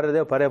ಕಣ್ಣಿನಲ್ಲಿ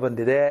ಪರೆ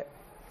ಬಂದಿದೆ,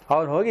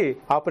 ಅವನು ಹೋಗಿ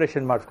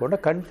ಆಪರೇಷನ್ ಮಾಡಿಸ್ಕೊಂಡು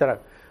ಕಣ್ಣು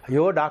ಚೆನ್ನಾಗಿ,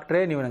 ಅಯ್ಯೋ ಡಾಕ್ಟ್ರೇ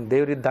ನೀವು ನಂಗೆ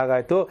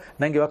ದೇವರಿದ್ದಾಗಾಯಿತು,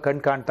 ನಂಗೆ ಇವಾಗ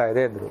ಕಣ್ಣು ಕಾಣ್ತಾ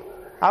ಇದೆ ಅಂದರು.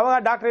 ಆವಾಗ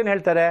ಡಾಕ್ಟ್ರ್ ಏನು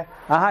ಹೇಳ್ತಾರೆ?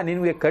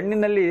 ನಿನಗೆ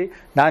ಕಣ್ಣಿನಲ್ಲಿ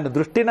ನಾನು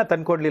ದೃಷ್ಟಿನ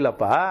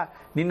ತಂದ್ಕೊಡ್ಲಿಲ್ಲಪ್ಪ,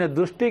 ನಿನ್ನ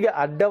ದೃಷ್ಟಿಗೆ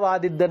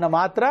ಅಡ್ಡವಾದಿದ್ದನ್ನು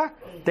ಮಾತ್ರ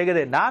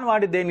ತೆಗೆದೆ, ನಾನು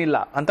ಮಾಡಿದ್ದೇನಿಲ್ಲ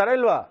ಅಂತಾರೆ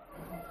ಇಲ್ವಾ?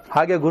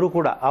 ಹಾಗೆ ಗುರು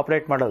ಕೂಡ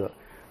ಆಪ್ರೇಟ್ ಮಾಡೋದು.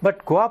 ಬಟ್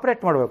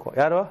ಕೋಆಪ್ರೇಟ್ ಮಾಡಬೇಕು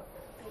ಯಾರು?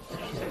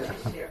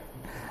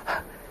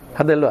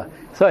 ಅದಲ್ವಾ?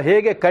 ಸೊ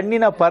ಹೇಗೆ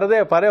ಕಣ್ಣಿನ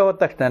ಪರೆ ಹೋದ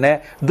ತಕ್ಷಣವೇ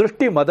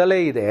ದೃಷ್ಟಿ ಮೊದಲೇ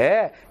ಇದೆ,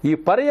 ಈ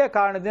ಪರೆಯ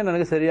ಕಾರಣದಿಂದ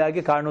ನನಗೆ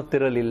ಸರಿಯಾಗಿ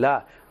ಕಾಣುತ್ತಿರಲಿಲ್ಲ.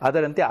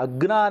 ಅದರಂತೆ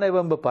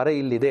ಅಜ್ಞಾನವೆಂಬ ಪರೆ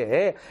ಇಲ್ಲಿದೆ.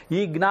 ಈ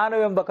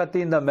ಜ್ಞಾನವೆಂಬ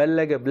ಕತ್ತಿಯಿಂದ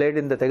ಮೆಲ್ಲಗೆ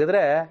ಬ್ಲೇಡಿಂದ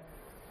ತೆಗೆದ್ರೆ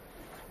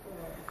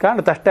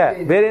ಕಾಣುತ್ತಷ್ಟೇ,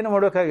 ಬೇರೆ ಏನು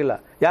ಮಾಡಬೇಕಾಗಿಲ್ಲ.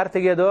 ಯಾರು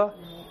ತೆಗೆಯೋದು?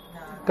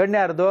 ಕಣ್ಣು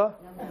ಯಾರ್ದು?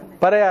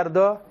 ಪರೆ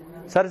ಯಾರ್ದು?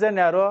 ಸರ್ಜನ್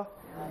ಯಾರು?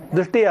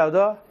 ದೃಷ್ಟಿ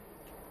ಯಾವುದು?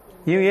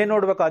 ನೀವು ಏನು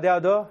ನೋಡ್ಬೇಕು?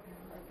 ಅದ್ಯಾವುದು?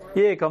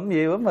 ಏಕಂ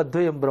ಏವಂ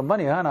ಅದ್ವಯಂ ಬ್ರಹ್ಮ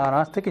ನಿಹ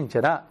ನಾನಾಸ್ತಿ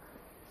ಕಿಂಚನ.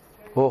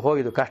 ಓಹೋ,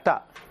 ಇದು ಕಷ್ಟ.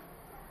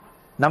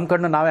 ನಮ್ಮ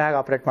ಕಣ್ಣು ನಾವೇ ಹೇಗೆ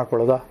ಆಪ್ರೇಟ್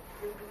ಮಾಡ್ಕೊಳ್ಳೋದು?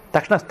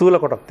 ತಕ್ಷಣ ಸ್ಥೂಲ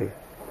ಕೊಟ್ಟೋಗ್ತೀವಿ.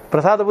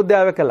 ಪ್ರಸಾದ ಬುದ್ಧಿ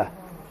ಆಗಬೇಕಲ್ಲ.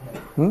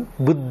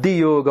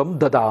 ಬುದ್ಧಿಯೋಗಂ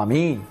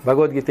ದದಾಮಿ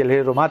ಭಗವದ್ಗೀತೆಯಲ್ಲಿ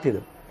ಹೇಳಿರೋ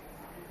ಮಾತಿದು.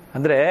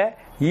 ಅಂದರೆ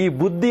ಈ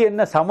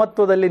ಬುದ್ಧಿಯನ್ನು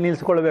ಸಮತ್ವದಲ್ಲಿ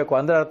ನಿಲ್ಲಿಸ್ಕೊಳ್ಬೇಕು.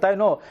 ಅಂದರೆ ಅರ್ಥ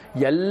ಏನು?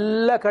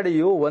 ಎಲ್ಲ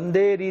ಕಡೆಯೂ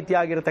ಒಂದೇ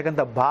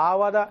ರೀತಿಯಾಗಿರತಕ್ಕಂಥ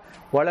ಭಾವದ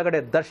ಒಳಗಡೆ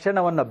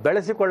ದರ್ಶನವನ್ನು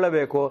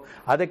ಬೆಳೆಸಿಕೊಳ್ಳಬೇಕು.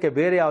 ಅದಕ್ಕೆ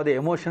ಬೇರೆ ಯಾವುದೇ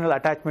ಎಮೋಷನಲ್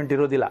ಅಟ್ಯಾಚ್ಮೆಂಟ್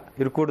ಇರೋದಿಲ್ಲ,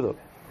 ಇರ್ಕೂಡ್ದು.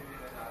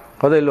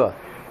 ಹೌದಾ ಇಲ್ವಾ?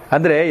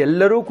 ಅಂದರೆ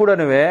ಎಲ್ಲರೂ ಕೂಡ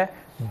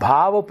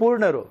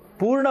ಭಾವಪೂರ್ಣರು,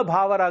 ಪೂರ್ಣ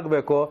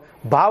ಭಾವರಾಗಬೇಕು.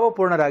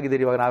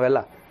 ಭಾವಪೂರ್ಣರಾಗಿದ್ದೀರಿ ಇವಾಗ ನಾವೆಲ್ಲ.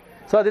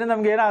 ಸೊ ಅದರಿಂದ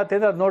ನಮ್ಗೆ ಏನಾಗುತ್ತೆ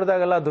ಅಂದರೆ ಅದು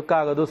ನೋಡಿದಾಗೆಲ್ಲ ದುಃಖ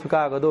ಆಗೋದು, ಸುಖ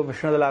ಆಗೋದು,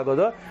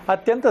 ಮಿಶ್ರಣದಲ್ಲಾಗೋದು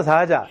ಅತ್ಯಂತ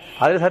ಸಹಜ.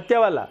 ಆದರೆ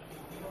ಸತ್ಯವಲ್ಲ.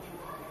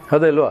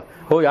 ಹೌದಲ್ವಾ?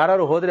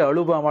 ಯಾರು ಹೋದರೆ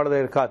ಅಳುಬ ಅಳದೇ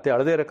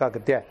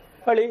ಇರೋಕ್ಕಾಗತ್ತೆ?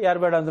 ಅಳಿ, ಯಾರು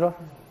ಬೇಡ ಅಂದರು?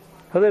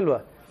 ಹೌದಲ್ವಾ?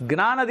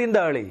 ಜ್ಞಾನದಿಂದ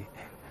ಅಳಿ.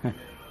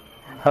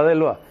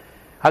 ಹೌದಲ್ವಾ?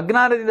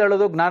 ಅಜ್ಞಾನದಿಂದ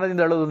ಅಳೋದು,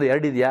 ಜ್ಞಾನದಿಂದ ಅಳೋದು ಒಂದು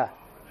ಎರಡಿದೆಯಾ?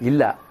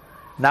 ಇಲ್ಲ.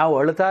 ನಾವು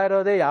ಅಳ್ತಾ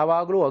ಇರೋದೇ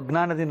ಯಾವಾಗಲೂ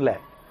ಅಜ್ಞಾನದಿಂದಲೇ.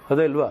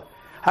 ಹೌದಲ್ವಾ?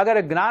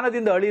 ಹಾಗಾದರೆ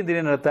ಜ್ಞಾನದಿಂದ ಅಳಿಯಿಂದ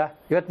ಏನರ್ಥ?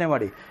 ಯೋಚನೆ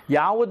ಮಾಡಿ.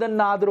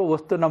 ಯಾವುದನ್ನಾದರೂ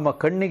ವಸ್ತು ನಮ್ಮ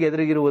ಕಣ್ಣಿಗೆ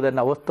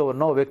ಎದುರಿಗಿರುವುದನ್ನು,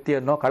 ವಸ್ತುವನ್ನೋ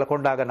ವ್ಯಕ್ತಿಯನ್ನೋ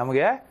ಕಳ್ಕೊಂಡಾಗ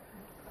ನಮಗೆ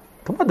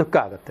ತುಂಬ ದುಃಖ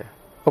ಆಗುತ್ತೆ.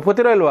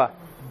 ಒಪ್ಪುತ್ತಿರೋ ಇಲ್ವಾ?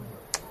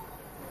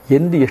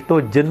 ಎಷ್ಟೋ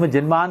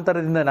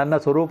ಜನ್ಮಾಂತರದಿಂದ ನನ್ನ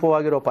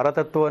ಸ್ವರೂಪವಾಗಿರೋ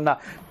ಪರತತ್ವವನ್ನು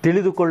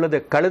ತಿಳಿದುಕೊಳ್ಳದೆ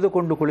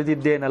ಕಳೆದುಕೊಂಡು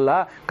ಕುಳಿತಿದ್ದೇನಲ್ಲ,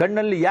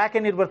 ಕಣ್ಣಲ್ಲಿ ಯಾಕೆ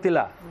ನೀರು ಬರ್ತಿಲ್ಲ?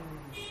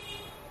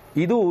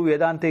 ಇದು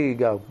ವೇದಾಂತ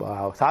ಈಗ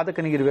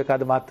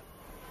ಸಾಧಕನಿಗಿರಬೇಕಾದ ಮಾತು.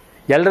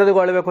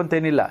 ಎಲ್ಲರದಿಗೂ ಅಳಬೇಕು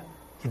ಅಂತೇನಿಲ್ಲ.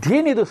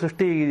 ಇದೇನಿದು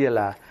ಸೃಷ್ಟಿ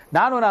ಇದೆಯಲ್ಲ,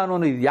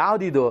 ನಾನು ಇದು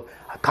ಯಾವುದಿದು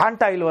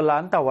ಕಾಣ್ತಾ ಇಲ್ವಲ್ಲ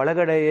ಅಂತ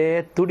ಒಳಗಡೆಯೇ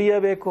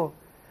ತುಡಿಯಬೇಕು,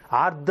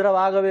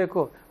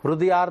 ಆರ್ದ್ರವಾಗಬೇಕು,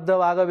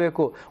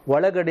 ಹೃದಯಾರ್ಧವಾಗಬೇಕು.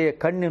 ಒಳಗಡೆಯ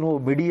ಕಣ್ಣಿನ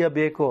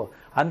ಮಿಡಿಯಬೇಕು.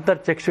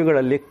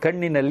 ಅಂತರ್ಚಕ್ಷುಗಳಲ್ಲಿ,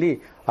 ಕಣ್ಣಿನಲ್ಲಿ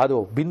ಅದು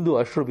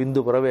ಅಶ್ರು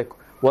ಬಿಂದು ಬರಬೇಕು.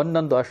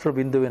 ಒಂದೊಂದು ಅಶ್ರು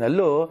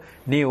ಬಿಂದುವಿನಲ್ಲೂ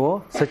ನೀವು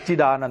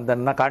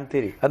ಸಚ್ಚಿದಾನಂದನ್ನು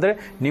ಕಾಣ್ತೀರಿ. ಅಂದರೆ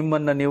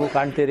ನಿಮ್ಮನ್ನು ನೀವು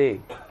ಕಾಣ್ತೀರಿ.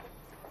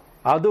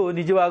 ಅದು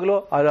ನಿಜವಾಗಲೂ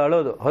ಅದು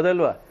ಅಳೋದು.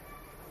 ಹೌದಲ್ವಾ?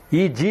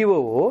 ಈ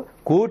ಜೀವವು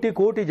ಕೋಟಿ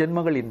ಕೋಟಿ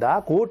ಜನ್ಮಗಳಿಂದ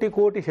ಕೋಟಿ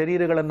ಕೋಟಿ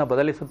ಶರೀರಗಳನ್ನು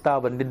ಬದಲಿಸುತ್ತಾ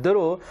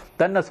ಬಂದಿದ್ದರೂ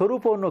ತನ್ನ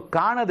ಸ್ವರೂಪವನ್ನು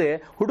ಕಾಣದೆ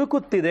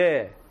ಹುಡುಕುತ್ತಿದೆ.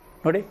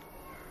 ನೋಡಿ,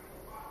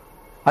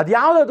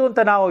 ಅದ್ಯಾವುದದು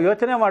ಅಂತ ನಾವು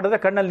ಯೋಚನೆ ಮಾಡಿದ್ರೆ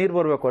ಕಣ್ಣಲ್ಲಿ ನೀರು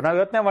ಬರಬೇಕು. ನಾವು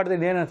ಯೋಚನೆ ಮಾಡಿದ್ರೆ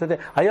ಏನು ಅನಿಸುತ್ತೆ?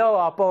 ಅಯ್ಯೋ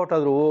ಅಪ್ಪ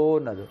ಹೊಟ್ಟೋದ್ರು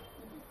ಅನ್ನೋದು,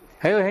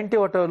 ಅಯ್ಯೋ ಹೆಂಡತಿ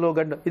ಹೊಟ್ಟೋದ್ರು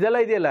ಗಂಡು, ಇದೆಲ್ಲ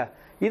ಇದೆಯಲ್ಲ,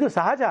 ಇದು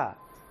ಸಹಜ.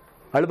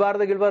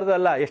 ಅಳಬಾರ್ದು ಗಿಳಬಾರ್ದು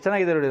ಅಲ್ಲ. ಎಷ್ಟು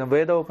ಚೆನ್ನಾಗಿದೆ ನೋಡಿ,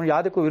 ವೇದ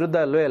ಯಾವುದಕ್ಕೂ ವಿರುದ್ಧ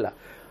ಅಲ್ಲವೇ ಇಲ್ಲ.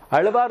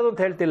 ಅಳಬಾರ್ದು ಅಂತ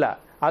ಹೇಳ್ತಿಲ್ಲ,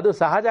 ಅದು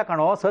ಸಹಜ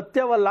ಕಣೋ,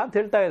 ಸತ್ಯವಲ್ಲ ಅಂತ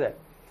ಹೇಳ್ತಾ ಇದೆ.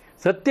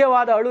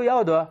 ಸತ್ಯವಾದ ಅಳು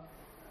ಯಾವುದು?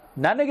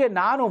 ನನಗೆ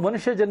ನಾನು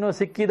ಮನುಷ್ಯ ಜನ್ಮ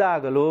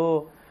ಸಿಕ್ಕಿದಾಗಲೂ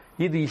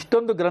ಇದು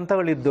ಇಷ್ಟೊಂದು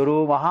ಗ್ರಂಥಗಳಿದ್ದರು,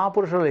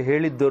 ಮಹಾಪುರುಷರು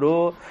ಹೇಳಿದ್ದರು,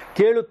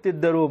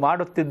 ಕೇಳುತ್ತಿದ್ದರು,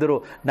 ಮಾಡುತ್ತಿದ್ದರು,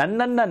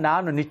 ನನ್ನನ್ನು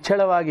ನಾನು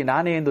ನಿಚ್ಚಳವಾಗಿ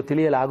ನಾನೇ ಎಂದು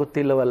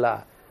ತಿಳಿಯಲಾಗುತ್ತಿಲ್ಲವಲ್ಲ,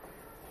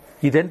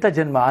 ಇದೆಂಥ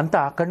ಜನ್ಮ ಅಂತ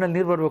ಕಣ್ಣಲ್ಲಿ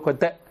ನೀರು ಬರಬೇಕು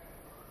ಅಂತೆ.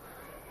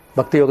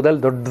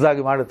 ಭಕ್ತಿಯೋಗದಲ್ಲಿ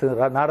ದೊಡ್ಡದಾಗಿ ಮಾಡುತ್ತೆ.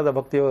 ನಾರದ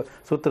ಭಕ್ತಿಯೋಗ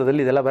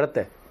ಸೂತ್ರದಲ್ಲಿ ಇದೆಲ್ಲ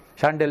ಬರುತ್ತೆ.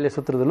 ಶಾಂಡಿಲ್ಯ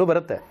ಸೂತ್ರದಲ್ಲೂ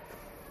ಬರುತ್ತೆ.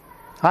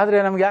 ಆದರೆ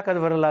ನಮ್ಗೆ ಯಾಕೆ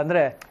ಅದು ಬರಲ್ಲ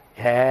ಅಂದರೆ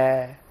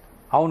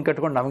ಅವನು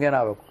ಕಟ್ಕೊಂಡು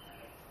ನಮಗೇನಾಗಬೇಕು,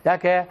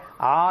 ಯಾಕೆ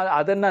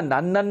ಅದನ್ನು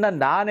ನನ್ನನ್ನು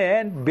ನಾನೇ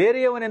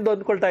ಬೇರೆಯವನೆಂದು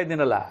ಅಂದ್ಕೊಳ್ತಾ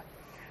ಇದ್ದೀನಲ್ಲ.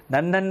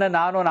 ನನ್ನನ್ನು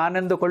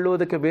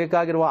ನಾನೆಂದುಕೊಳ್ಳುವುದಕ್ಕೆ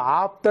ಬೇಕಾಗಿರುವ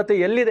ಆಪ್ತತೆ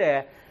ಎಲ್ಲಿದೆ?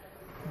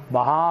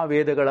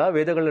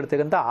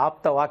 ವೇದಗಳಿರ್ತಕ್ಕಂಥ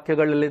ಆಪ್ತ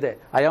ವಾಕ್ಯಗಳಲ್ಲಿದೆ.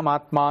 ಅಯಂ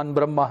ಆತ್ಮಾನ್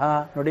ಬ್ರಹ್ಮ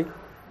ನೋಡಿ,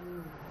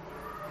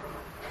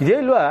 ಇದೇ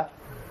ಇಲ್ವಾ?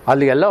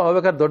 ಅಲ್ಲಿಗೆಲ್ಲ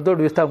ಹೋಗ್ಬೇಕಾದ್ರೆ ದೊಡ್ಡ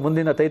ದೊಡ್ಡ ವಿಸ್ತಾರ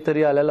ಮುಂದಿನ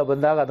ತೈತರಿಯ ಅಲ್ಲೆಲ್ಲ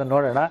ಬಂದಾಗ ಅದನ್ನು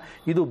ನೋಡೋಣ.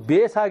 ಇದು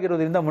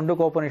ಬೇಸಾಗಿರೋದ್ರಿಂದ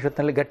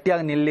ಮುಂಡಕೋಪನಿಷತ್ನಲ್ಲಿ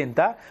ಗಟ್ಟಿಯಾಗಿ ನಿಲ್ಲಿ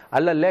ಅಂತ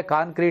ಅಲ್ಲಲ್ಲೇ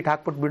ಕಾಂಕ್ರೀಟ್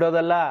ಹಾಕ್ಬಿಟ್ಟು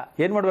ಬಿಡೋದಲ್ಲ.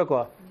 ಏನು ಮಾಡಬೇಕು?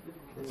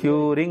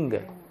 ಕ್ಯೂರಿಂಗ್.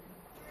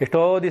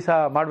 ಎಷ್ಟೋ ದಿವಸ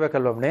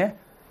ಮಾಡಬೇಕಲ್ವಮ್ಮಣಿ.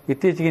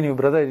 ಇತ್ತೀಚೆಗೆ ನೀವು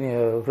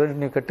ಫ್ರೆಂಡ್ಸ್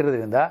ನೀವು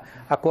ಕಟ್ಟಿರೋದ್ರಿಂದ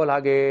ಆ ಕೋಲ್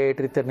ಹಾಗೆ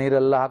ಇಟ್ಟಿರ್ತಾರೆ,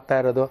 ನೀರೆಲ್ಲ ಹಾಕ್ತಾ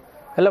ಇರೋದು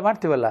ಎಲ್ಲ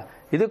ಮಾಡ್ತೀವಲ್ಲ,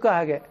 ಇದಕ್ಕೂ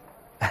ಹಾಗೆ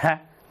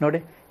ನೋಡಿ.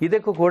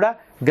 ಇದಕ್ಕೂ ಕೂಡ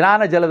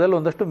ಜ್ಞಾನ ಜಲದಲ್ಲಿ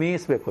ಒಂದಷ್ಟು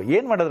ಮೀಯಿಸಬೇಕು.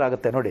 ಏನು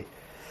ಮಾಡೋದ್ರಾಗುತ್ತೆ ನೋಡಿ.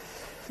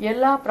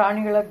 ಎಲ್ಲಾ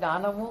ಪ್ರಾಣಿಗಳ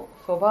ಜ್ಞಾನವು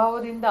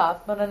ಸ್ವಭಾವದಿಂದ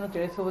ಆತ್ಮನನ್ನು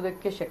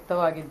ತಿಳಿಸುವುದಕ್ಕೆ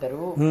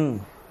ಶಕ್ತವಾಗಿದ್ದರೂ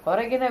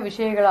ಹೊರಗಿನ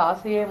ವಿಷಯಗಳ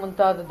ಆಸೆಯೇ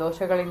ಮುಂತಾದ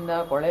ದೋಷಗಳಿಂದ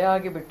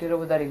ಕೊಳೆಯಾಗಿ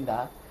ಬಿಟ್ಟಿರುವುದರಿಂದ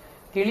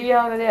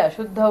ತಿಳಿಯಾಗದೆ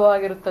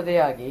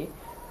ಅಶುದ್ಧವಾಗಿರುತ್ತದೆಯಾಗಿ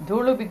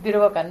ಧೂಳು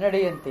ಬಿದ್ದಿರುವ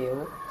ಕನ್ನಡಿಯಂತೆಯೂ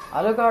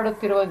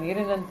ಅಲುಗಾಡುತ್ತಿರುವ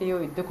ನೀರಿನಂತೆಯೂ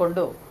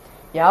ಇದ್ದುಕೊಂಡು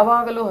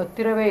ಯಾವಾಗಲೂ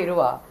ಹತ್ತಿರವೇ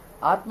ಇರುವ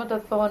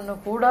ಆತ್ಮತತ್ವವನ್ನು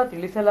ಕೂಡ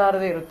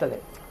ತಿಳಿಸಲಾರದೆ ಇರುತ್ತದೆ.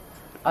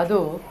 ಅದು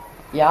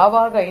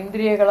ಯಾವಾಗ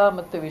ಇಂದ್ರಿಯಗಳ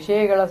ಮತ್ತು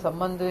ವಿಷಯಗಳ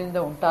ಸಂಬಂಧದಿಂದ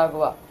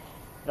ಉಂಟಾಗುವ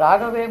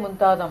ರಾಗವೇ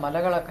ಮುಂತಾದ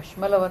ಮಲಗಳ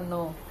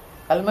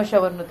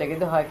ಕಲ್ಮಶವನ್ನು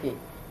ತೆಗೆದುಹಾಕಿ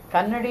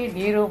ಕನ್ನಡಿ,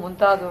 ನೀರು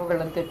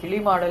ಮುಂತಾದವುಗಳಂತೆ ತಿಳಿ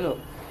ಮಾಡಲು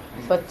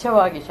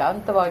ಸ್ವಚ್ಛವಾಗಿ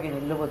ಶಾಂತವಾಗಿ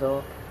ನಿಲ್ಲುವುದೋ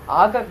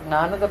ಆಗ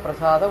ಜ್ಞಾನದ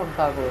ಪ್ರಸಾದ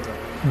ಉಂಟಾಗುವುದು.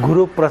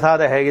 ಗುರು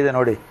ಪ್ರಸಾದ ಹೇಗಿದೆ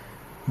ನೋಡಿ.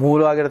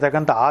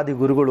 ಮೂಲವಾಗಿರತಕ್ಕಂಥ ಆದಿ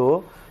ಗುರುಗಳು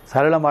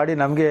ಸರಳ ಮಾಡಿ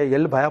ನಮಗೆ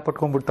ಎಲ್ಲಿ ಭಯ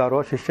ಪಟ್ಕೊಂಡ್ಬಿಡ್ತಾರೋ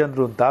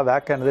ಶಿಷ್ಯಂದ್ರು ಅಂತ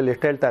ವ್ಯಾಖ್ಯಾನದಲ್ಲಿ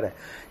ಎಷ್ಟು ಹೇಳ್ತಾರೆ.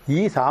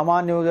 ಈ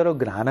ಸಾಮಾನ್ಯವಾಗಿರೋ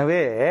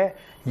ಜ್ಞಾನವೇ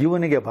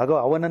ಇವನಿಗೆ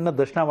ಅವನನ್ನು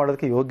ದರ್ಶನ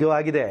ಮಾಡೋದಕ್ಕೆ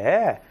ಯೋಗ್ಯವಾಗಿದೆ.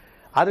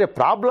 ಆದರೆ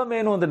ಪ್ರಾಬ್ಲಮ್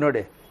ಏನು ಅಂದರೆ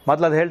ನೋಡಿ,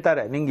 ಮೊದಲು ಅದು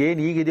ಹೇಳ್ತಾರೆ, ನಿಂಗೆ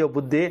ಏನು ಈಗಿದೆಯೋ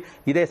ಬುದ್ಧಿ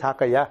ಇದೇ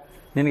ಸಾಕಯ್ಯ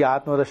ನಿನಗೆ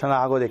ಆತ್ಮದರ್ಶನ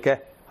ಆಗೋದಕ್ಕೆ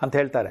ಅಂತ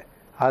ಹೇಳ್ತಾರೆ.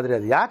 ಆದರೆ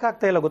ಅದು ಯಾಕೆ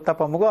ಆಗ್ತಾ ಇಲ್ಲ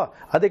ಗೊತ್ತಪ್ಪ ಮಗು?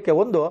 ಅದಕ್ಕೆ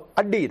ಒಂದು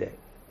ಅಡ್ಡಿ ಇದೆ.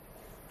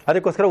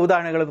 ಅದಕ್ಕೋಸ್ಕರ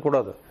ಉದಾಹರಣೆಗಳನ್ನು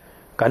ಕೊಡೋದು.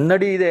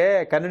 ಕನ್ನಡಿ ಇದೆ,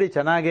 ಕನ್ನಡಿ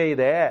ಚೆನ್ನಾಗೇ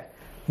ಇದೆ,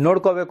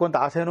 ನೋಡ್ಕೋಬೇಕು ಅಂತ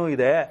ಆಸೆನೂ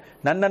ಇದೆ,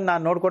 ನನ್ನನ್ನು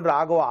ನಾನು ನೋಡಿಕೊಂಡ್ರೆ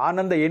ಆಗುವ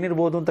ಆನಂದ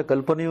ಏನಿರ್ಬೋದು ಅಂತ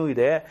ಕಲ್ಪನೆಯೂ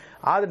ಇದೆ.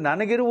 ಆದರೆ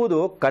ನನಗಿರುವುದು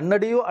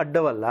ಕನ್ನಡಿಯೂ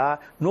ಅಡ್ಡವಲ್ಲ,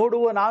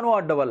 ನೋಡುವ ನಾನೂ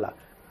ಅಡ್ಡವಲ್ಲ,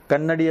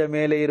 ಕನ್ನಡಿಯ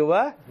ಮೇಲೆ ಇರುವ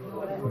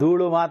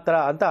ಧೂಳು ಮಾತ್ರ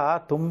ಅಂತ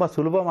ತುಂಬ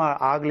ಸುಲಭ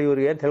ಆಗಲಿ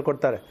ಇವರಿಗೆ ಅಂತ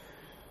ಹೇಳ್ಕೊಡ್ತಾರೆ.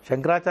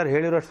 ಶಂಕರಾಚಾರ್ಯ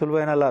ಹೇಳಿರೋಷ್ಟು ಸುಲಭ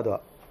ಏನಲ್ಲ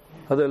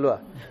ಅದು ಅಲ್ವಾ?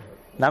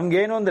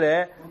 ನಮಗೇನು ಅಂದರೆ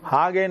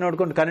ಹಾಗೆ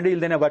ನೋಡ್ಕೊಂಡು ಕನ್ನಡಿ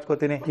ಇಲ್ದೇನೆ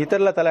ಬಾಚ್ಕೋತೀನಿ ಈ ಥರ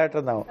ಎಲ್ಲ ತಲೆ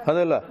ಇಟ್ಟರು ನಾವು,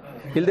 ಅದಲ್ಲ.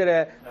 ಇಲ್ದೇ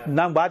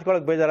ನಾವು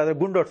ಬಾಚ್ಕೊಳಕ್ಕೆ ಬೇಜಾರಾದರೆ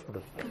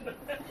ಗುಂಡೋಡಿಸ್ಬಿಡೋದು.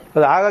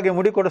 ಅದು ಹಾಗಾಗಿ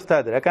ಮುಡಿ ಕೊಡಿಸ್ತಾ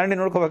ಇದ್ರೆ ಕನ್ನಡಿ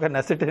ನೋಡ್ಕೋಬೇಕಾದ್ರೆ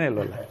ನೆಸಿಟಿನೇ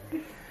ಇಲ್ವಲ್ಲ.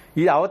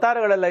 ಈ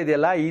ಅವತಾರಗಳೆಲ್ಲ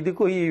ಇದೆಯಲ್ಲ,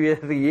 ಇದಕ್ಕೂ ಈ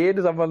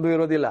ಏನು ಸಂಬಂಧ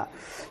ಇರೋದಿಲ್ಲ.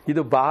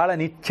 ಇದು ಬಹಳ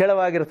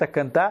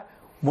ನಿಚ್ಚಳವಾಗಿರತಕ್ಕಂಥ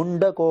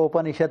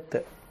ಮುಂಡಕೋಪನಿಷತ್.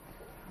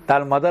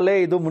 ತಾನು ಮೊದಲೇ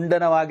ಇದು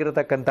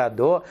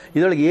ಮುಂಡನವಾಗಿರತಕ್ಕಂಥದ್ದು,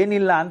 ಇದರೊಳಗೆ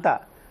ಏನಿಲ್ಲ ಅಂತ.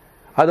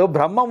 ಅದು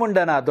ಬ್ರಹ್ಮ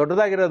ಮುಂಡನ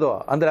ದೊಡ್ಡದಾಗಿರೋದು.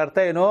 ಅಂದರೆ ಅರ್ಥ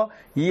ಏನು?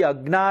 ಈ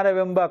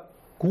ಅಜ್ಞಾನವೆಂಬ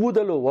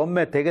ಕೂದಲು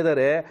ಒಮ್ಮೆ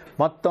ತೆಗೆದರೆ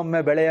ಮತ್ತೊಮ್ಮೆ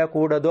ಬೆಳೆಯ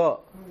ಕೂಡದು.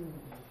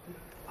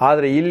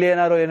 ಆದರೆ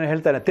ಇಲ್ಲೇನಾರು ಏನು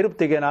ಹೇಳ್ತಾನೆ,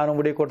 ತಿರುಪ್ತಿಗೆ ನಾನು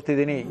ಮುಡಿ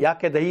ಕೊಡ್ತಿದ್ದೀನಿ,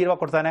 ಯಾಕೆ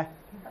ಧೈರ್ಯವಾಗಿ ಕೊಡ್ತಾನೆ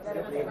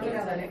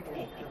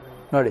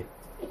ನೋಡಿ.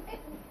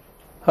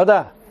 ಹೌದಾ?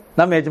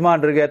 ನಮ್ಮ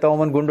ಯಜಮಾನ್ರಿಗೆ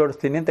ತಗೊಂಬಂದು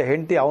ಗುಂಡೋಡಿಸ್ತೀನಿ ಅಂತ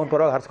ಹೆಂಡತಿ ಅವನ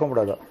ಪರವಾಗಿ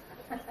ಹರ್ಸ್ಕೊಂಡ್ಬಿಡೋದು.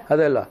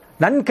 ಅದೆಲ್ಲ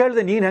ನನ್ನ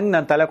ಕೇಳಿದೆ, ನೀನು ಹೆಂಗೆ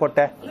ನಾನು ತಲೆ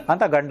ಕೊಟ್ಟೆ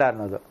ಅಂತ ಗಂಡ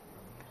ಅನ್ನೋದು.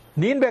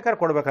 ನೀನು ಬೇಕಾದ್ರೆ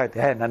ಕೊಡ್ಬೇಕಾಯ್ತು,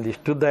 ನಂದು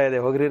ಇಷ್ಟುದ್ದ ಇದೆ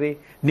ಹೋಗ್ರಿ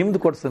ನಿಮ್ದು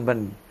ಕೊಡ್ಸ್ತೀನಿ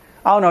ಬನ್ನಿ.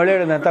 ಅವನು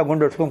ಹೇಳಿದಂತ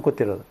ಗುಂಡೋಡ್ಸ್ಕೊಂಡು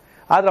ಕೂತಿರೋದು.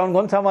 ಆದರೆ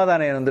ಅವ್ನಿಗೊಂದು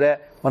ಸಮಾಧಾನ ಏನಂದರೆ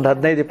ಒಂದು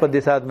 15-20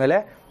 ದಿವಸ ಆದಮೇಲೆ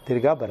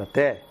ತಿರ್ಗಾ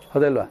ಬರುತ್ತೆ.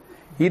 ಹೌದಲ್ವಾ?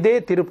 ಇದೇ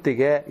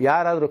ತಿರುಪ್ತಿಗೆ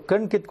ಯಾರಾದರೂ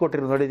ಕಣ್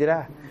ಕಿತ್ಕೊಟ್ಟಿರೋದು ನೋಡಿದ್ದೀರಾ?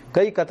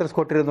 ಕೈ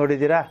ಕತ್ತರಿಸ್ಕೊಟ್ಟಿರೋದು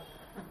ನೋಡಿದ್ದೀರಾ?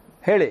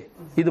 ಹೇಳಿ,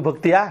 ಇದು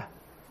ಭಕ್ತಿಯಾ?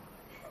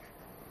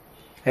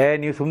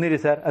 ನೀವು ಸುಮ್ಮನಿರಿ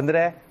ಸರ್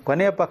ಅಂದರೆ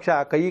ಕೊನೆಯ ಪಕ್ಷ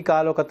ಕೈ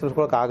ಕಾಲು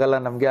ಕತ್ತರಿಸ್ಕೊಳಕ್ಕೆ ಆಗಲ್ಲ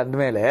ನಮಗೆ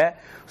ಅಂದಮೇಲೆ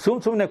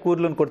ಸುಮ್ಮನೆ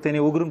ಕೂದಲನ್ನು ಕೊಡ್ತೀನಿ,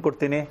 ಉಗುರನ್ನು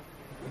ಕೊಡ್ತೀನಿ.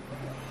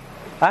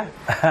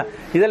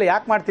 ಇದೆಲ್ಲ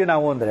ಯಾಕೆ ಮಾಡ್ತೀವಿ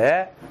ನಾವು ಅಂದರೆ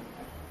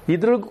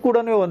ಇದ್ರಿಗೂ ಕೂಡ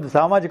ಒಂದು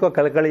ಸಾಮಾಜಿಕ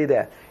ಕಳಕಳಿ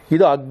ಇದೆ.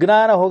 ಇದು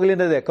ಅಜ್ಞಾನ ಹೋಗಲಿ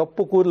ಇದೆ.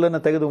 ಕಪ್ಪು ಕೂದಲನ್ನು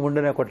ತೆಗೆದು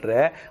ಮುಂಡನೆ ಕೊಟ್ಟರೆ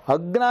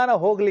ಅಜ್ಞಾನ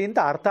ಹೋಗಲಿ ಅಂತ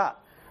ಅರ್ಥ.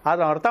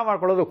 ಆದರೆ ಅರ್ಥ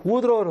ಮಾಡ್ಕೊಳ್ಳೋದು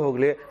ಕೂದ್ರವ್ರು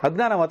ಹೋಗಲಿ,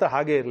 ಅಜ್ಞಾನ ಮಾತ್ರ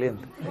ಹಾಗೇ ಇರಲಿ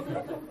ಅಂತ.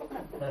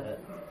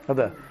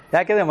 ಹೌದಾ?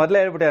 ಯಾಕೆಂದರೆ ಮೊದಲೇ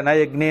ಹೇಳ್ಬಿಟ್ಟೆ, ನ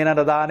ಯಜ್ಞೇನ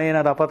ನ ದಾನೇನ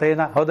ನ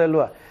ಅಪಥೇನ.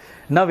 ಹೌದಲ್ವಾ?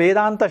 ನ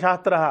ವೇದಾಂತ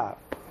ಶಾಸ್ತ್ರ.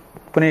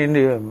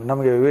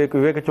 ನಮಗೆ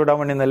ವಿವೇಕ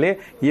ಚೂಡಾಮಣಿನಲ್ಲಿ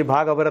ಈ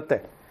ಭಾಗ ಬರುತ್ತೆ.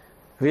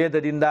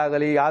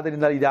 ವೇದದಿಂದಾಗಲಿ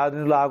ಯಾವುದರಿಂದ ಇದು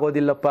ಯಾವುದರಿಂದಲೂ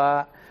ಆಗೋದಿಲ್ಲಪ್ಪ.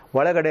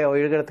 ಒಳಗಡೆ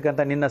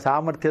ಇಳಿಗಿರ್ತಕ್ಕಂಥ ನಿನ್ನ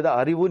ಸಾಮರ್ಥ್ಯದ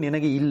ಅರಿವು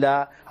ನಿನಗೆ ಇಲ್ಲ.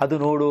 ಅದು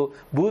ನೋಡು,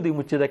 ಬೂದಿ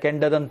ಮುಚ್ಚಿದ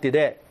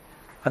ಕೆಂಡದಂತಿದೆ.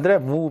 ಅಂದರೆ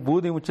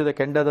ಬೂದಿ ಮುಚ್ಚಿದ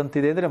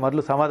ಕೆಂಡದಂತಿದೆ ಅಂದರೆ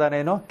ಮೊದಲು ಸಮಾಧಾನ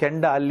ಏನು?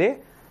 ಕೆಂಡ ಅಲ್ಲಿ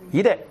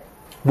ಇದೆ,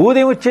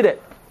 ಬೂದಿ ಮುಚ್ಚಿದೆ.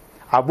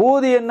 ಆ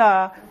ಬೂದಿಯನ್ನು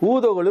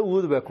ಊದೋಗಳು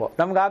ಊದಬೇಕು,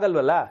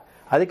 ನಮಗಾಗಲ್ವಲ್ಲ.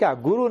 ಅದಕ್ಕೆ ಆ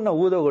ಗುರುವನ್ನು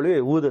ಊದೋಗಳು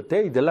ಊದುತ್ತೆ,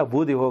 ಇದೆಲ್ಲ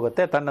ಬೂದಿ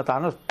ಹೋಗುತ್ತೆ, ತನ್ನ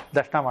ತಾನು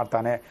ದರ್ಶನ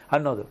ಮಾಡ್ತಾನೆ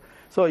ಅನ್ನೋದು.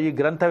 ಸೊ ಈ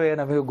ಗ್ರಂಥವೇ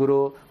ನಮಗೆ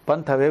ಗುರು,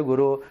 ಪಂಥವೇ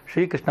ಗುರು,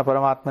 ಶ್ರೀಕೃಷ್ಣ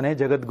ಪರಮಾತ್ಮನೇ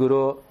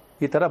ಜಗದ್ಗುರು,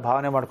 ಈ ಥರ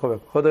ಭಾವನೆ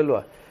ಮಾಡ್ಕೋಬೇಕು.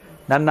 ಹೌದಲ್ವಾ?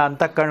 ನನ್ನ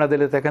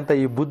ಅಂತಃಕರಣದಲ್ಲಿರ್ತಕ್ಕಂಥ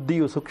ಈ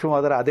ಬುದ್ಧಿಯು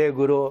ಸೂಕ್ಷ್ಮವಾದರೆ ಅದೇ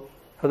ಗುರು.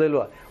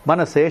 ಹೌದಲ್ವಾ?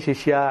 ಮನಸ್ಸೇ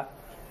ಶಿಷ್ಯ.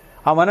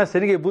 ಆ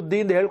ಮನಸ್ಸಿನಿಗೆ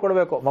ಬುದ್ಧಿಯಿಂದ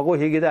ಹೇಳ್ಕೊಡ್ಬೇಕು, ಮಗು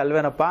ಹೀಗಿದೆ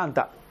ಅಲ್ವೇನಪ್ಪ ಅಂತ.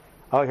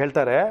 ಅವಾಗ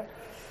ಹೇಳ್ತಾರೆ,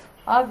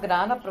 ಆ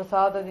ಜ್ಞಾನ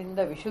ಪ್ರಸಾದದಿಂದ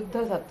ವಿಶುದ್ಧ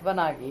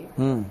ಸತ್ವನಾಗಿ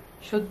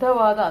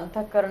ಶುದ್ಧವಾದ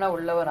ಅಂತಃಕರಣ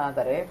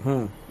ಉಳ್ಳವನಾದರೆ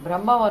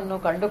ಬ್ರಹ್ಮವನ್ನು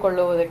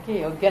ಕಂಡುಕೊಳ್ಳುವುದಕ್ಕೆ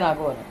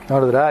ಯೋಗ್ಯನಾಗುವನು.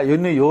 ನೋಡಿದ್ರ,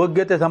 ಇನ್ನು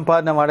ಯೋಗ್ಯತೆ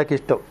ಸಂಪಾದನೆ ಮಾಡಕ್ಕೆ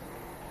ಇಷ್ಟು,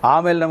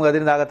 ಆಮೇಲೆ ನಮ್ಗೆ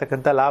ಅದರಿಂದ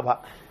ಆಗತಕ್ಕಂಥ ಲಾಭ,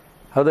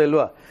 ಹೌದಾ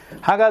ಇಲ್ವಾ?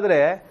 ಹಾಗಾದ್ರೆ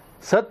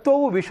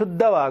ಸತ್ವವು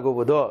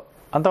ವಿಶುದ್ಧವಾಗುವುದು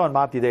ಅಂತ ಒಂದು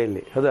ಮಾತಿದೆ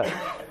ಇಲ್ಲಿ, ಹೌದಾ?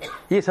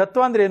 ಈ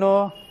ಸತ್ವ ಅಂದ್ರೇನು?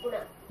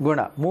 ಗುಣ.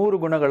 3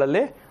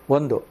 ಗುಣಗಳಲ್ಲಿ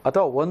ಒಂದು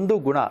ಅಥವಾ ಒಂದು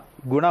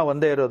ಗುಣ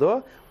ಒಂದೇ ಇರೋದು,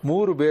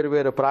 3 ಬೇರೆ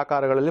ಬೇರೆ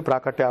ಪ್ರಾಕಾರಗಳಲ್ಲಿ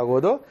ಪ್ರಾಕಟ್ಯ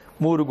ಆಗುವುದು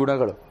 3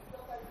 ಗುಣಗಳು.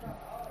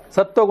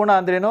 ಸತ್ವಗುಣ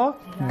ಅಂದ್ರೇನು?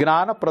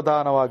 ಜ್ಞಾನ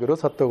ಪ್ರಧಾನವಾಗಿರೋ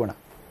ಸತ್ವಗುಣ.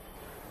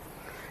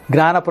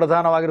 ಜ್ಞಾನ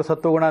ಪ್ರಧಾನವಾಗಿರೋ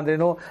ಸತ್ವಗುಣ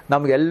ಅಂದ್ರೇನು?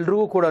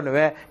 ನಮ್ಗೆಲ್ರಿಗೂ ಕೂಡ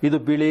ಇದು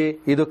ಬಿಳಿ,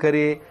 ಇದು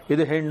ಕರಿ,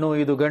 ಇದು ಹೆಣ್ಣು,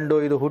 ಇದು ಗಂಡು,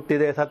 ಇದು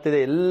ಹುಟ್ಟಿದೆ, ಸತ್ತಿದೆ,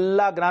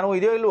 ಎಲ್ಲ ಜ್ಞಾನವೂ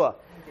ಇದೆಯೋ ಇಲ್ವೋ?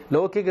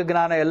 ಲೌಕಿಕ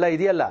ಜ್ಞಾನ ಎಲ್ಲ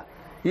ಇದೆಯಲ್ಲ,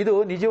 ಇದು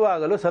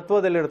ನಿಜವಾಗಲು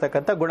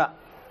ಸತ್ವದಲ್ಲಿರ್ತಕ್ಕಂಥ ಗುಣ.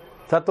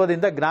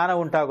 ಸತ್ವದಿಂದ ಜ್ಞಾನ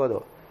ಉಂಟಾಗೋದು.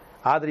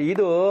 ಆದರೆ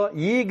ಇದು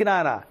ಈ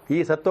ಜ್ಞಾನ, ಈ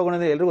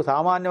ಸತ್ವಗುಣದಿಂದ ಎಲ್ರಿಗೂ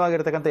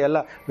ಸಾಮಾನ್ಯವಾಗಿರ್ತಕ್ಕಂಥ ಎಲ್ಲ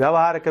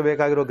ವ್ಯವಹಾರಕ್ಕೆ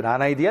ಬೇಕಾಗಿರೋ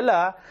ಜ್ಞಾನ ಇದೆಯಲ್ಲ,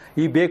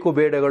 ಈ ಬೇಕು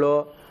ಬೇಡಗಳು,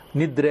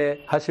 ನಿದ್ರೆ,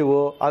 ಹಸಿವು,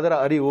 ಅದರ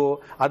ಅರಿವು,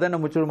 ಅದನ್ನು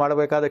ಮುಚ್ಚು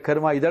ಮಾಡಬೇಕಾದ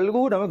ಕರ್ಮ,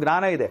 ಇದೆಲ್ಲರಿಗೂ ನಮಗೆ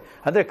ಜ್ಞಾನ ಇದೆ.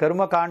 ಅಂದರೆ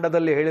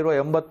ಕರ್ಮಕಾಂಡದಲ್ಲಿ ಹೇಳಿರುವ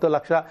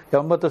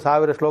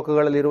 80,000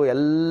 ಶ್ಲೋಕಗಳಲ್ಲಿರುವ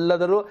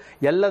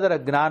ಎಲ್ಲದರ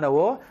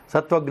ಜ್ಞಾನವು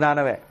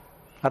ಸತ್ವಜ್ಞಾನವೇ.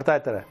 ಅರ್ಥ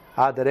ಆಯ್ತಾರೆ?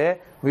 ಆದರೆ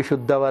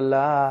ವಿಶುದ್ಧವಲ್ಲ.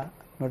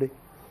 ನೋಡಿ,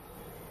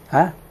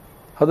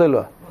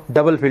 ಹೌದಲ್ವ?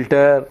 Double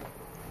filter.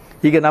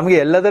 ಈಗ ನಮಗೆ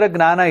ಎಲ್ಲದರ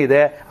ಜ್ಞಾನ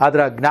ಇದೆ,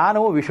 ಆದರೆ ಆ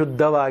ಜ್ಞಾನವು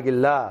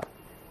ವಿಶುದ್ಧವಾಗಿಲ್ಲ.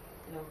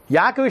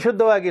 ಯಾಕೆ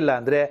ವಿಶುದ್ಧವಾಗಿಲ್ಲ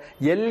ಅಂದರೆ,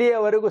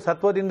 ಎಲ್ಲಿಯವರೆಗೂ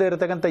ಸತ್ವದಿಂದ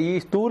ಇರತಕ್ಕಂಥ ಈ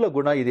ಸ್ಥೂಲ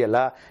ಗುಣ ಇದೆಯಲ್ಲ,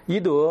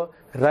 ಇದು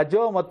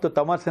ರಜೋ ಮತ್ತು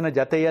ತಮಸ್ಸಿನ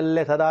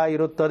ಜತೆಯಲ್ಲೇ ಸದಾ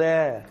ಇರುತ್ತದೆ.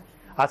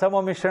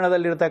 ಅಸಮ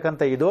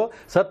ಮಿಶ್ರಣದಲ್ಲಿರ್ತಕ್ಕಂಥ ಇದು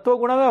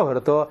ಸತ್ವಗುಣವೇ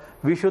ಹೊರತು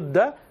ವಿಶುದ್ಧ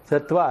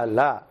ಸತ್ವ ಅಲ್ಲ.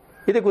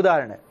 ಇದಕ್ಕೆ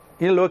ಉದಾಹರಣೆ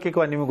ಇನ್ನು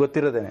ಲೌಕಿಕವಾಗಿ ನಿಮಗೆ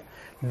ಗೊತ್ತಿರೋದೇನೆ.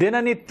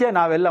 ದಿನನಿತ್ಯ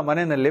ನಾವೆಲ್ಲ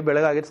ಮನೆಯಲ್ಲಿ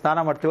ಬೆಳಗಾಗಿ ಸ್ನಾನ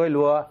ಮಾಡ್ತೀವೋ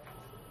ಇಲ್ವೋ?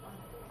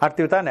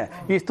 ಮಾಡ್ತೀವಿ ತಾನೆ?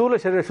 ಈ ಸ್ಥೂಲ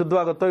ಶರೀರ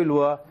ಶುದ್ಧವಾಗುತ್ತೋ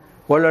ಇಲ್ವೋ?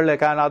 ಒಳ್ಳೊಳ್ಳೆ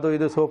ಅದು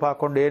ಇದು ಸೋಪ್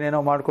ಹಾಕ್ಕೊಂಡು ಏನೇನೋ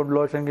ಮಾಡ್ಕೊಂಡು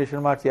ಲೋಷನ್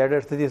ಗೀಷನ್ ಮಾಡಿಸಿ 2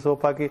 ಸ್ಥಿತಿ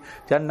ಸೋಪ್ ಹಾಕಿ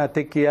ಚೆನ್ನಾಗಿ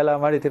ತಿಕ್ಕಿ ಎಲ್ಲ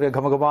ಮಾಡಿ ತಿರ್ಗಿ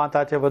ಘಮ ಅಂತ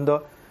ಆಚೆ ಬಂದು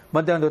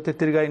ಮಧ್ಯಾಹ್ನ ಹೊತ್ತು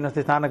ತಿರ್ಗಾ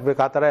ಇನ್ನೊಂದು ಸ್ನಾನಕ್ಕೆ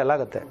ಬೇಕು, ಆ ಥರ ಎಲ್ಲ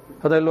ಆಗುತ್ತೆ.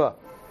 ಹೌದಲ್ವಾ?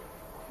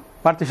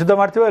 ಮಾಡ್ತೀವಿ, ಶುದ್ಧ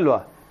ಮಾಡ್ತೀವೋ ಇಲ್ವಾ?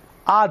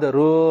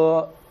 ಆದರೂ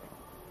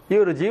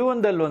ಇವರು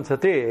ಜೀವನದಲ್ಲಿ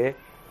ಒಂದ್ಸತಿ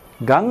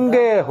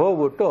ಗಂಗೆ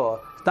ಹೋಗ್ಬಿಟ್ಟು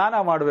ಸ್ನಾನ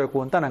ಮಾಡಬೇಕು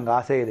ಅಂತ ನಂಗೆ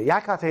ಆಸೆ ಇದೆ.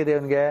 ಯಾಕೆ ಆಸೆ ಇದೆ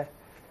ಅವನಿಗೆ?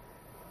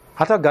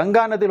 ಅಥವಾ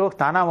ಗಂಗಾ ನದಿಲಿ ಹೋಗಿ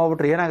ಸ್ನಾನ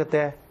ಮಾಡ್ಬಿಟ್ರೆ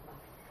ಏನಾಗುತ್ತೆ?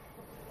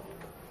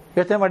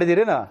 ಯೋಚನೆ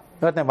ಮಾಡಿದ್ದೀರೇನೋ?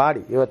 ಯೋಚನೆ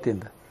ಮಾಡಿ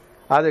ಇವತ್ತಿಂದ.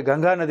 ಆದರೆ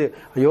ಗಂಗಾ ನದಿ,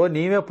 ಅಯ್ಯೋ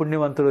ನೀವೇ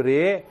ಪುಣ್ಯವಂತರು ರೀ,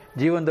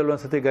 ಜೀವನದಲ್ಲಿ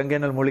ಒಂದ್ಸತಿ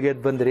ಗಂಗೆನಲ್ಲಿ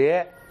ಮುಳುಗೆದ್ದು ಬಂದ್ರಿ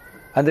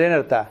ಅಂದ್ರೆ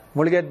ಏನರ್ಥ?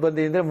 ಮುಳುಗೆದ್ದು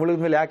ಬಂದಿ ಅಂದರೆ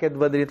ಮುಳುಗಿದ ಮೇಲೆ ಯಾಕೆ ಎದ್ದು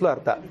ಬಂದ್ರಿ ಅಂತಲೂ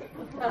ಅರ್ಥ.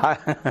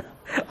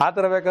 ಆ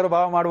ಥರ ಬೇಕಾದ್ರೂ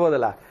ಭಾವ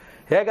ಮಾಡ್ಬೋದಲ್ಲ,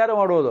 ಹೇಗಾದ್ರೂ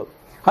ಮಾಡ್ಬೋದು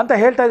ಅಂತ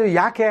ಹೇಳ್ತಾ ಇದ್ವಿ.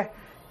 ಯಾಕೆ?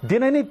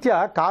 ದಿನನಿತ್ಯ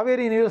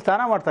ಕಾವೇರಿ ನೀರು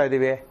ಸ್ನಾನ ಮಾಡ್ತಾ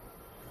ಇದ್ದೀವಿ.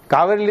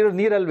 ಕಾವೇರಿಲಿರೋ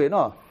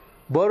ನೀರಲ್ವೇನೋ?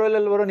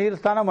 ಬೋರ್ವೆಲ್ಲಲ್ಲಿ ಬರೋ ನೀರು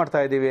ಸ್ನಾನ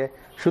ಮಾಡ್ತಾ ಇದ್ದೀವಿ.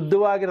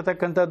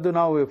 ಶುದ್ಧವಾಗಿರತಕ್ಕಂಥದ್ದು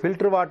ನಾವು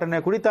ಫಿಲ್ಟರ್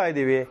ವಾಟರ್ನೇ ಕುಡಿತಾ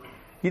ಇದ್ದೀವಿ.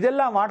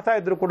 ಇದೆಲ್ಲ ಮಾಡ್ತಾ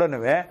ಇದ್ರು ಕೂಡ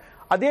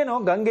ಅದೇನು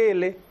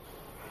ಗಂಗೆಯಲ್ಲಿ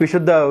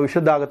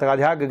ವಿಶುದ್ಧ ಆಗುತ್ತೆ.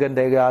 ಅದು ಹೇಗೆ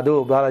ಗಂಗೆಗೆ ಅದು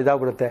ಭಾಳ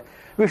ಇದಾಗ್ಬಿಡುತ್ತೆ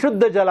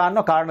ವಿಶುದ್ಧ ಜಲ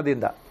ಅನ್ನೋ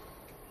ಕಾರಣದಿಂದ.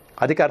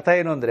 ಅದಕ್ಕೆ ಅರ್ಥ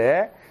ಏನು ಅಂದರೆ,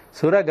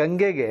 ಸುರ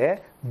ಗಂಗೆಗೆ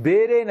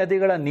ಬೇರೆ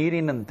ನದಿಗಳ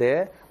ನೀರಿನಂತೆ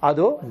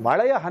ಅದು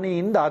ಮಳೆಯ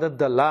ಹನಿಯಿಂದ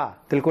ಆದದ್ದಲ್ಲ.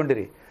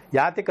 ತಿಳ್ಕೊಂಡಿರಿ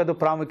ಯಾತಕ್ಕೆ ಅದು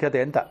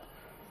ಪ್ರಾಮುಖ್ಯತೆ ಅಂತ.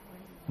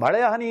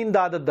 ಮಳೆಯ ಹನಿಯಿಂದ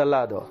ಆದದ್ದಲ್ಲ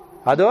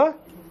ಅದು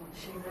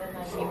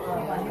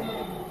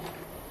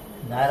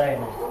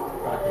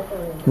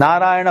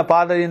ನಾರಾಯಣ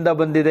ಪಾದದಿಂದ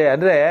ಬಂದಿದೆ.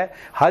 ಅಂದರೆ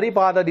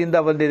ಹರಿಪಾದದಿಂದ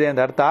ಬಂದಿದೆ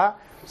ಅಂತ ಅರ್ಥ.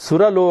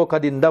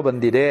 ಸುರಲೋಕದಿಂದ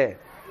ಬಂದಿದೆ.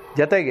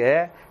 ಜೊತೆಗೆ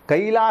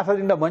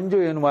ಕೈಲಾಸದಿಂದ ಮಂಜು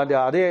ಏನು ಮಾಡಿ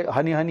ಅದೇ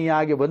ಹನಿ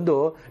ಹನಿಯಾಗಿ ಬಂದು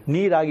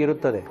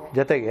ನೀರಾಗಿರುತ್ತದೆ.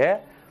 ಜೊತೆಗೆ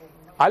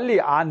ಅಲ್ಲಿ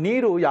ಆ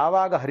ನೀರು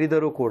ಯಾವಾಗ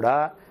ಹರಿದರೂ ಕೂಡ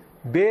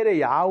ಬೇರೆ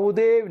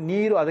ಯಾವುದೇ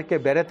ನೀರು ಅದಕ್ಕೆ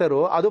ಬೆರೆತರೂ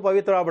ಅದು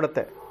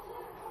ಪವಿತ್ರವಾಗಿಬಿಡುತ್ತೆ.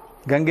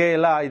 ಗಂಗೆ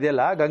ಎಲ್ಲ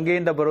ಇದೆಲ್ಲ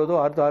ಗಂಗೆಯಿಂದ ಬರೋದು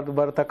ಅದು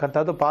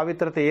ಬರತಕ್ಕಂಥದ್ದು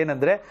ಪಾವಿತ್ರತೆ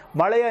ಏನಂದರೆ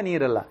ಮಳೆಯ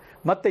ನೀರಲ್ಲ.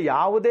 ಮತ್ತು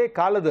ಯಾವುದೇ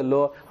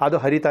ಕಾಲದಲ್ಲೂ ಅದು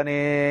ಹರಿತಾನೇ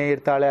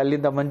ಇರ್ತಾಳೆ,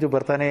 ಅಲ್ಲಿಂದ ಮಂಜು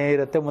ಬರ್ತಾನೇ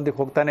ಇರುತ್ತೆ, ಮುಂದಕ್ಕೆ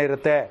ಹೋಗ್ತಾನೆ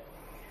ಇರುತ್ತೆ.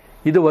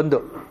 ಇದು ಒಂದು,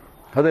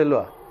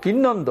 ಹೌದಲ್ವಾ?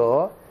 ಇನ್ನೊಂದು,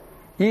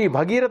 ಈ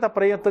ಭಗೀರಥ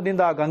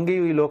ಪ್ರಯತ್ನದಿಂದ ಆ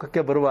ಗಂಗೆಯು ಈ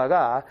ಲೋಕಕ್ಕೆ ಬರುವಾಗ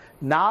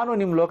ನಾನು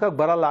ನಿಮ್ಮ ಲೋಕಕ್ಕೆ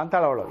ಬರಲ್ಲ ಅಂತ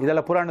ಅವಳು.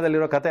 ಇದೆಲ್ಲ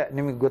ಪುರಾಣದಲ್ಲಿರೋ ಕತೆ.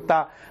 ನಿಮಗೆ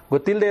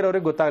ಗೊತ್ತಿಲ್ಲದೆ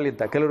ಇರೋರಿಗೆ ಗೊತ್ತಾಗಲಿ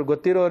ಅಂತ, ಕೆಲವರು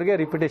ಗೊತ್ತಿರೋರಿಗೆ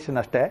ರಿಪಿಟೇಷನ್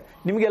ಅಷ್ಟೇ,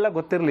 ನಿಮಗೆಲ್ಲ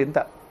ಗೊತ್ತಿರಲಿ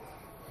ಅಂತ.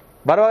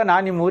 ಬರುವಾಗ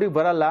ನಾನು ನಿಮ್ಮ ಊರಿಗೆ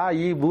ಬರಲ್ಲ,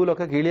 ಈ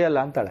ಭೂಲೋಕಕ್ಕೆ ಇಳಿಯಲ್ಲ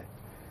ಅಂತಾಳೆ.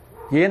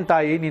 ಏನು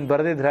ತಾಯಿ ನೀನು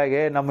ಬರೆದಿದ್ರೆ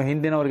ಹಾಗೆ ನಮ್ಮ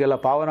ಹಿಂದಿನವ್ರಿಗೆಲ್ಲ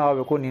ಪಾವನ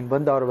ಆಗಬೇಕು, ನೀನು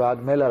ಬಂದು ಅವ್ರು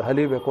ಆದಮೇಲೆ ಅಲ್ಲಿ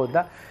ಹಲಿಬೇಕು ಅಂತ.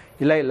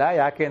 ಇಲ್ಲ,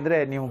 ಯಾಕೆ ಅಂದರೆ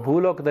ನೀವು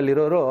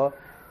ಭೂಲೋಕದಲ್ಲಿರೋರು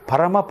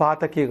ಪರಮ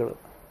ಪಾತಕಿಗಳು.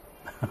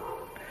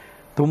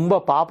 ತುಂಬ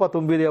ಪಾಪ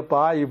ತುಂಬಿದೆಯಪ್ಪ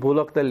ಈ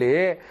ಭೂಲೋಕದಲ್ಲಿ,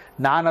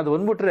 ನಾನು ಅದು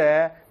ಬಂದ್ಬಿಟ್ರೆ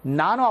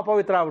ನಾನು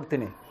ಅಪವಿತ್ರ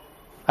ಆಗ್ಬಿಡ್ತೀನಿ,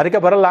 ಅದಕ್ಕೆ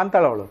ಬರಲ್ಲ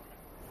ಅಂತಾಳೆ ಅವಳು.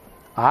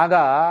 ಆಗ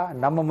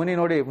ನಮ್ಮ ಮುನಿ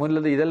ನೋಡಿ,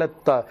 ಮುಲ್ಲದು ಇದೆಲ್ಲ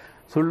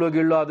ಸುಳ್ಳು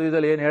ಗಿಳ್ಳು ಅದು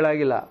ಇದೆಲ್ಲ ಏನು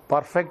ಹೇಳಾಗಿಲ್ಲ,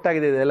 ಪರ್ಫೆಕ್ಟ್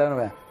ಆಗಿದೆ ಇದೆಲ್ಲನೂ.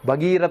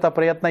 ಭಗೀರಥ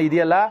ಪ್ರಯತ್ನ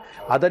ಇದೆಯಲ್ಲ,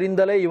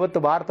 ಅದರಿಂದಲೇ ಇವತ್ತು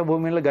ಭಾರತ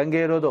ಭೂಮಿಯಲ್ಲಿ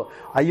ಗಂಗೆ ಇರೋದು.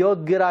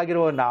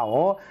 ಅಯೋಗ್ಯರಾಗಿರುವ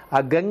ನಾವು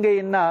ಆ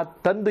ಗಂಗೆಯನ್ನು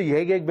ತಂದು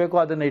ಹೇಗೆ ಬೇಕೋ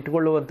ಅದನ್ನು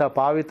ಇಟ್ಕೊಳ್ಳುವಂಥ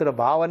ಪಾವಿತ್ರ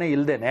ಭಾವನೆ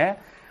ಇಲ್ಲದೇನೆ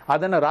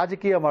ಅದನ್ನು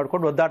ರಾಜಕೀಯ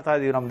ಮಾಡ್ಕೊಂಡು ಒದ್ದಾಡ್ತಾ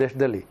ಇದ್ದೀವಿ ನಮ್ಮ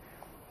ದೇಶದಲ್ಲಿ.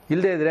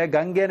 ಇಲ್ಲದೇ ಇದ್ದರೆ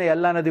ಗಂಗೆನ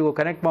ಎಲ್ಲ ನದಿಗೂ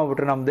ಕನೆಕ್ಟ್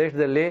ಮಾಡಿಬಿಟ್ರೆ ನಮ್ಮ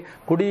ದೇಶದಲ್ಲಿ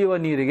ಕುಡಿಯುವ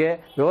ನೀರಿಗೆ,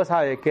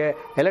 ವ್ಯವಸಾಯಕ್ಕೆ,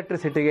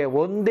 ಎಲೆಕ್ಟ್ರಿಸಿಟಿಗೆ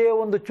ಒಂದೇ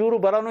ಒಂದು ಚೂರು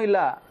ಬರೋನೂ ಇಲ್ಲ.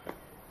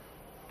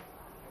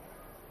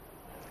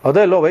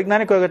 ಅದೇ ಇಲ್ಲೋ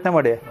ವೈಜ್ಞಾನಿಕ ಯೋಚನೆ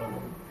ಮಾಡಿ.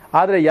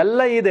 ಆದರೆ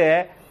ಎಲ್ಲ ಇದೆ,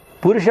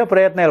 ಪುರುಷ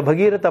ಪ್ರಯತ್ನ ಇಲ್ಲ,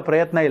 ಭಗೀರಥ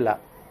ಪ್ರಯತ್ನ ಇಲ್ಲ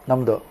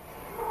ನಮ್ಮದು.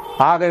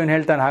 ಆಗ ಇವನು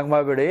ಹೇಳ್ತಾನೆ, ಹಾಗೆ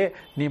ಮಾಡಬೇಡಿ,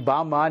 ನೀ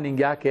ಬಾಮ್ಮ,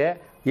 ನಿಂಗೆ ಯಾಕೆ,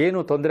 ಏನು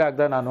ತೊಂದರೆ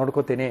ಆಗ್ದ ನಾನು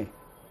ನೋಡ್ಕೋತೀನಿ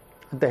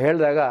ಅಂತ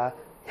ಹೇಳಿದಾಗ,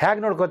 ಹೇಗೆ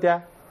ನೋಡ್ಕೋತೀಯ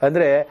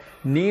ಅಂದರೆ,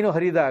 ನೀನು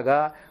ಹರಿದಾಗ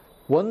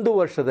 1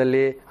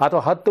 ವರ್ಷದಲ್ಲಿ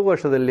ಅಥವಾ 10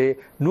 ವರ್ಷದಲ್ಲಿ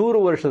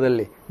 100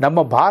 ವರ್ಷದಲ್ಲಿ ನಮ್ಮ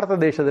ಭಾರತ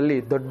ದೇಶದಲ್ಲಿ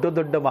ದೊಡ್ಡ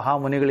ದೊಡ್ಡ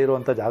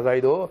ಮಹಾಮುನಿಗಳಿರುವಂಥ ಜಾಗ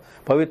ಇದು,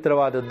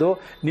 ಪವಿತ್ರವಾದದ್ದು.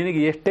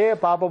 ನಿನಗೆ ಎಷ್ಟೇ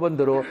ಪಾಪ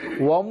ಬಂದರೂ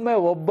ಒಮ್ಮೆ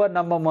ಒಬ್ಬ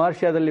ನಮ್ಮ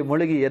ಮಹರ್ಷಿಯಾದಲ್ಲಿ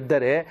ಮುಳುಗಿ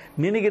ಎದ್ದರೆ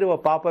ನಿನಗಿರುವ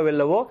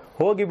ಪಾಪವೆಲ್ಲವೂ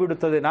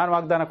ಹೋಗಿಬಿಡುತ್ತದೆ, ನಾನು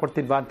ವಾಗ್ದಾನ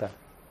ಕೊಡ್ತೀನಿ ಬಾ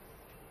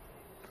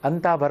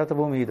ಅಂತ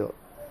ಭರತಭೂಮಿ ಇದು.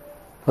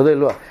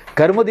 ಹೌದಲ್ವಾ?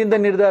 ಕರ್ಮದಿಂದ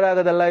ನಿರ್ಧಾರ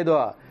ಆಗೋದಲ್ಲ ಇದು.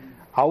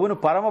 ಅವನು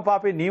ಪರಮ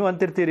ಪಾಪಿ ನೀವು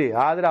ಅಂತಿರ್ತೀರಿ,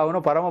 ಆದರೆ ಅವನು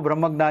ಪರಮ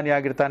ಬ್ರಹ್ಮಜ್ಞಾನಿ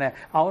ಆಗಿರ್ತಾನೆ.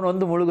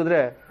 ಅವನೊಂದು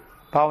ಮುಳುಗಿದ್ರೆ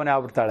ಪಾವನೆ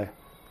ಆಗ್ಬಿಡ್ತಾಳೆ.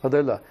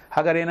 ಹೌದಲ್ವ?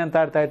 ಹಾಗಾದ್ರೆ ಏನಂತ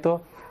ಅರ್ಥ ಆಯಿತು?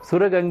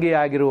 ಸುರಗಂಗೆ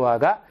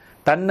ಆಗಿರುವಾಗ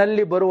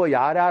ತನ್ನಲ್ಲಿ ಬರುವ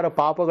ಯಾರ್ಯಾರ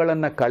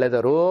ಪಾಪಗಳನ್ನು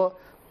ಕಳೆದರೂ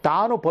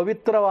ತಾನು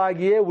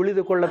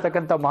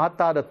ಉಳಿದುಕೊಳ್ಳತಕ್ಕಂಥ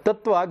ಮಹತ್ತಾದ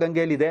ತತ್ವ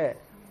ಗಂಗೆಯಲ್ಲಿದೆ.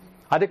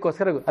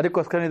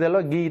 ಅದಕ್ಕೋಸ್ಕರ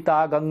ಇದೆಲ್ಲ ಗೀತಾ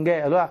ಗಂಗೆ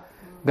ಅಲ್ವಾ,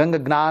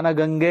 ಜ್ಞಾನ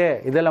ಗಂಗೆ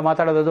ಇದೆಲ್ಲ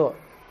ಮಾತಾಡೋದು.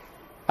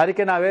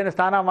 ಅದಕ್ಕೆ ನಾವೇನು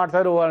ಸ್ನಾನ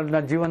ಮಾಡ್ತಾಯಿದ್ರು ನನ್ನ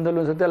ಜೀವನದಲ್ಲೂ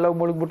ಅನ್ಸುತ್ತೆ, ಎಲ್ಲ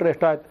ಮುಳುಗ್ಬಿಟ್ರೆ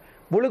ಎಷ್ಟೋ ಆಯ್ತು.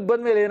 ಮುಳುಗ್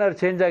ಬಂದಮೇಲೆ ಏನಾದ್ರು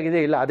ಚೇಂಜ್ ಆಗಿದೆ?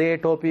 ಇಲ್ಲ, ಅದೇ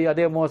ಟೋಪಿ,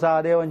 ಅದೇ ಮೋಸ,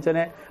 ಅದೇ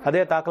ವಂಚನೆ,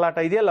 ಅದೇ ತಾಕಲಾಟ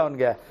ಇದೆಯಲ್ಲ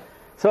ಅವನಿಗೆ.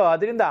 ಸೊ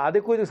ಅದರಿಂದ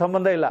ಅದಕ್ಕೂ ಇದಕ್ಕೆ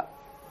ಸಂಬಂಧ ಇಲ್ಲ.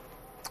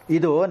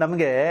 ಇದು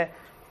ನಮಗೆ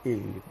ಈ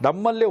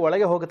ನಮ್ಮಲ್ಲಿ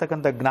ಒಳಗೆ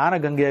ಹೋಗತಕ್ಕಂಥ ಜ್ಞಾನ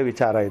ಗಂಗೆಯ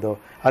ವಿಚಾರ ಇದು.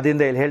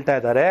 ಅದರಿಂದ ಇಲ್ಲಿ ಹೇಳ್ತಾ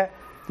ಇದ್ದಾರೆ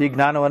ಈ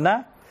ಜ್ಞಾನವನ್ನು.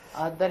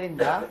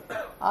 ಆದ್ದರಿಂದ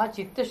ಆ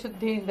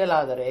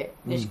ಚಿತ್ತಶುದ್ಧಿಯಿಂದಲಾದರೆ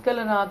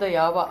ನಿಷ್ಕಲನಾದ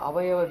ಯಾವ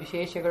ಅವಯವ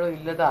ವಿಶೇಷಗಳು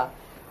ಇಲ್ಲದ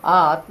ಆ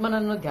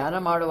ಆತ್ಮನನ್ನು ಧ್ಯಾನ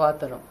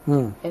ಮಾಡುವಾತನು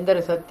ಎಂದರೆ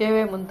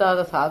ಸತ್ಯವೇ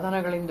ಮುಂತಾದ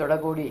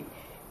ಸಾಧನಗಳಿಂದೊಡಗೂಡಿ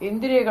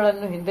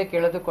ಇಂದ್ರಿಯಗಳನ್ನು ಹಿಂದೆ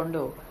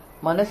ಕೆಳೆದುಕೊಂಡು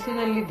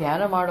ಮನಸ್ಸಿನಲ್ಲಿ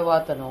ಧ್ಯಾನ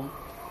ಮಾಡುವಾತನು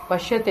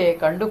ಪಶ್ಯತೆ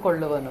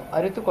ಕಂಡುಕೊಳ್ಳುವನು,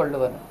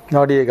 ಅರಿತುಕೊಳ್ಳುವನು.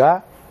 ನೋಡಿ, ಈಗ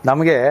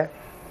ನಮಗೆ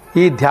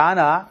ಈ ಧ್ಯಾನ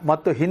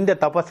ಮತ್ತು ಹಿಂದೆ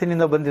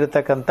ತಪಸ್ಸಿನಿಂದ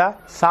ಬಂದಿರತಕ್ಕಂಥ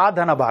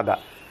ಸಾಧನ ಭಾಗ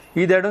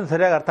ಇದೆರಡನ್ನು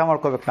ಸರಿಯಾಗಿ ಅರ್ಥ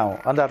ಮಾಡ್ಕೋಬೇಕು ನಾವು.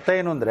 ಒಂದು ಅರ್ಥ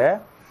ಏನು ಅಂದರೆ,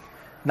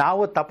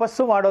 ನಾವು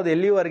ತಪಸ್ಸು ಮಾಡೋದು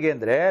ಎಲ್ಲಿವರೆಗೆ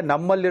ಅಂದರೆ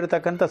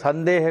ನಮ್ಮಲ್ಲಿರತಕ್ಕಂಥ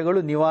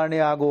ಸಂದೇಹಗಳು ನಿವಾರಣೆ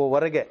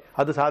ಆಗುವವರೆಗೆ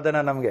ಅದು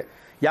ಸಾಧನ. ನಮಗೆ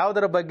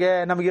ಯಾವುದರ ಬಗ್ಗೆ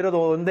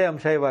ನಮಗಿರೋದು ಒಂದೇ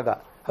ಅಂಶ ಇವಾಗ,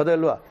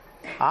 ಅದಲ್ವಾ?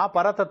 ಆ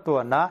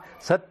ಪರತತ್ವವನ್ನು,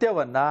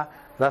 ಸತ್ಯವನ್ನು,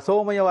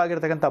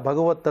 ರಸೋಮಯವಾಗಿರ್ತಕ್ಕಂಥ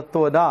ಭಗವತ್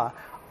ತತ್ವನ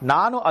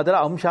ನಾನು ಅದರ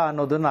ಅಂಶ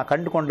ಅನ್ನೋದನ್ನು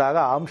ಕಂಡುಕೊಂಡಾಗ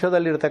ಆ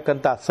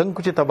ಅಂಶದಲ್ಲಿರತಕ್ಕಂಥ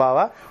ಸಂಕುಚಿತ ಭಾವ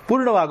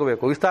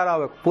ಪೂರ್ಣವಾಗಬೇಕು, ವಿಸ್ತಾರ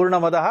ಆಗಬೇಕು,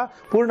 ಪೂರ್ಣಮದಃ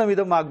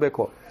ಪೂರ್ಣಮಿದಂ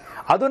ಆಗಬೇಕು.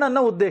 ಅದು ನನ್ನ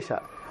ಉದ್ದೇಶ.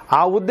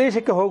 ಆ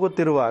ಉದ್ದೇಶಕ್ಕೆ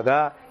ಹೋಗುತ್ತಿರುವಾಗ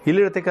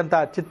ಇಲ್ಲಿರತಕ್ಕಂಥ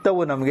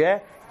ಚಿತ್ತವು ನಮಗೆ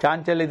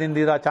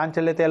ಚಾಂಚಲ್ಯದಿಂದ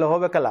ಚಾಂಚಲ್ಯತೆ ಎಲ್ಲ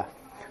ಹೋಗಬೇಕಲ್ಲ.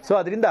 ಸೊ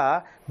ಅದರಿಂದ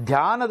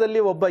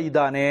ಧ್ಯಾನದಲ್ಲಿ ಒಬ್ಬ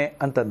ಇದ್ದಾನೆ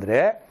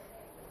ಅಂತಂದರೆ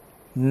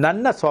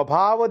ನನ್ನ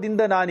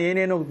ಸ್ವಭಾವದಿಂದ ನಾನು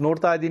ಏನೇನು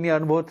ನೋಡ್ತಾ ಇದ್ದೀನಿ,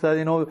 ಅನುಭವಿಸ್ತಾ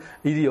ಇದ್ದೀನೋ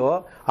ಇದೆಯೋ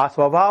ಆ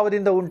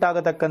ಸ್ವಭಾವದಿಂದ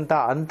ಉಂಟಾಗತಕ್ಕಂಥ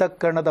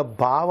ಅಂತಃಕರಣದ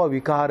ಭಾವ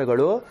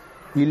ವಿಕಾರಗಳು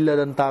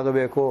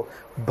ಇಲ್ಲದಂತಾಗಬೇಕು.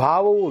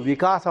 ಭಾವವು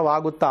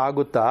ವಿಕಾಸವಾಗುತ್ತಾ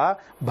ಆಗುತ್ತಾ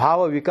ಭಾವ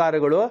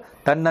ವಿಕಾರಗಳು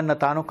ತನ್ನನ್ನು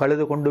ತಾನು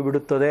ಕಳೆದುಕೊಂಡು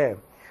ಬಿಡುತ್ತದೆ.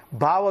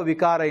 ಭಾವ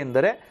ವಿಕಾರ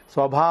ಎಂದರೆ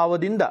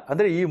ಸ್ವಭಾವದಿಂದ,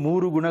 ಅಂದರೆ ಈ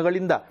 3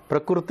 ಗುಣಗಳಿಂದ,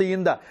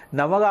 ಪ್ರಕೃತಿಯಿಂದ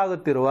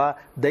ನಮಗಾಗುತ್ತಿರುವ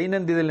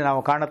ದೈನಂದಿನದಲ್ಲಿ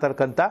ನಾವು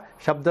ಕಾಣತಕ್ಕಂಥ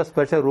ಶಬ್ದ,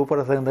 ಸ್ಪರ್ಶ,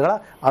 ರೂಪರಸಗಳ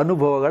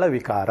ಅನುಭವಗಳ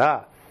ವಿಕಾರ.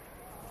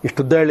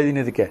 ಇಷ್ಟುದ್ದ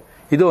ಹೇಳಿದ್ದೀನಿ ಇದಕ್ಕೆ.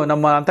 ಇದು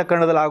ನಮ್ಮ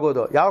ಅಂತಃಕರಣದಲ್ಲಿ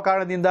ಆಗೋದು ಯಾವ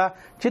ಕಾರಣದಿಂದ?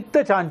 ಚಿತ್ತ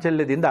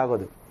ಚಾಂಚಲ್ಯದಿಂದ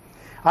ಆಗೋದು.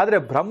 ಆದರೆ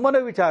ಬ್ರಹ್ಮನ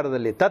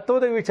ವಿಚಾರದಲ್ಲಿ,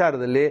 ತತ್ವದ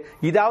ವಿಚಾರದಲ್ಲಿ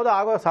ಇದ್ಯಾವುದು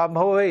ಆಗೋ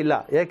ಸಂಭವವೇ ಇಲ್ಲ.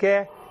 ಏಕೆ?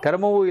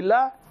 ಕರ್ಮವೂ ಇಲ್ಲ,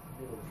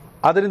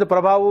 ಅದರಿಂದ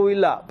ಪ್ರಭಾವವೂ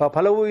ಇಲ್ಲ,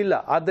 ಫಲವೂ ಇಲ್ಲ.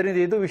 ಆದ್ದರಿಂದ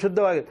ಇದು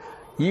ವಿಶುದ್ಧವಾಗಿದೆ.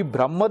 ಈ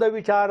ಬ್ರಹ್ಮದ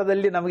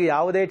ವಿಚಾರದಲ್ಲಿ ನಮಗೆ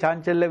ಯಾವುದೇ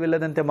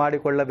ಚಾಂಚಲ್ಯವಿಲ್ಲದಂತೆ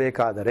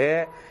ಮಾಡಿಕೊಳ್ಳಬೇಕಾದರೆ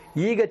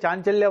ಈಗ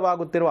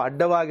ಚಾಂಚಲ್ಯವಾಗುತ್ತಿರುವ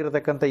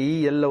ಅಡ್ಡವಾಗಿರತಕ್ಕಂಥ ಈ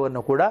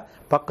ಎಲ್ಲವನ್ನು ಕೂಡ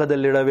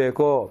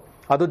ಪಕ್ಕದಲ್ಲಿಡಬೇಕು.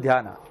 ಅದು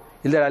ಧ್ಯಾನ.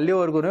 ಇಲ್ಲದೆ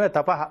ಅಲ್ಲಿವರೆಗೂ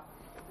ತಪಃ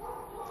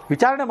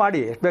ವಿಚಾರಣೆ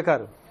ಮಾಡಿ, ಎಷ್ಟು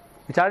ಬೇಕಾದ್ರು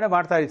ವಿಚಾರಣೆ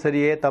ಮಾಡ್ತಾ ಇದ್ದೀವಿ,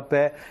 ಸರಿಯೇ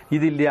ತಪ್ಪೆ,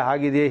 ಇದಿಲ್ಲ,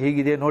 ಹಾಗಿದೆ,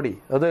 ಹೀಗಿದೆ ನೋಡಿ,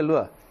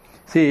 ಅದಲ್ವಾ?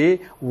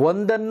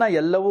 ಒಂದನ್ನು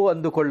ಎಲ್ಲವೂ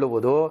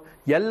ಅಂದುಕೊಳ್ಳುವುದು,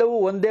 ಎಲ್ಲವೂ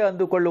ಒಂದೇ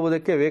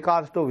ಅಂದುಕೊಳ್ಳುವುದಕ್ಕೆ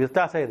ಬೇಕಾದಷ್ಟು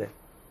ವ್ಯತ್ಯಾಸ ಇದೆ,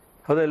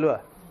 ಹೌದಲ್ವಾ?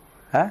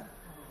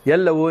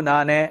 ಎಲ್ಲವೂ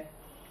ನಾನೇ,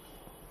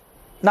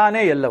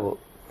 ನಾನೇ ಎಲ್ಲವೂ.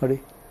 ನೋಡಿ,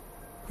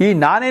 ಈ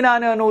ನಾನೇ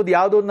ಅನ್ನುವುದು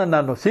ಯಾವುದನ್ನು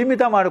ನಾನು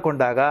ಸೀಮಿತ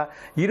ಮಾಡಿಕೊಂಡಾಗ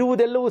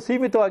ಇರುವುದೆಲ್ಲವೂ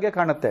ಸೀಮಿತವಾಗೇ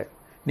ಕಾಣುತ್ತೆ.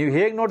 ನೀವು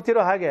ಹೇಗೆ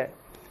ನೋಡ್ತೀರೋ ಹಾಗೆ.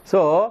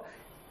 ಸೊ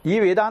ಈ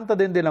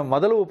ವೇದಾಂತದಿಂದ ನಮ್ಮ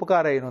ಮೊದಲು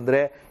ಉಪಕಾರ ಏನು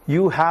ಅಂದರೆ,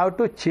 you have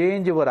to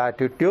change your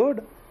attitude,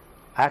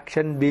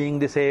 action being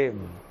the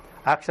same.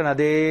 Action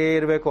ಅದೇ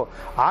ಇರಬೇಕು.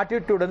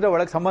 ಆಟಿಟ್ಯೂಡ್ ಅಂದರೆ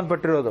ಒಳಗೆ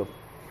ಸಂಬಂಧಪಟ್ಟಿರೋದು,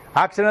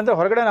 ಆ್ಯಕ್ಷನ್ ಅಂದರೆ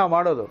ಹೊರಗಡೆ ನಾವು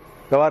ಮಾಡೋದು.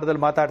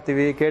 ವ್ಯವಹಾರದಲ್ಲಿ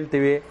ಮಾತಾಡ್ತೀವಿ,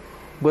 ಕೇಳ್ತೀವಿ,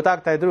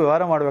 ಗೊತ್ತಾಗ್ತಾ ಇದ್ರು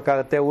ವ್ಯವಹಾರ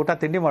ಮಾಡಬೇಕಾಗತ್ತೆ, ಊಟ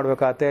ತಿಂಡಿ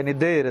ಮಾಡಬೇಕಾಗತ್ತೆ,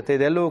 ನಿದ್ದೆ ಇರುತ್ತೆ,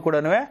 ಇದೆಲ್ಲವೂ ಕೂಡ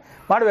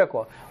ಮಾಡಬೇಕು.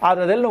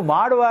 ಆದರೆ ಅದೆಲ್ಲವೂ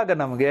ಮಾಡುವಾಗ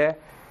ನಮಗೆ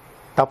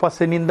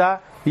ತಪಸ್ಸಿನಿಂದ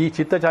ಈ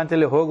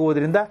ಚಿತ್ತಚಾಂಚಲ್ಯ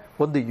ಹೋಗುವುದರಿಂದ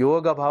ಒಂದು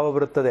ಯೋಗ ಭಾವ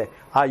ಬರುತ್ತದೆ.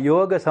 ಆ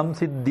ಯೋಗ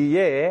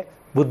ಸಂಸಿದ್ಧಿಯೇ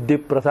ಬುದ್ಧಿ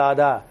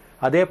ಪ್ರಸಾದ.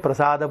 ಅದೇ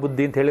ಪ್ರಸಾದ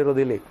ಬುದ್ಧಿ ಅಂತ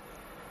ಹೇಳಿರೋದು ಇಲ್ಲಿ,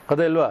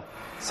 ಅದಲ್ವಾ?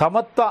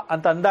 ಸಮತ್ವ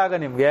ಅಂತ ಅಂದಾಗ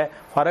ನಿಮಗೆ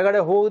ಹೊರಗಡೆ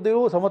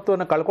ಹೋದರೂ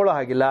ಸಮತ್ವವನ್ನು ಕಳ್ಕೊಳ್ಳೋ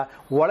ಹಾಗಿಲ್ಲ,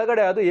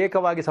 ಒಳಗಡೆ ಅದು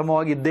ಏಕವಾಗಿ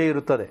ಸಮವಾಗಿ ಇದ್ದೇ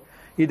ಇರುತ್ತದೆ.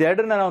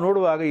 ಇದೆರಡನ್ನ ನಾವು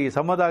ನೋಡುವಾಗ ಈ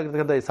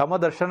ಸಮದಾಗಿರ್ತಕ್ಕಂಥ ಈ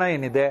ಸಮದರ್ಶನ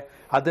ಏನಿದೆ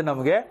ಅದು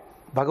ನಮಗೆ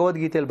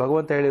ಭಗವದ್ಗೀತೆಯಲ್ಲಿ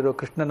ಭಗವಂತ ಹೇಳಿರೋ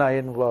ಕೃಷ್ಣನ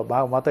ಏನು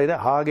ಮಾತಾಯಿದೆ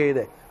ಹಾಗೇ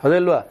ಇದೆ,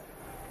 ಅದಲ್ವಾ?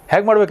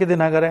 ಹೇಗೆ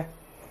ಮಾಡ್ಬೇಕಿದ್ದೀನಿ ಹಾಗಾದ್ರೆ?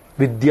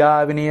 ವಿದ್ಯಾ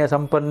ವಿನಯ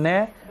ಸಂಪನ್ನೆ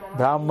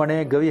ಬ್ರಾಹ್ಮಣೆ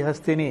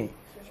ಗವಿಹಸ್ತಿನಿ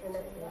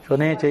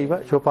ಶುನೇ ಚೈವ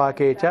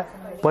ಶುಪಾಕೆ ಚ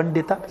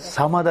ಪಂಡಿತ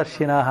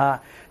ಸಮದರ್ಶಿನ.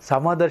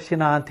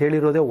 ಸಮದರ್ಶಿನ ಅಂತ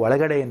ಹೇಳಿರೋದೇ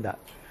ಒಳಗಡೆಯಿಂದ,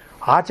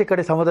 ಆಚೆ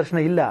ಕಡೆ ಸಮದರ್ಶನ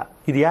ಇಲ್ಲ.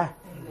 ಇದೆಯಾ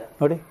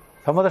ನೋಡಿ?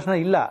 ಸಮದರ್ಶನ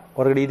ಇಲ್ಲ,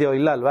 ಹೊರಗಡೆ ಇದೆಯೋ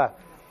ಇಲ್ಲ ಅಲ್ವಾ?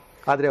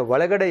 ಆದರೆ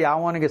ಒಳಗಡೆ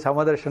ಯಾವನಿಗೆ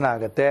ಸಮದರ್ಶನ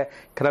ಆಗತ್ತೆ,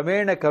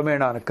 ಕ್ರಮೇಣ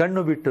ಅವನ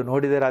ಕಣ್ಣು ಬಿಟ್ಟು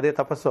ನೋಡಿದರೆ ಅದೇ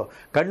ತಪಸ್ಸು.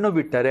 ಕಣ್ಣು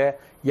ಬಿಟ್ಟರೆ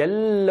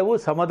ಎಲ್ಲವೂ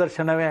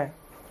ಸಮದರ್ಶನವೇ,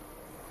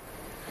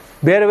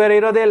 ಬೇರೆ ಬೇರೆ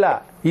ಇರೋದೇ ಇಲ್ಲ,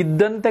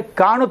 ಇದ್ದಂತೆ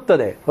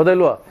ಕಾಣುತ್ತದೆ.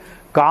 ಹೌದಲ್ವ?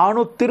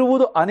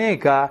 ಕಾಣುತ್ತಿರುವುದು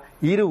ಅನೇಕ,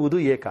 ಇರುವುದು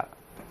ಏಕ.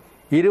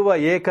 ಇರುವ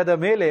ಏಕದ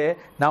ಮೇಲೆ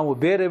ನಾವು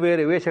ಬೇರೆ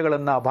ಬೇರೆ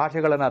ವೇಷಗಳನ್ನು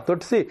ಭಾಷೆಗಳನ್ನು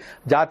ತೊಟ್ಟಿಸಿ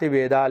ಜಾತಿ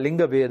ಭೇದ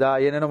ಲಿಂಗ ಭೇದ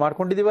ಏನೇನೋ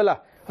ಮಾಡ್ಕೊಂಡಿದ್ದೀವಲ್ಲ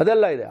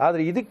ಅದೆಲ್ಲ ಇದೆ.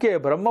 ಆದರೆ ಇದಕ್ಕೆ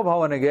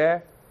ಬ್ರಹ್ಮಭಾವನೆಗೆ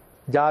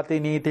ಜಾತಿ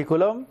ನೀತಿ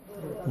ಕುಲಂ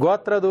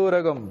ಗೋತ್ರ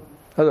ದೂರಗಂ,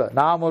 ಅದು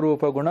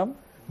ನಾಮರೂಪ ಗುಣಂ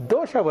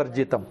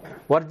ದೋಷವರ್ಜಿತಂ.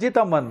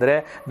 ವರ್ಜಿತಂ ಅಂದರೆ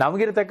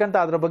ನಮಗಿರ್ತಕ್ಕಂಥ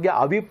ಅದರ ಬಗ್ಗೆ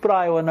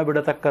ಅಭಿಪ್ರಾಯವನ್ನು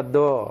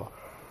ಬಿಡತಕ್ಕದ್ದು.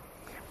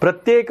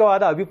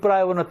 ಪ್ರತ್ಯೇಕವಾದ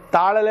ಅಭಿಪ್ರಾಯವನ್ನು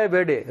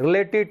ತಾಳಲೇಬೇಡಿ.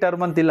 ರಿಲೇಟಿವ್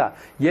ಟರ್ಮ್ ಅಂತಿಲ್ಲ.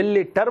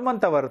 ಎಲ್ಲಿ ಟರ್ಮ್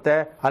ಅಂತ ಬರುತ್ತೆ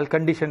ಅಲ್ಲಿ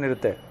ಕಂಡೀಷನ್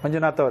ಇರುತ್ತೆ.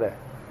 ಮಂಜುನಾಥ್ ಅವರೇ,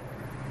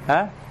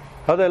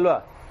 ಹೌದಲ್ವಾ?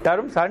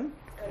 Terms and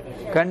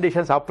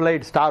conditions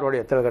applied star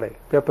ಹೊಡೆಯುತ್ತೆ ಕೆಳಗಡೆ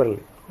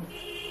ಪೇಪರಲ್ಲಿ,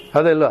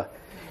 ಹೌದಲ್ವಾ?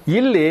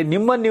 ಇಲ್ಲಿ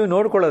ನಿಮ್ಮನ್ನು ನೀವು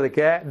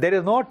ನೋಡ್ಕೊಳ್ಳೋದಕ್ಕೆ there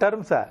is no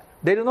terms,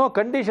 there is no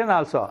condition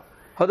also,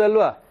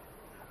 ಹೌದಲ್ವಾ?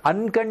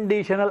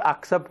 Unconditional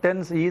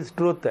acceptance is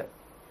truth.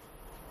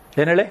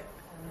 ಏನು ಹೇಳಿ?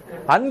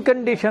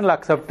 Unconditional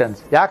acceptance.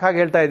 ಯಾಕೆ ಹಾಗೆ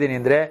ಹೇಳ್ತಾ ಇದ್ದೀನಿ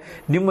ಅಂದರೆ,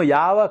 ನಿಮ್ಮ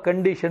ಯಾವ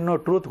ಕಂಡೀಷನ್ನು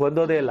ಟ್ರೂತ್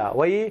ಹೊಂದೋದೇ ಇಲ್ಲ.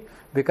 Y?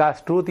 Because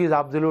truth is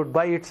absolute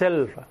by it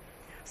self.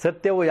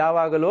 ಸತ್ಯವು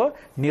ಯಾವಾಗಲೂ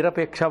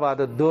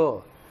ನಿರಪೇಕ್ಷವಾದದ್ದು,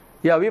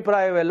 ಈ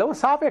ಅಭಿಪ್ರಾಯವೆಲ್ಲವೂ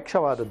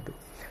ಸಾಪೇಕ್ಷವಾದದ್ದು.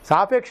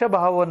 ಸಾಪೇಕ್ಷ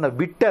ಭಾವವನ್ನು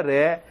ಬಿಟ್ಟರೆ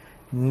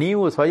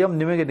ನೀವು ಸ್ವಯಂ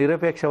ನಿಮಗೆ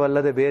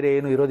ನಿರಪೇಕ್ಷವಲ್ಲದೆ ಬೇರೆ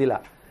ಏನೂ ಇರೋದಿಲ್ಲ.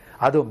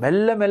 ಅದು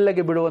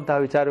ಮೆಲ್ಲಗೆ ಬಿಡುವಂತಹ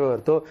ವಿಚಾರವೇ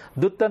ಹೊರತು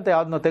ದುತ್ತಂತ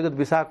ಯಾವುದನ್ನೋ ತೆಗೆದು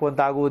ಬಿಸಾಕುವಂತ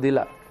ಆಗುವುದಿಲ್ಲ.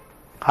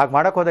 ಹಾಗೆ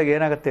ಮಾಡೋಕ್ಕೆ ಹೋದಾಗ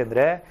ಏನಾಗುತ್ತೆ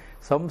ಅಂದರೆ,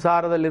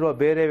 ಸಂಸಾರದಲ್ಲಿರುವ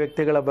ಬೇರೆ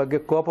ವ್ಯಕ್ತಿಗಳ ಬಗ್ಗೆ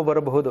ಕೋಪ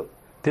ಬರಬಹುದು,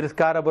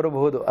 ತಿರಸ್ಕಾರ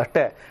ಬರಬಹುದು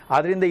ಅಷ್ಟೇ.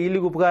 ಆದ್ದರಿಂದ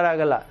ಇಲ್ಲಿಗೆ ಉಪಕಾರ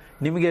ಆಗಲ್ಲ.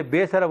 ನಿಮಗೆ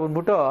ಬೇಸರ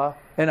ಬಂದ್ಬಿಟ್ಟು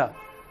ಏನೋ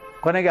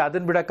ಕೊನೆಗೆ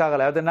ಅದನ್ನು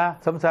ಬಿಡೋಕ್ಕಾಗಲ್ಲ, ಯಾವುದನ್ನು?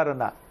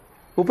 ಸಂಸಾರನ.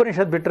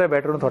 ಉಪನಿಷತ್ ಬಿಟ್ಟರೆ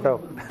ಬೆಟ್ರು ಅಂತ ಹೊಟ್ಟೆ.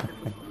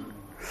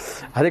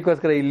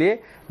 ಅದಕ್ಕೋಸ್ಕರ ಇಲ್ಲಿ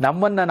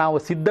ನಮ್ಮನ್ನು ನಾವು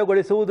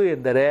ಸಿದ್ಧಗೊಳಿಸುವುದು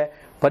ಎಂದರೆ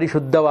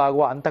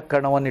ಪರಿಶುದ್ಧವಾಗುವ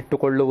ಅಂತಃಕರಣವನ್ನು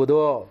ಇಟ್ಟುಕೊಳ್ಳುವುದು.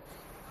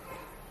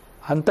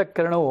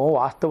 ಅಂತಃಕರಣವು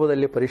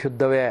ವಾಸ್ತವದಲ್ಲಿ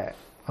ಪರಿಶುದ್ಧವೇ,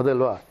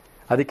 ಅದಲ್ವಾ?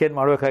 ಅದಕ್ಕೇನು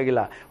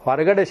ಮಾಡಬೇಕಾಗಿಲ್ಲ.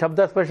 ಹೊರಗಡೆ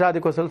ಶಬ್ದ ಸ್ಪರ್ಶ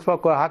ಅದಕ್ಕೂ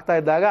ಸ್ವಲ್ಪ ಹಾಕ್ತಾ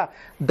ಇದ್ದಾಗ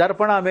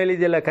ದರ್ಪಣ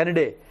ಮೇಲಿದೆಯಲ್ಲ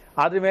ಕನ್ನಡಿ,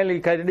 ಅದ್ರ ಮೇಲೆ ಈ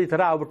ಕನ್ನಡಿ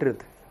ಥರ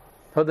ಆಗ್ಬಿಟ್ಟಿರುತ್ತೆ,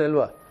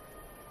 ಹೌದಲ್ವಾ?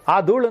 ಆ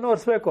ಧೂಳನ್ನು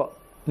ಒರೆಸ್ಬೇಕು.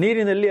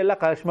 ನೀರಿನಲ್ಲಿ ಎಲ್ಲ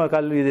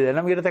ಕಲ್ಲು ಇದೆ.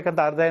 ನಮಗಿರತಕ್ಕಂಥ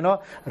ಅರ್ಥ ಏನೋ,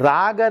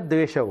 ರಾಗ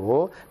ದ್ವೇಷವು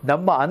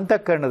ನಮ್ಮ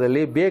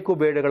ಅಂತಃಕರಣದಲ್ಲಿ ಬೇಕು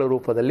ಬೇಡಗಳ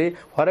ರೂಪದಲ್ಲಿ,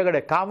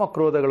 ಹೊರಗಡೆ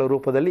ಕಾಮಕ್ರೋಧಗಳ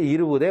ರೂಪದಲ್ಲಿ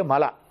ಇರುವುದೇ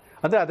ಮಲ.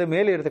 ಅಂದರೆ ಅದ್ರ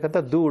ಮೇಲೆ ಇರತಕ್ಕಂಥ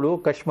ಧೂಳು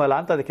ಕಶ್ಮಲ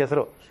ಅಂತ ಅದಕ್ಕೆ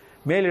ಹೆಸರು.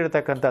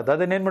 ಮೇಲಿರತಕ್ಕಂಥದ್ದು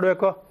ಅದನ್ನೇನು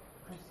ಮಾಡಬೇಕು?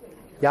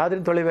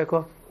 ಯಾವುದರಿಂದ ತೊಳಿಬೇಕು?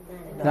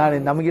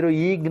 ನಮಗಿರೋ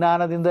ಈ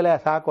ಜ್ಞಾನದಿಂದಲೇ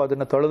ಸಾಕು.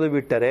 ಅದನ್ನು ತೊಳೆದು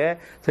ಬಿಟ್ಟರೆ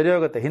ಸರಿ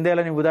ಹೋಗುತ್ತೆ. ಹಿಂದೆ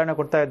ಎಲ್ಲ ನೀವು ಉದಾಹರಣೆ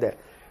ಕೊಡ್ತಾ ಇದ್ದೆ.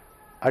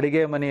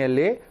 ಅಡಿಗೆ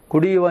ಮನೆಯಲ್ಲಿ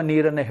ಕುಡಿಯುವ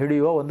ನೀರನ್ನು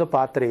ಹಿಡಿಯುವ ಒಂದು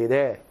ಪಾತ್ರೆ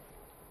ಇದೆ.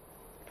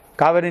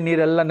 ಕಾವೇರಿ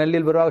ನೀರೆಲ್ಲ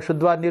ನಲ್ಲಿಲ್ಲಿ ಬರುವಾಗ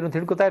ಶುದ್ಧವಾದ ನೀರನ್ನು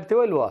ತಿಳ್ಕೊತಾ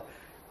ಇರ್ತೀವೋ ಇಲ್ವೋ?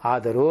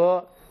 ಆದರೂ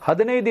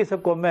 15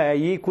 ದಿವಸಕ್ಕೊಮ್ಮೆ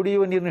ಈ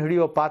ಕುಡಿಯುವ ನೀರನ್ನು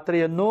ಹಿಡಿಯುವ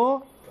ಪಾತ್ರೆಯನ್ನು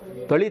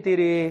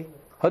ತೊಳಿತೀರಿ,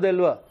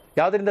 ಹೌದಲ್ವಾ?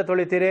 ಯಾವುದರಿಂದ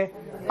ತೊಳಿತೀರಿ?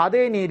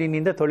 ಅದೇ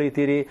ನೀರಿನಿಂದ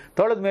ತೊಳಿತೀರಿ.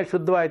 ತೊಳೆದ ಮೇಲೆ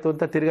ಶುದ್ಧವಾಯಿತು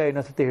ಅಂತ ತಿರ್ಗಾ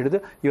ಇನ್ನೊಂದ್ಸತಿ ಹಿಡಿದು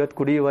ಇವತ್ತು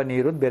ಕುಡಿಯುವ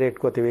ನೀರು ಬೇರೆ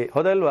ಇಟ್ಕೋತೀವಿ,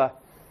 ಹೌದಲ್ವಾ?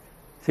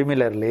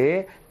 ಸಿಮಿಲರ್ಲಿ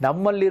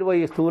ನಮ್ಮಲ್ಲಿರುವ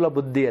ಈ ಸ್ಥೂಲ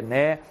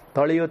ಬುದ್ಧಿಯನ್ನೇ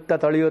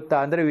ತೊಳೆಯುತ್ತಾ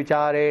ಅಂದರೆ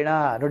ವಿಚಾರೇಣ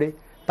ನೋಡಿ,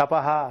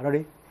 ತಪಃ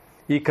ನೋಡಿ,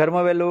 ಈ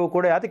ಕರ್ಮವೆಲ್ಲವೂ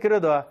ಕೂಡ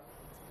ಯಾತಕ್ಕಿರೋದು?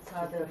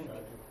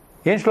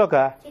 ಏನು ಶ್ಲೋಕ?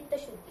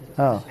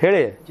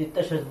 ಹೇಳಿ.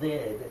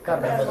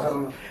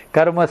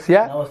 ಕರ್ಮಸ್ಯ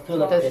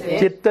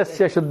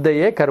ಚಿತ್ತಸ್ಯ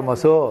ಶುದ್ಧಯೇ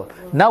ಕರ್ಮಸು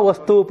ನ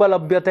ವಸ್ತು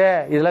ಉಪಲಭ್ಯತೆ.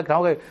 ಇದೆಲ್ಲ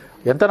ನಾವು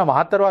ಎಂತ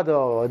ಮಹತ್ತರವಾದ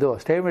ಅದು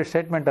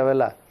ಸ್ಟೇಟ್ಮೆಂಟ್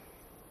ಅವೆಲ್ಲ.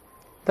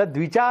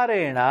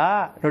 ತದ್ವಿಚಾರೇಣ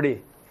ನೋಡಿ,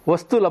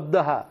 ವಸ್ತು ಲಬ್ಧ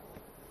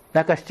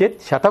ನ ಕಶ್ಚಿತ್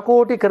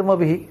ಶತಕೋಟಿ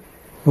ಕರ್ಮಭಿ.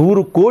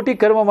 100 ಕೋಟಿ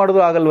ಕರ್ಮ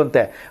ಮಾಡೋದು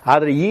ಆಗಲ್ವಂತೆ.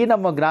 ಆದರೆ ಈ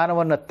ನಮ್ಮ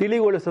ಜ್ಞಾನವನ್ನು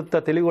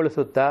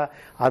ತಿಳಿಗೊಳಿಸುತ್ತಾ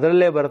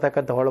ಅದರಲ್ಲೇ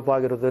ಬರತಕ್ಕಂಥ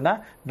ಹೊಳಪಾಗಿರೋದನ್ನು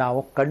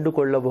ನಾವು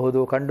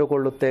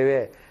ಕಂಡುಕೊಳ್ಳುತ್ತೇವೆ.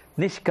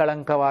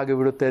 ನಿಷ್ಕಳಂಕವಾಗಿ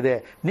ಬಿಡುತ್ತದೆ,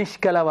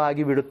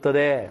 ನಿಷ್ಕಲವಾಗಿ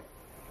ಬಿಡುತ್ತದೆ.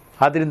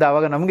 ಆದ್ದರಿಂದ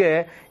ಆವಾಗ ನಮಗೆ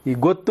ಈ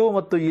ಗೊತ್ತು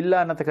ಮತ್ತು ಇಲ್ಲ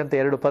ಅನ್ನತಕ್ಕಂಥ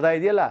 2 ಪದ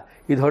ಇದೆಯಲ್ಲ,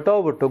 ಇದು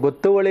ಹೊಟ್ಟೋಗ್ಬಿಟ್ಟು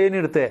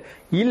ಗೊತ್ತುಗಳೇನಿರುತ್ತೆ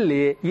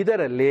ಇಲ್ಲಿ,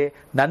 ಇದರಲ್ಲಿ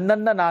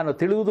ನನ್ನನ್ನು ನಾನು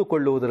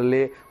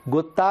ತಿಳಿದುಕೊಳ್ಳುವುದರಲ್ಲಿ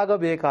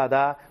ಗೊತ್ತಾಗಬೇಕಾದ,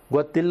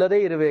 ಗೊತ್ತಿಲ್ಲದೇ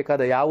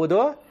ಇರಬೇಕಾದ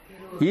ಯಾವುದೋ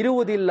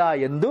ಇರುವುದಿಲ್ಲ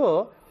ಎಂದು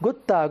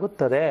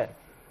ಗೊತ್ತಾಗುತ್ತದೆ.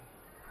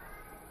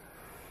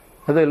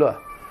 ಅದು ಇಲ್ವಾ?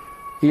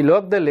 ಈ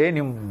ಲೋಕದಲ್ಲಿ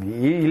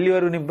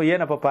ಇಲ್ಲಿವರೆಗೂ ನಿಮ್ಮ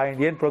ಏನಪ್ಪ ಪಾಯಿಂಟ್,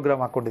 ಏನು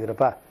ಪ್ರೋಗ್ರಾಮ್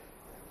ಹಾಕ್ಕೊಂಡಿದ್ದೀರಪ್ಪ?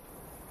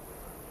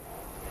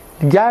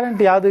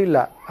 ಗ್ಯಾರಂಟಿ ಯಾವುದೂ ಇಲ್ಲ.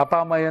 ಅಪ್ಪ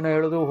ಅಮ್ಮ ಏನೋ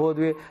ಹೇಳಿದ್ರು,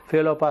 ಹೋದ್ವಿ,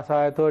 ಫೇಲೋ ಪಾಸ್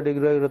ಆಯಿತು,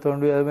 ಡಿಗ್ರಿ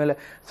ತೊಗೊಂಡ್ವಿ, ಆದಮೇಲೆ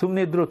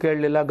ಸುಮ್ಮನೆ ಇದ್ರು,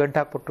 ಕೇಳಲಿಲ್ಲ, ಗಂಟು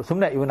ಹಾಕ್ಬಿಟ್ರು.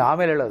 ಸುಮ್ಮನೆ ಇವನು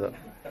ಆಮೇಲೆ ಹೇಳೋದು,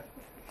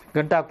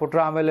 ಗಂಟು ಹಾಕ್ಬಿಟ್ರು.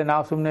 ಆಮೇಲೆ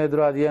ನಾವು ಸುಮ್ಮನೆ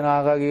ಇದ್ರು, ಅದೇನು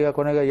ಹಾಗಾಗಿ ಈಗ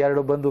ಕೊನೆಗೆ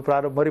 2 ಬಂದು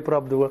ಮರಿ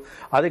ಪ್ರಾಬ್ದುಗಳು,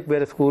 ಅದಕ್ಕೆ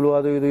ಬೇರೆ ಸ್ಕೂಲು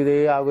ಅದು ಇದು ಇದೇ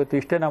ಆಗೋಯ್ತು.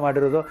 ಇಷ್ಟೇ ನಾವು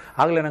ಮಾಡಿರೋದು.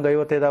 ಆಗಲೇ ನಂಗೆ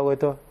 55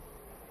 ಆಗೋಯ್ತು.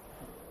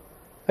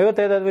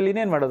 55 ಆದಮೇಲೆ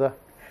ಇನ್ನೇನು ಮಾಡೋದು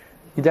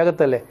ಈ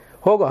ಜಗತ್ತಲ್ಲೇ?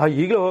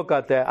 ಈಗಲೂ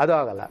ಹೋಗತ್ತೆ, ಅದು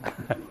ಆಗಲ್ಲ.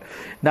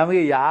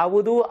 ನಮಗೆ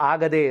ಯಾವುದೂ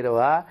ಆಗದೇ ಇರುವ,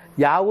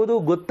 ಯಾವುದೂ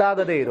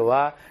ಗೊತ್ತಾಗದೇ ಇರುವ,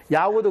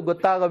 ಯಾವುದು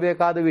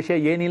ಗೊತ್ತಾಗಬೇಕಾದ ವಿಷಯ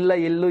ಏನಿಲ್ಲ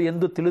ಎಲ್ಲೂ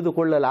ಎಂದು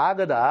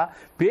ತಿಳಿದುಕೊಳ್ಳಲಾಗದ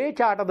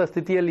ಪೇಚಾಟದ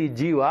ಸ್ಥಿತಿಯಲ್ಲಿ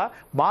ಜೀವ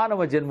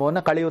ಮಾನವ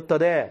ಜನ್ಮವನ್ನು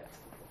ಕಳೆಯುತ್ತದೆ.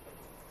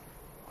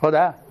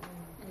 ಹೌದಾ?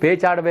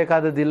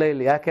 ಪೇಚಾಡಬೇಕಾದದ್ದಿಲ್ಲ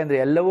ಇಲ್ಲಿ. ಯಾಕೆಂದರೆ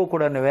ಎಲ್ಲವೂ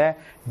ಕೂಡ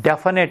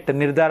ಡೆಫಿನೆಟ್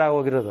ನಿರ್ಧಾರ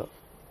ಹೋಗಿರೋದು.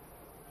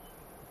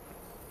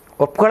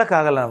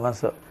 ಒಪ್ಕೊಳಕ್ಕಾಗಲ್ಲ ನಮ್ಮ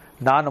ಮನಸ್ಸು.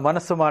 ನಾನು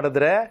ಮನಸ್ಸು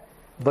ಮಾಡಿದ್ರೆ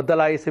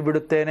ಬದಲಾಯಿಸಿ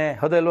ಬಿಡುತ್ತೇನೆ.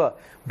 ಹೌದಲ್ವಾ?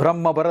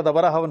 ಬ್ರಹ್ಮ ಬರದ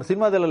ಬರಹವನ್ನು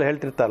ಸಿನಿಮಾದಲ್ಲೆಲ್ಲ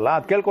ಹೇಳ್ತಿರ್ತಾರಲ್ಲ,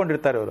 ಅದು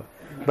ಕೇಳ್ಕೊಂಡಿರ್ತಾರೆ ಇವರು.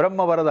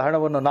 ಬ್ರಹ್ಮ ಬರದ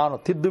ಹಣವನ್ನು ನಾನು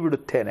ತಿದ್ದು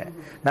ಬಿಡುತ್ತೇನೆ,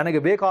 ನನಗೆ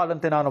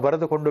ಬೇಕಾದಂತೆ ನಾನು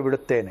ಬರೆದುಕೊಂಡು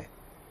ಬಿಡುತ್ತೇನೆ.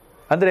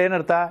 ಅಂದರೆ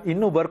ಏನರ್ಥ?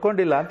 ಇನ್ನೂ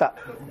ಬರ್ಕೊಂಡಿಲ್ಲ ಅಂತ.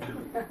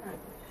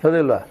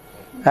 ಹೌದಿಲ್ವಾ?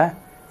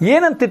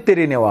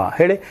 ಏನಂತಿರ್ತೀರಿ ನೀವು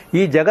ಹೇಳಿ?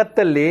 ಈ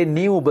ಜಗತ್ತಲ್ಲಿ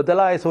ನೀವು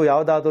ಬದಲಾಯಿಸುವ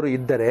ಯಾವುದಾದರೂ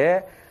ಇದ್ದರೆ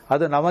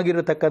ಅದು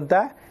ನಮಗಿರತಕ್ಕಂಥ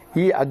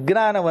ಈ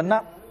ಅಜ್ಞಾನವನ್ನು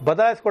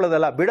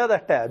ಬದಲಾಯಿಸ್ಕೊಳ್ಳೋದಲ್ಲ,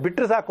 ಬಿಡೋದಷ್ಟೇ.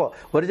 ಬಿಟ್ಟರೆ ಸಾಕು.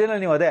 ಒರಿಜಿನಲ್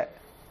ನೀವು ಅದೇ.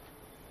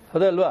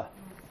 ಹೌದಲ್ವಾ?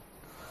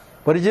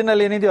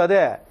 ಒರಿಜಿನಲ್ ಏನಿದೆಯೋ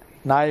ಅದೇ.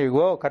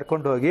 ನಾಯಿಗೋ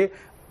ಕರ್ಕೊಂಡು ಹೋಗಿ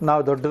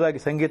ನಾವು ದೊಡ್ಡದಾಗಿ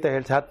ಸಂಗೀತ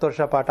ಹೇಳಿಸಿ 10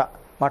 ವರ್ಷ ಪಾಠ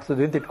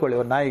ಮಾಡಿಸಿದ್ವಿ ಅಂತ ಇಟ್ಕೊಳ್ಳಿ.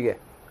 ಒಂದು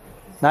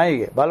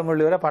ನಾಯಿಗೆ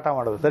ಬಾಲಮುರಳಿಯವರೇ ಪಾಠ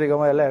ಮಾಡೋದು,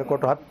 ಸರಿಗಮ ಎಲ್ಲ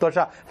ಹೇಳ್ಕೊಟ್ಟು 10 ವರ್ಷ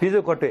ಫೀಸು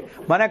ಕೊಟ್ಟು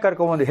ಮನೆ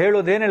ಕರ್ಕೊಂಬಂದು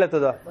ಹೇಳೋದು ಏನು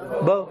ಹೇಳುತ್ತದೋ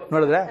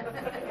ನೋಡಿದ್ರೆ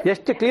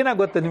ಎಷ್ಟು ಕ್ಲೀನಾಗಿ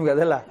ಗೊತ್ತು ನಿಮ್ಗೆ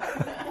ಅದೆಲ್ಲ.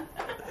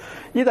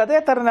 ಇದು ಅದೇ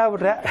ಥರನೇ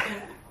ಆಗ್ಬಿಟ್ರೆ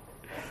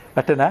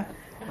ಅಷ್ಟೇನಾ?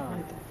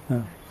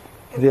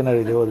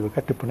 ಇದೇನಾದ್ರು ಇದೆ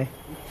ಓದ್ಬೇಕಾ ಟಿಪ್ಪಣಿ?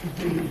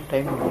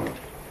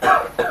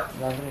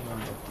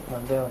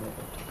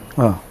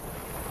 ಹಾಂ,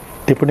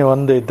 ಟಿಪ್ಪಣಿ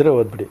ಒಂದು ಇದ್ರೆ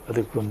ಓದ್ಬಿಡಿ.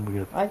 ಅದಕ್ಕೆ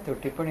ಆಯ್ತು,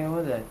 ಟಿಪ್ಪಣಿ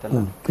ಓದಾಯ್ತಲ್ಲ.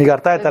 ಈಗ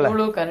ಅರ್ಥ ಆಯ್ತಲ್ಲ?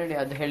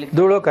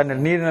 ಧೂಳು ಕನ್ನಡಿ,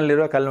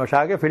 ನೀರಿನಲ್ಲಿರುವ ಕಲ್ಮಶ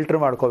ಹಾಗೆ ಫಿಲ್ಟರ್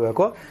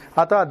ಮಾಡ್ಕೋಬೇಕು.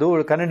 ಅಥವಾ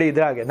ಧೂಳು ಕನ್ನಡಿ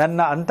ಇದ್ರೆ ಹಾಗೆ. ನನ್ನ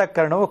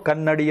ಅಂತಃಕರಣವು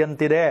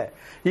ಕನ್ನಡಿಯಂತಿದೆ.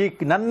 ಈ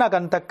ನನ್ನ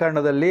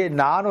ಅಂತಃಕರಣದಲ್ಲಿ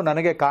ನಾನು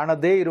ನನಗೆ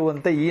ಕಾಣದೇ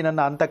ಇರುವಂತೆ ಈ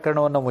ನನ್ನ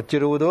ಅಂತಃಕರಣವನ್ನು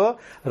ಮುಚ್ಚಿರುವುದು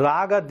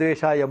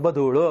ರಾಗದ್ವೇಷ ಎಂಬ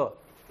ಧೂಳು.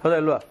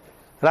 ಹೌದಲ್ವಾ?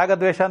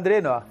 ರಾಗದ್ವೇಷ ಅಂದ್ರೆ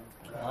ಏನು?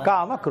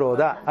 ಕಾಮ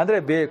ಕ್ರೋಧ ಅಂದರೆ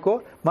ಬೇಕು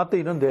ಮತ್ತು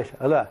ಇನ್ನೊಂದು ದ್ವೇಷ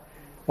ಅಲ್ವಾ?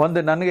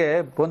 ನನಗೆ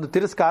ಒಂದು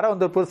ತಿರಸ್ಕಾರ,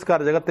 ಒಂದು ಪುರಸ್ಕಾರ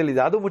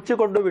ಜಗತ್ತಲ್ಲಿದೆ. ಅದು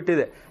ಮುಚ್ಚಿಕೊಂಡು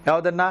ಬಿಟ್ಟಿದೆ.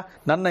 ಯಾವುದನ್ನ?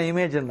 ನನ್ನ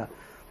ಇಮೇಜನ್ನು.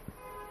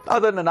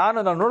 ಅದನ್ನು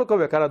ನಾನು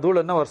ನೋಡ್ಕೋಬೇಕಲ್ಲ,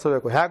 ಧೂಳನ್ನು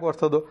ಒರೆಸಬೇಕು. ಹೇಗೆ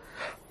ಒರೆಸೋದು?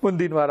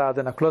 ಮುಂದಿನ ವಾರ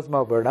ಅದನ್ನು ಕ್ಲೋಸ್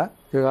ಮಾಡಬೇಡ.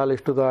 ಇವಾಗ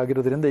ಇಷ್ಟು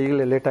ಆಗಿರೋದ್ರಿಂದ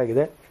ಈಗಲೇ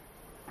ಲೇಟಾಗಿದೆ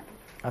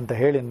ಅಂತ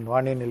ಹೇಳಿ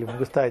ವಾಣಿಯಲ್ಲಿ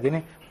ಮುಗಿಸ್ತಾ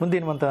ಇದ್ದೀನಿ.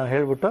 ಮುಂದಿನ ಮಂತ್ರ ನಾನು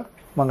ಹೇಳಿಬಿಟ್ಟು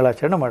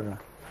ಮಂಗಳಾಚರಣೆ ಮಾಡೋಣ.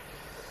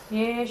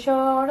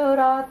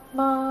 ಏಷಾಣುರಾತ್ಮ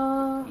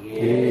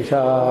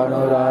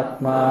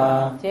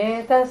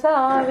ಚೇತಸಾ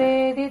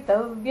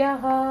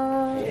ವೇದಿತವ್ಯಃ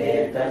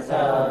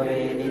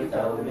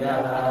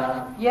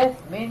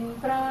ಯಸ್ಮಿನ್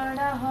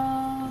ಪ್ರಾಣಃ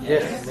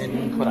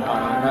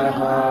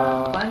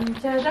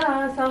ಪಂಚದಾ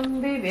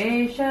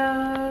ಸಂವಿವೇಶ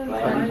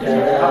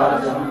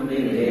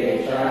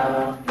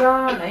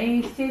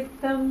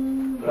ಪ್ರಾಣೈಶ್ಚಿತ್ತಂ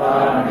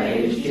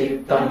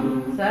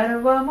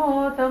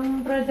ಸರ್ವಮೋತಂ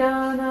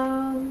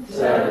ಪ್ರಜಾನಾಂ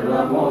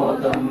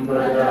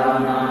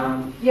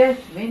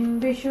ಯಸ್ಮಿನ್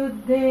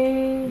ವಿಶುದ್ಧೇ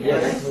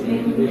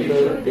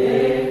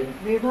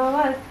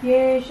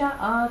ವಿಭವತ್ಯೇಷ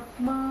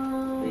ಆತ್ಮ.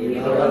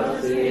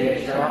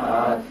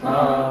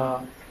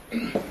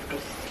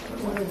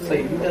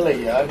 ಹಿಂದೆಲ್ಲ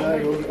ಯಾಗ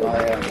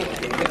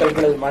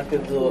ಯಜ್ಞಕಲ್ಪಗಳಲ್ಲಿ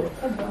ಮಾಡ್ತಿದ್ದು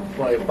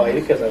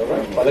ಇದಕ್ಕೆ ಸರ್,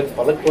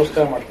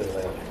 ಫಲಕ್ಕೋಸ್ಕರ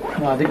ಮಾಡ್ತಿದ್ದಾರೆ.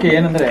 ಅದಕ್ಕೆ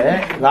ಏನಂದ್ರೆ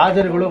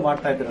ರಾಜರುಗಳು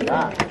ಮಾಡ್ತಾ ಇದ್ರಲ್ಲ,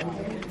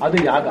 ಅದು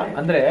ಯಾಗ.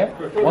 ಅಂದ್ರೆ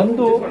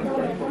ಒಂದು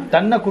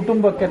ತನ್ನ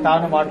ಕುಟುಂಬಕ್ಕೆ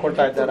ತಾನು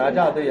ಮಾಡ್ಕೊಳ್ತಾ ಇದ್ದ ರಾಜ,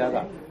 ಅದು ಯಾಗ.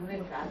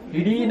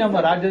 ಇಡೀ ನಮ್ಮ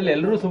ರಾಜ್ಯದಲ್ಲಿ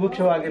ಎಲ್ಲರೂ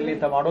ಸುಭಿಕ್ಷವಾಗಿರ್ಲಿ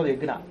ಅಂತ ಮಾಡೋದು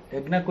ಯಜ್ಞ.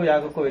 ಯಜ್ಞಕ್ಕೂ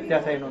ಯಾಗಕ್ಕೂ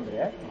ವ್ಯತ್ಯಾಸ ಏನು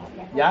ಅಂದ್ರೆ,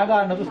 ಯಾಗ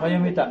ಅನ್ನೋದು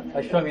ಸಂಯಮಿತ,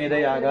 ಅಶ್ವಮೇಧ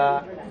ಯಾಗ,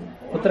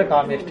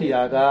 ಪುತ್ರಕಾಮೇಷ್ಟಿ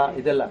ಯಾಗ,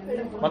 ಇದೆಲ್ಲ.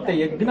 ಮತ್ತೆ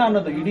ಯಜ್ಞ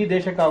ಅನ್ನೋದು ಇಡೀ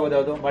ದೇಶಕ್ಕಾಗೋದು.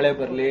 ಅದು ಮಳೆ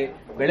ಬರಲಿ,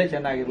 ಬೆಳೆ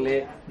ಚೆನ್ನಾಗಿರ್ಲಿ,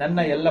 ನನ್ನ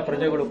ಎಲ್ಲ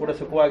ಪ್ರಜೆಗಳು ಕೂಡ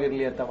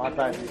ಸುಖವಾಗಿರ್ಲಿ ಅಂತ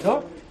ಮಾಡ್ತಾ ಇದ್ದು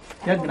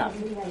ಯಜ್ಞ.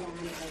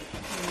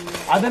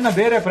 ಅದನ್ನ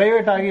ಬೇರೆ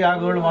ಪ್ರೈವೇಟ್ ಆಗಿ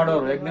ಯಾಗಗಳು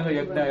ಮಾಡೋರು,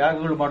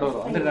 ಯಾಗಗಳು ಮಾಡೋರು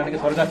ಅಂದ್ರೆ ನನಗೆ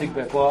ಸ್ವರ್ಗ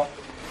ಸಿಗ್ಬೇಕು,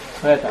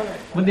 ಆಯ್ತಾ,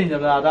 ಮುಂದಿನ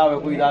ಜನ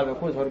ಅದಾಗಬೇಕು,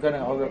 ಇದಾಗಬೇಕು, ಸ್ವರ್ಗನೇ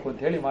ಹೋಗ್ಬೇಕು ಅಂತ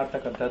ಹೇಳಿ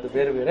ಮಾಡ್ತಕ್ಕಂಥದ್ದು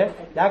ಬೇರೆ ಬೇರೆ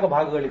ಯಾಗ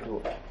ಭಾಗಗಳಿದ್ವು.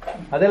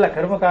 ಅದೆಲ್ಲ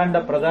ಕರ್ಮಕಾಂಡ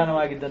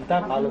ಪ್ರಧಾನವಾಗಿದ್ದಂಥ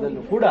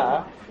ಕಾಲದಲ್ಲೂ ಕೂಡ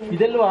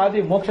ಇದೆಲ್ಲೂ ಆದಿ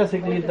ಮೋಕ್ಷ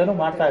ಸಿಗ್ಲಿ ಅಂತಾನು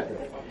ಮಾಡ್ತಾ ಇದ್ರು.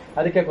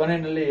 ಅದಕ್ಕೆ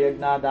ಕೊನೆಯಲ್ಲಿ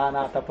ಯಜ್ಞ, ದಾನ,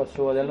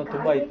 ತಪಸ್ಸು ಅದೆಲ್ಲ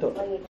ತುಂಬಾ ಇತ್ತು.